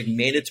 and it was like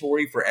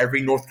mandatory for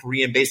every North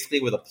Korean basically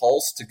with a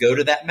pulse to go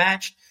to that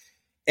match.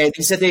 And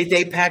he said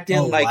they packed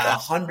in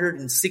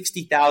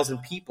 160,000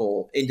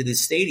 people into the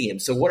stadium.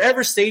 So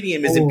whatever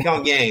stadium is in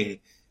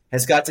Pyongyang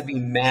has got to be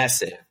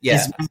massive.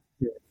 Yeah.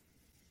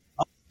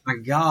 Oh my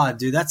God,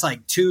 dude, that's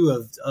like two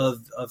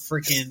of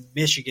freaking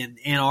Michigan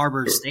Ann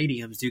Arbor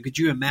stadiums, dude. Could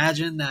you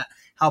imagine that?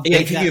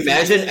 Can you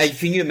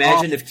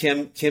imagine if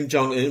Kim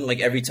Jong Un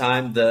every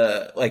time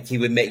he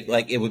would make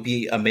it would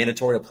be a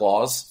mandatory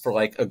applause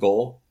for a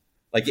goal,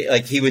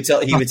 he would tell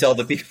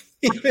the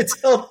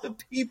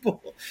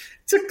people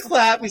to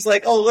clap. He's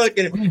like, oh look,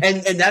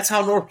 and that's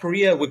how North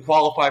Korea would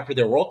qualify for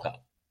their World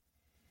Cup.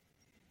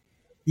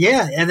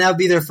 Yeah, and that would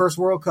be their first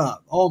World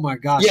Cup. Oh my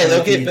gosh!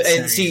 Yeah,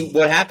 and see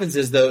what happens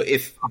is though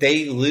if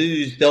they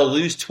lose, they'll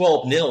lose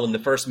 12-0 in the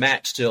first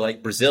match to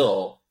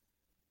Brazil.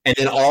 And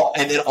then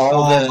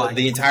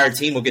the entire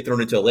team will get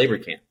thrown into a labor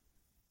camp.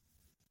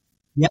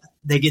 Yeah,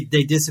 they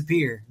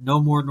disappear.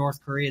 No more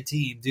North Korea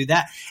team do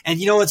that. And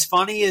you know what's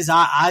funny is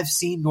I've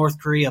seen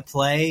North Korea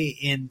play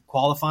in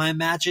qualifying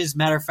matches.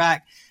 Matter of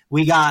fact,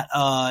 we got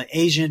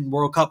Asian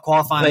World Cup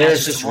qualifying players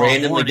matches just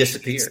randomly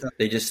disappear.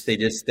 They just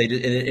in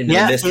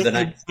the midst of the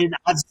night. And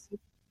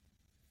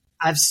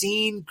I've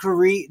seen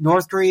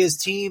North Korea's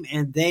team,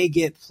 and they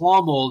get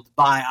pummeled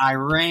by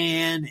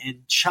Iran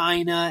and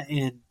China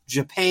and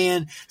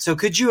Japan. So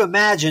could you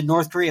imagine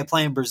North Korea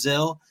playing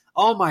Brazil?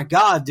 Oh my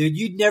God, dude!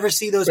 You'd never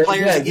see those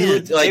players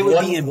again. They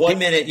would be in 1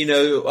 minute.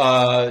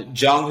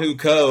 Jong-Hoo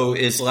Ko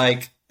is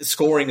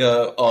scoring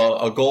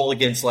a goal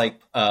against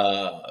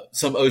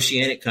some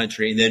oceanic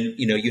country, and then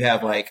you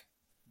have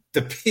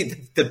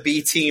the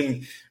B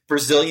team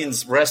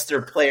Brazilians rest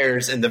their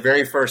players in the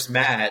very first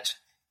match,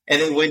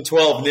 and then win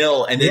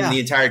 12-0, and then the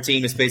entire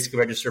team is basically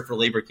registered for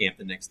labor camp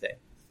the next day.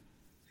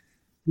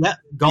 Yeah,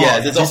 gone. Yeah,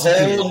 there's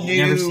a whole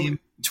new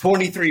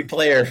 23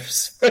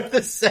 players for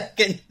the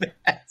second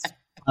match.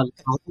 And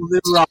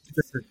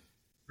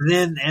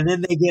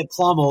then they get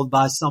pummeled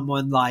by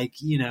someone like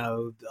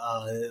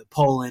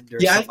Poland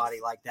or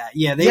somebody like that.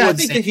 Yeah, I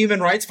think the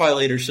human rights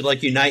violators should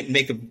unite and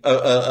make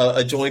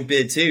a joint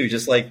bid too,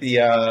 just like the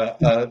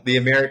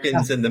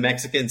Americans and the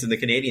Mexicans and the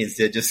Canadians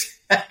did. Just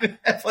have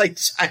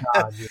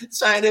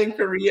China and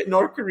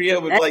North Korea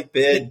would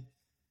bid.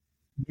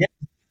 Yeah.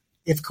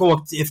 If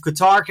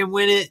Qatar can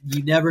win it,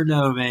 you never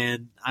know,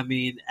 man. I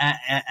mean,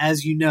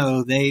 as you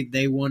know,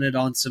 they won it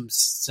on some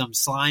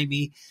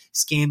slimy,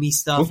 scammy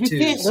stuff too.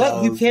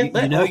 You can't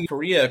let North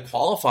Korea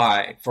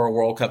qualify for a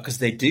World Cup because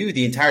they do.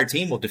 The entire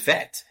team will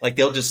defect.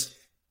 They'll just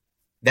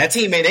that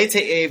team, man.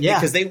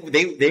 Because they would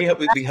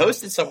be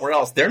hosted somewhere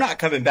else. They're not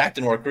coming back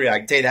to North Korea. I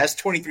can tell you that's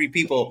 23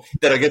 people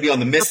that are going to be on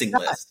the missing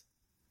list.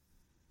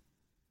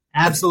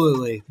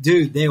 Absolutely,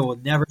 dude. They will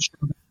never show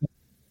back.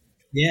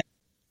 Yeah.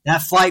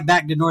 That flight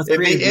back to North Korea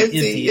would be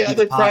empty. Yeah,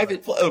 the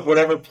private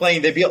whatever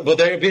plane they'd be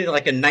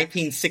like a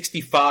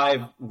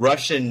 1965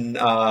 Russian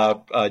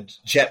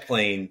jet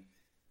plane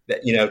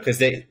that because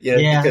they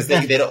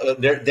don't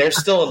they're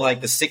still in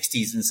like the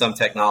 60s in some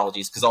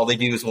technologies because all they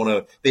do is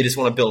they just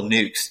want to build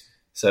nukes.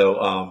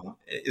 So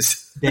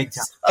it's big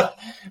time.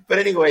 But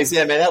anyways,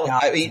 yeah, man.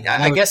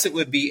 I guess it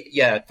would be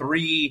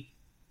three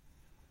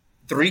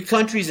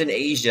countries in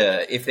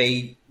Asia if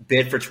they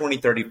bid for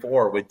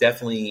 2034 would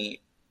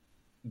definitely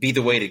be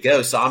the way to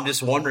go. So I'm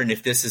just wondering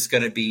if this is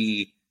going to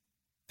be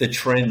the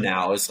trend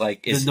now. It's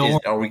like,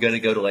 are we going to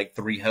go to like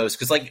 3 hosts?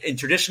 Because and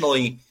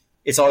traditionally,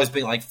 it's always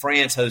been like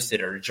France hosted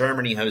it, or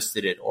Germany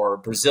hosted it, or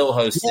Brazil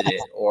hosted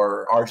it,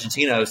 or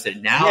Argentina hosted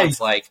it. Now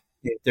it's like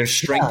there's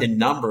strength in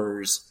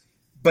numbers,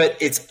 but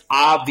it's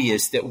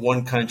obvious that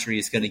one country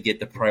is going to get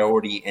the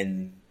priority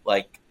in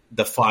like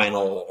the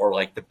final or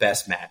like the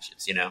best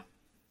matches.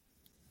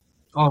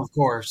 Oh, of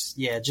course,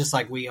 yeah, just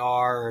like we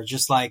are, or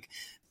just like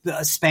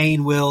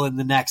Spain will in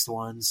the next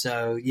one.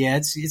 So yeah,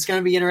 it's going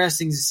to be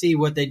interesting to see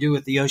what they do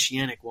with the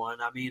Oceanic one.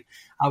 I mean,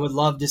 I would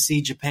love to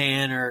see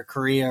Japan or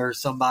Korea or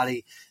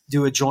somebody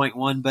do a joint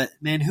one, but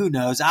man, who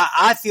knows?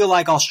 I feel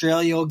like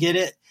Australia will get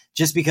it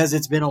just because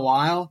it's been a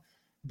while,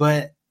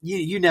 but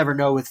you never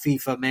know with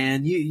FIFA,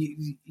 man.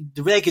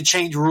 They could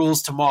change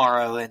rules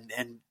tomorrow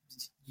and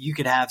you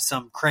could have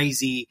some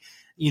crazy,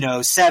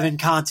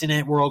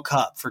 7-continent World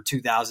Cup for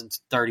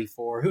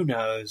 2034. Who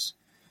knows?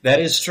 That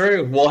is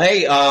true. Well,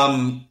 hey,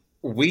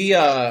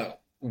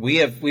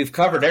 we've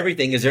covered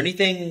everything. Is there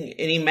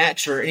any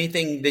match or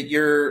anything that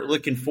you're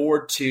looking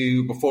forward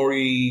to before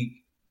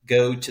we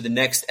go to the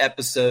next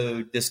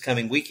episode this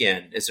coming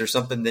weekend? Is there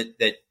something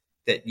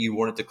that you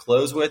wanted to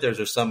close with, or is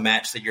there some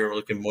match that you're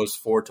looking most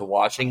forward to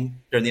watching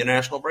during the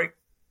international break?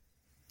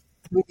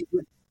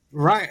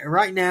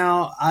 Right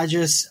now, I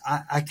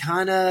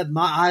kind of,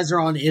 my eyes are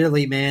on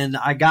Italy, man.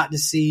 I got to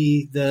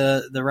see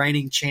the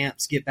reigning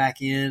champs get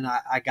back in.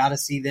 I got to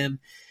see them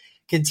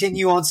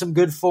continue on some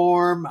good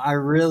form. I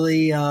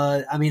really,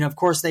 of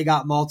course they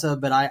got Malta,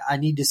 but I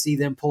need to see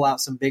them pull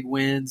out some big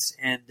wins,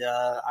 and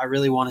I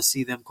really want to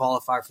see them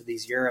qualify for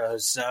these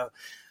Euros. So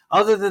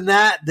other than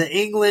that, the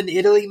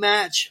England-Italy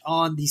match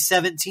on the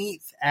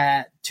 17th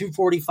at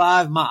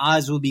 2:45, my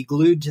eyes will be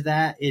glued to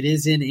that. It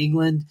is in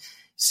England.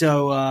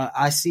 So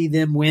I see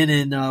them win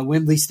in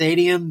Wembley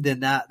Stadium, then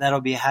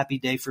that'll be a happy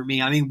day for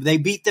me. I mean, they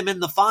beat them in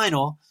the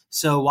final,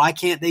 so why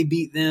can't they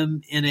beat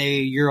them in a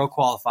Euro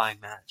qualifying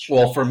match?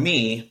 Well, for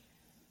me,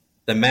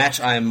 the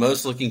match I am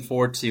most looking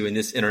forward to in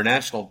this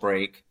international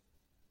break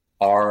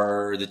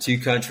are the two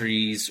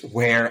countries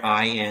where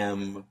I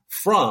am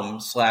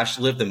from /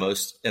 live the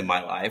most in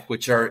my life,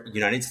 which are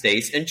United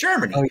States and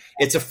Germany. Oh, yeah.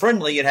 It's a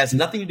friendly. It has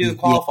nothing to do with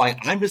qualifying.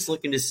 I'm just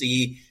looking to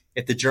see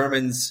if the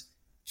Germans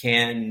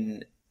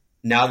can –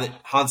 now that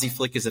Hansi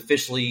Flick is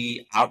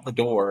officially out the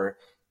door,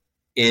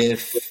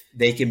 if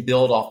they can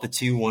build off the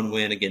 2-1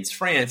 win against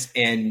France.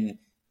 And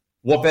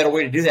what better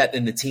way to do that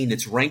than the team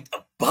that's ranked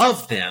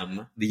above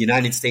them, the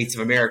United States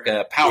of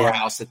America,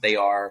 powerhouse that they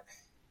are,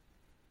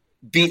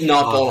 beating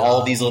up on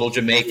all these little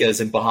Jamaicas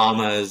and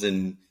Bahamas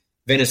and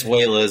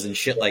Venezuelas and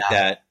shit like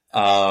that.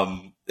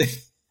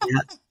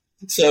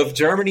 So if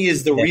Germany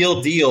is the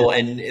real deal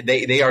and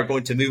they are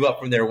going to move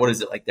up from there, what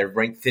is it, like they're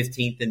ranked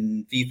 15th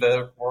in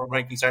FIFA world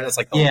rankings? That's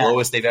like the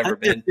lowest they've ever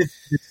been.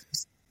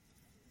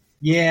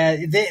 Yeah,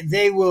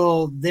 they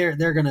will. They're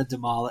going to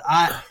demolish.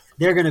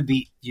 They're going to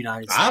beat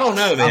United States. I don't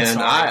know,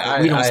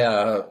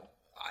 man.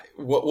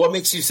 What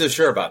makes you so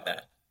sure about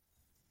that?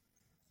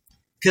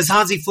 Because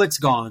Hansi Flick's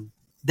gone.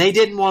 They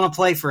didn't want to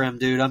play for him,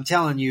 dude. I'm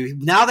telling you.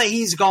 Now that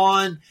he's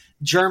gone,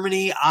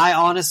 Germany, I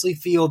honestly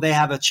feel they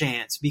have a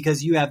chance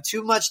because you have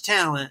too much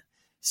talent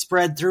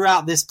spread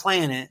throughout this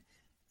planet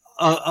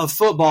of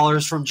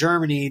footballers from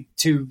Germany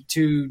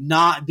to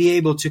not be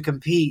able to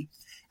compete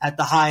at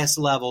the highest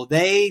level.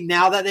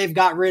 Now that they've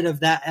got rid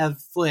of that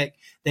of Flick,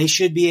 they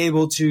should be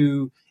able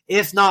to,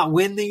 if not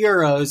win the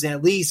Euros,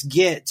 at least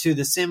get to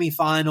the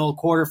semifinal,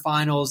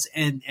 quarterfinals,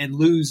 and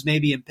lose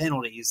maybe in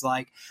penalties.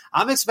 Like,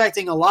 I'm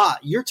expecting a lot.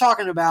 You're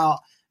talking about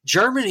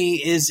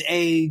Germany is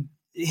a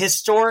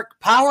historic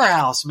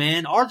powerhouse,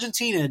 man.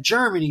 Argentina,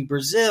 Germany,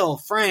 Brazil,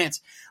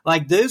 France,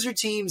 like those are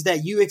teams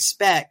that you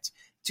expect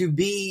to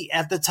be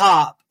at the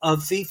top of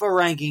FIFA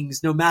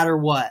rankings no matter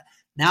what.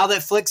 Now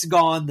that Flick's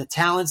gone, the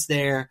talent's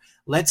there.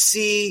 Let's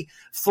see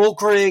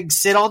Fulkrug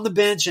sit on the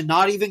bench and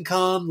not even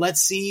come.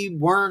 Let's see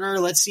Werner.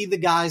 Let's see the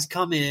guys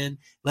come in.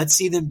 Let's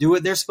see them do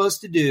what they're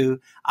supposed to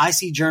do. I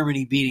see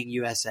Germany beating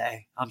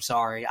USA. I'm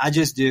sorry. I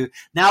just do.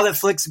 Now that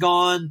Flick's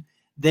gone,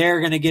 they're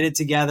going to get it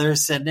together.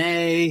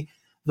 Sané,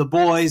 the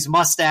boys,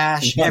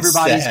 mustache.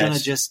 Everybody's going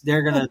to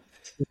they're going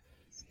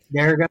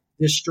to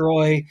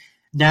destroy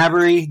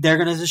Gnabry. They're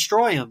going to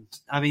destroy him.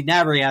 I mean,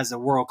 Gnabry has a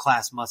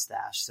world-class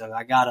mustache, so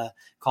I got to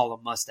call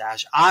him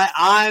mustache.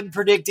 I'm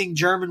predicting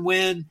German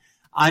win.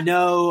 I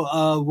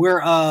know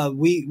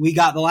we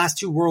got the last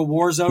 2 world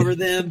wars over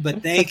them,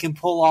 but they can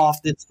pull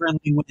off this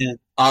friendly win.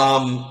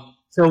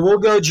 So we'll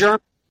go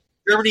Germany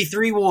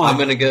 3-1. I'm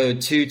going to go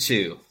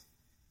 2-2.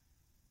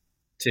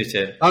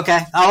 2-2. Okay,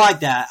 I like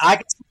that. I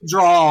can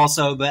draw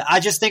also, but I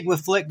just think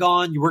with Flick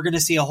gone, we're going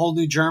to see a whole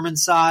new German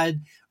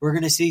side. We're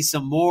going to see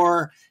some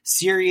more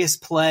serious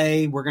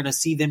play. We're going to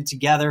see them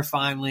together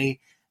finally,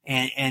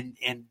 and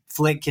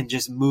Flick can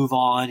just move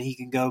on. He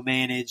can go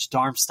manage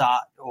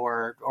Darmstadt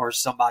or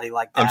somebody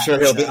like that.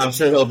 I'm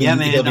sure he'll be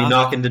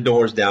knocking the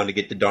doors down to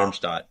get to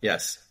Darmstadt.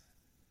 Yes.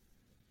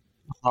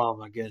 Oh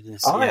my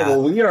goodness! All right,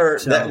 well, we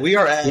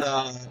are at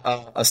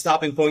a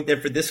stopping point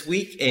there for this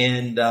week,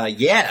 and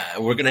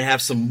we're gonna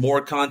have some more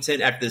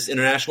content after this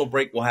international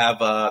break. We'll have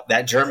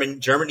that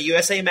German to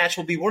USA match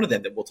will be one of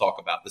them that we'll talk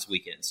about this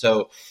weekend.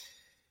 So,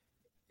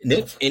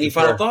 Nick, any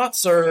final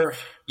thoughts, or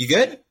you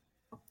good?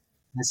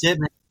 That's it,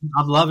 man.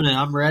 I'm loving it.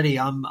 I'm ready.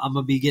 I'm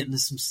gonna be getting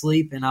some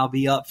sleep, and I'll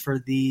be up for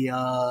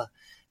the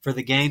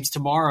games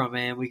tomorrow,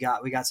 man. We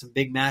got some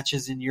big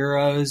matches in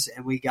Euros,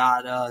 and we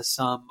got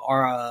some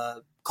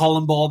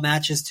Colin Ball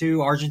matches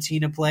too.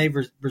 Argentina play,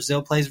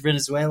 Brazil plays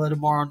Venezuela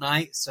tomorrow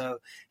night. So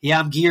yeah,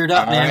 I'm geared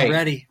up, man.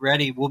 Right.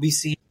 Ready. We'll be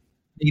seeing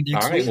you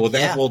next week. Well,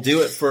 that will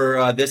do it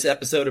for this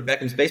episode of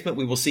Beckham's Basement.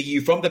 We will see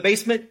you from the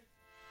basement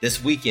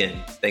this weekend.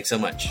 Thanks so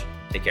much.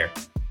 Take care.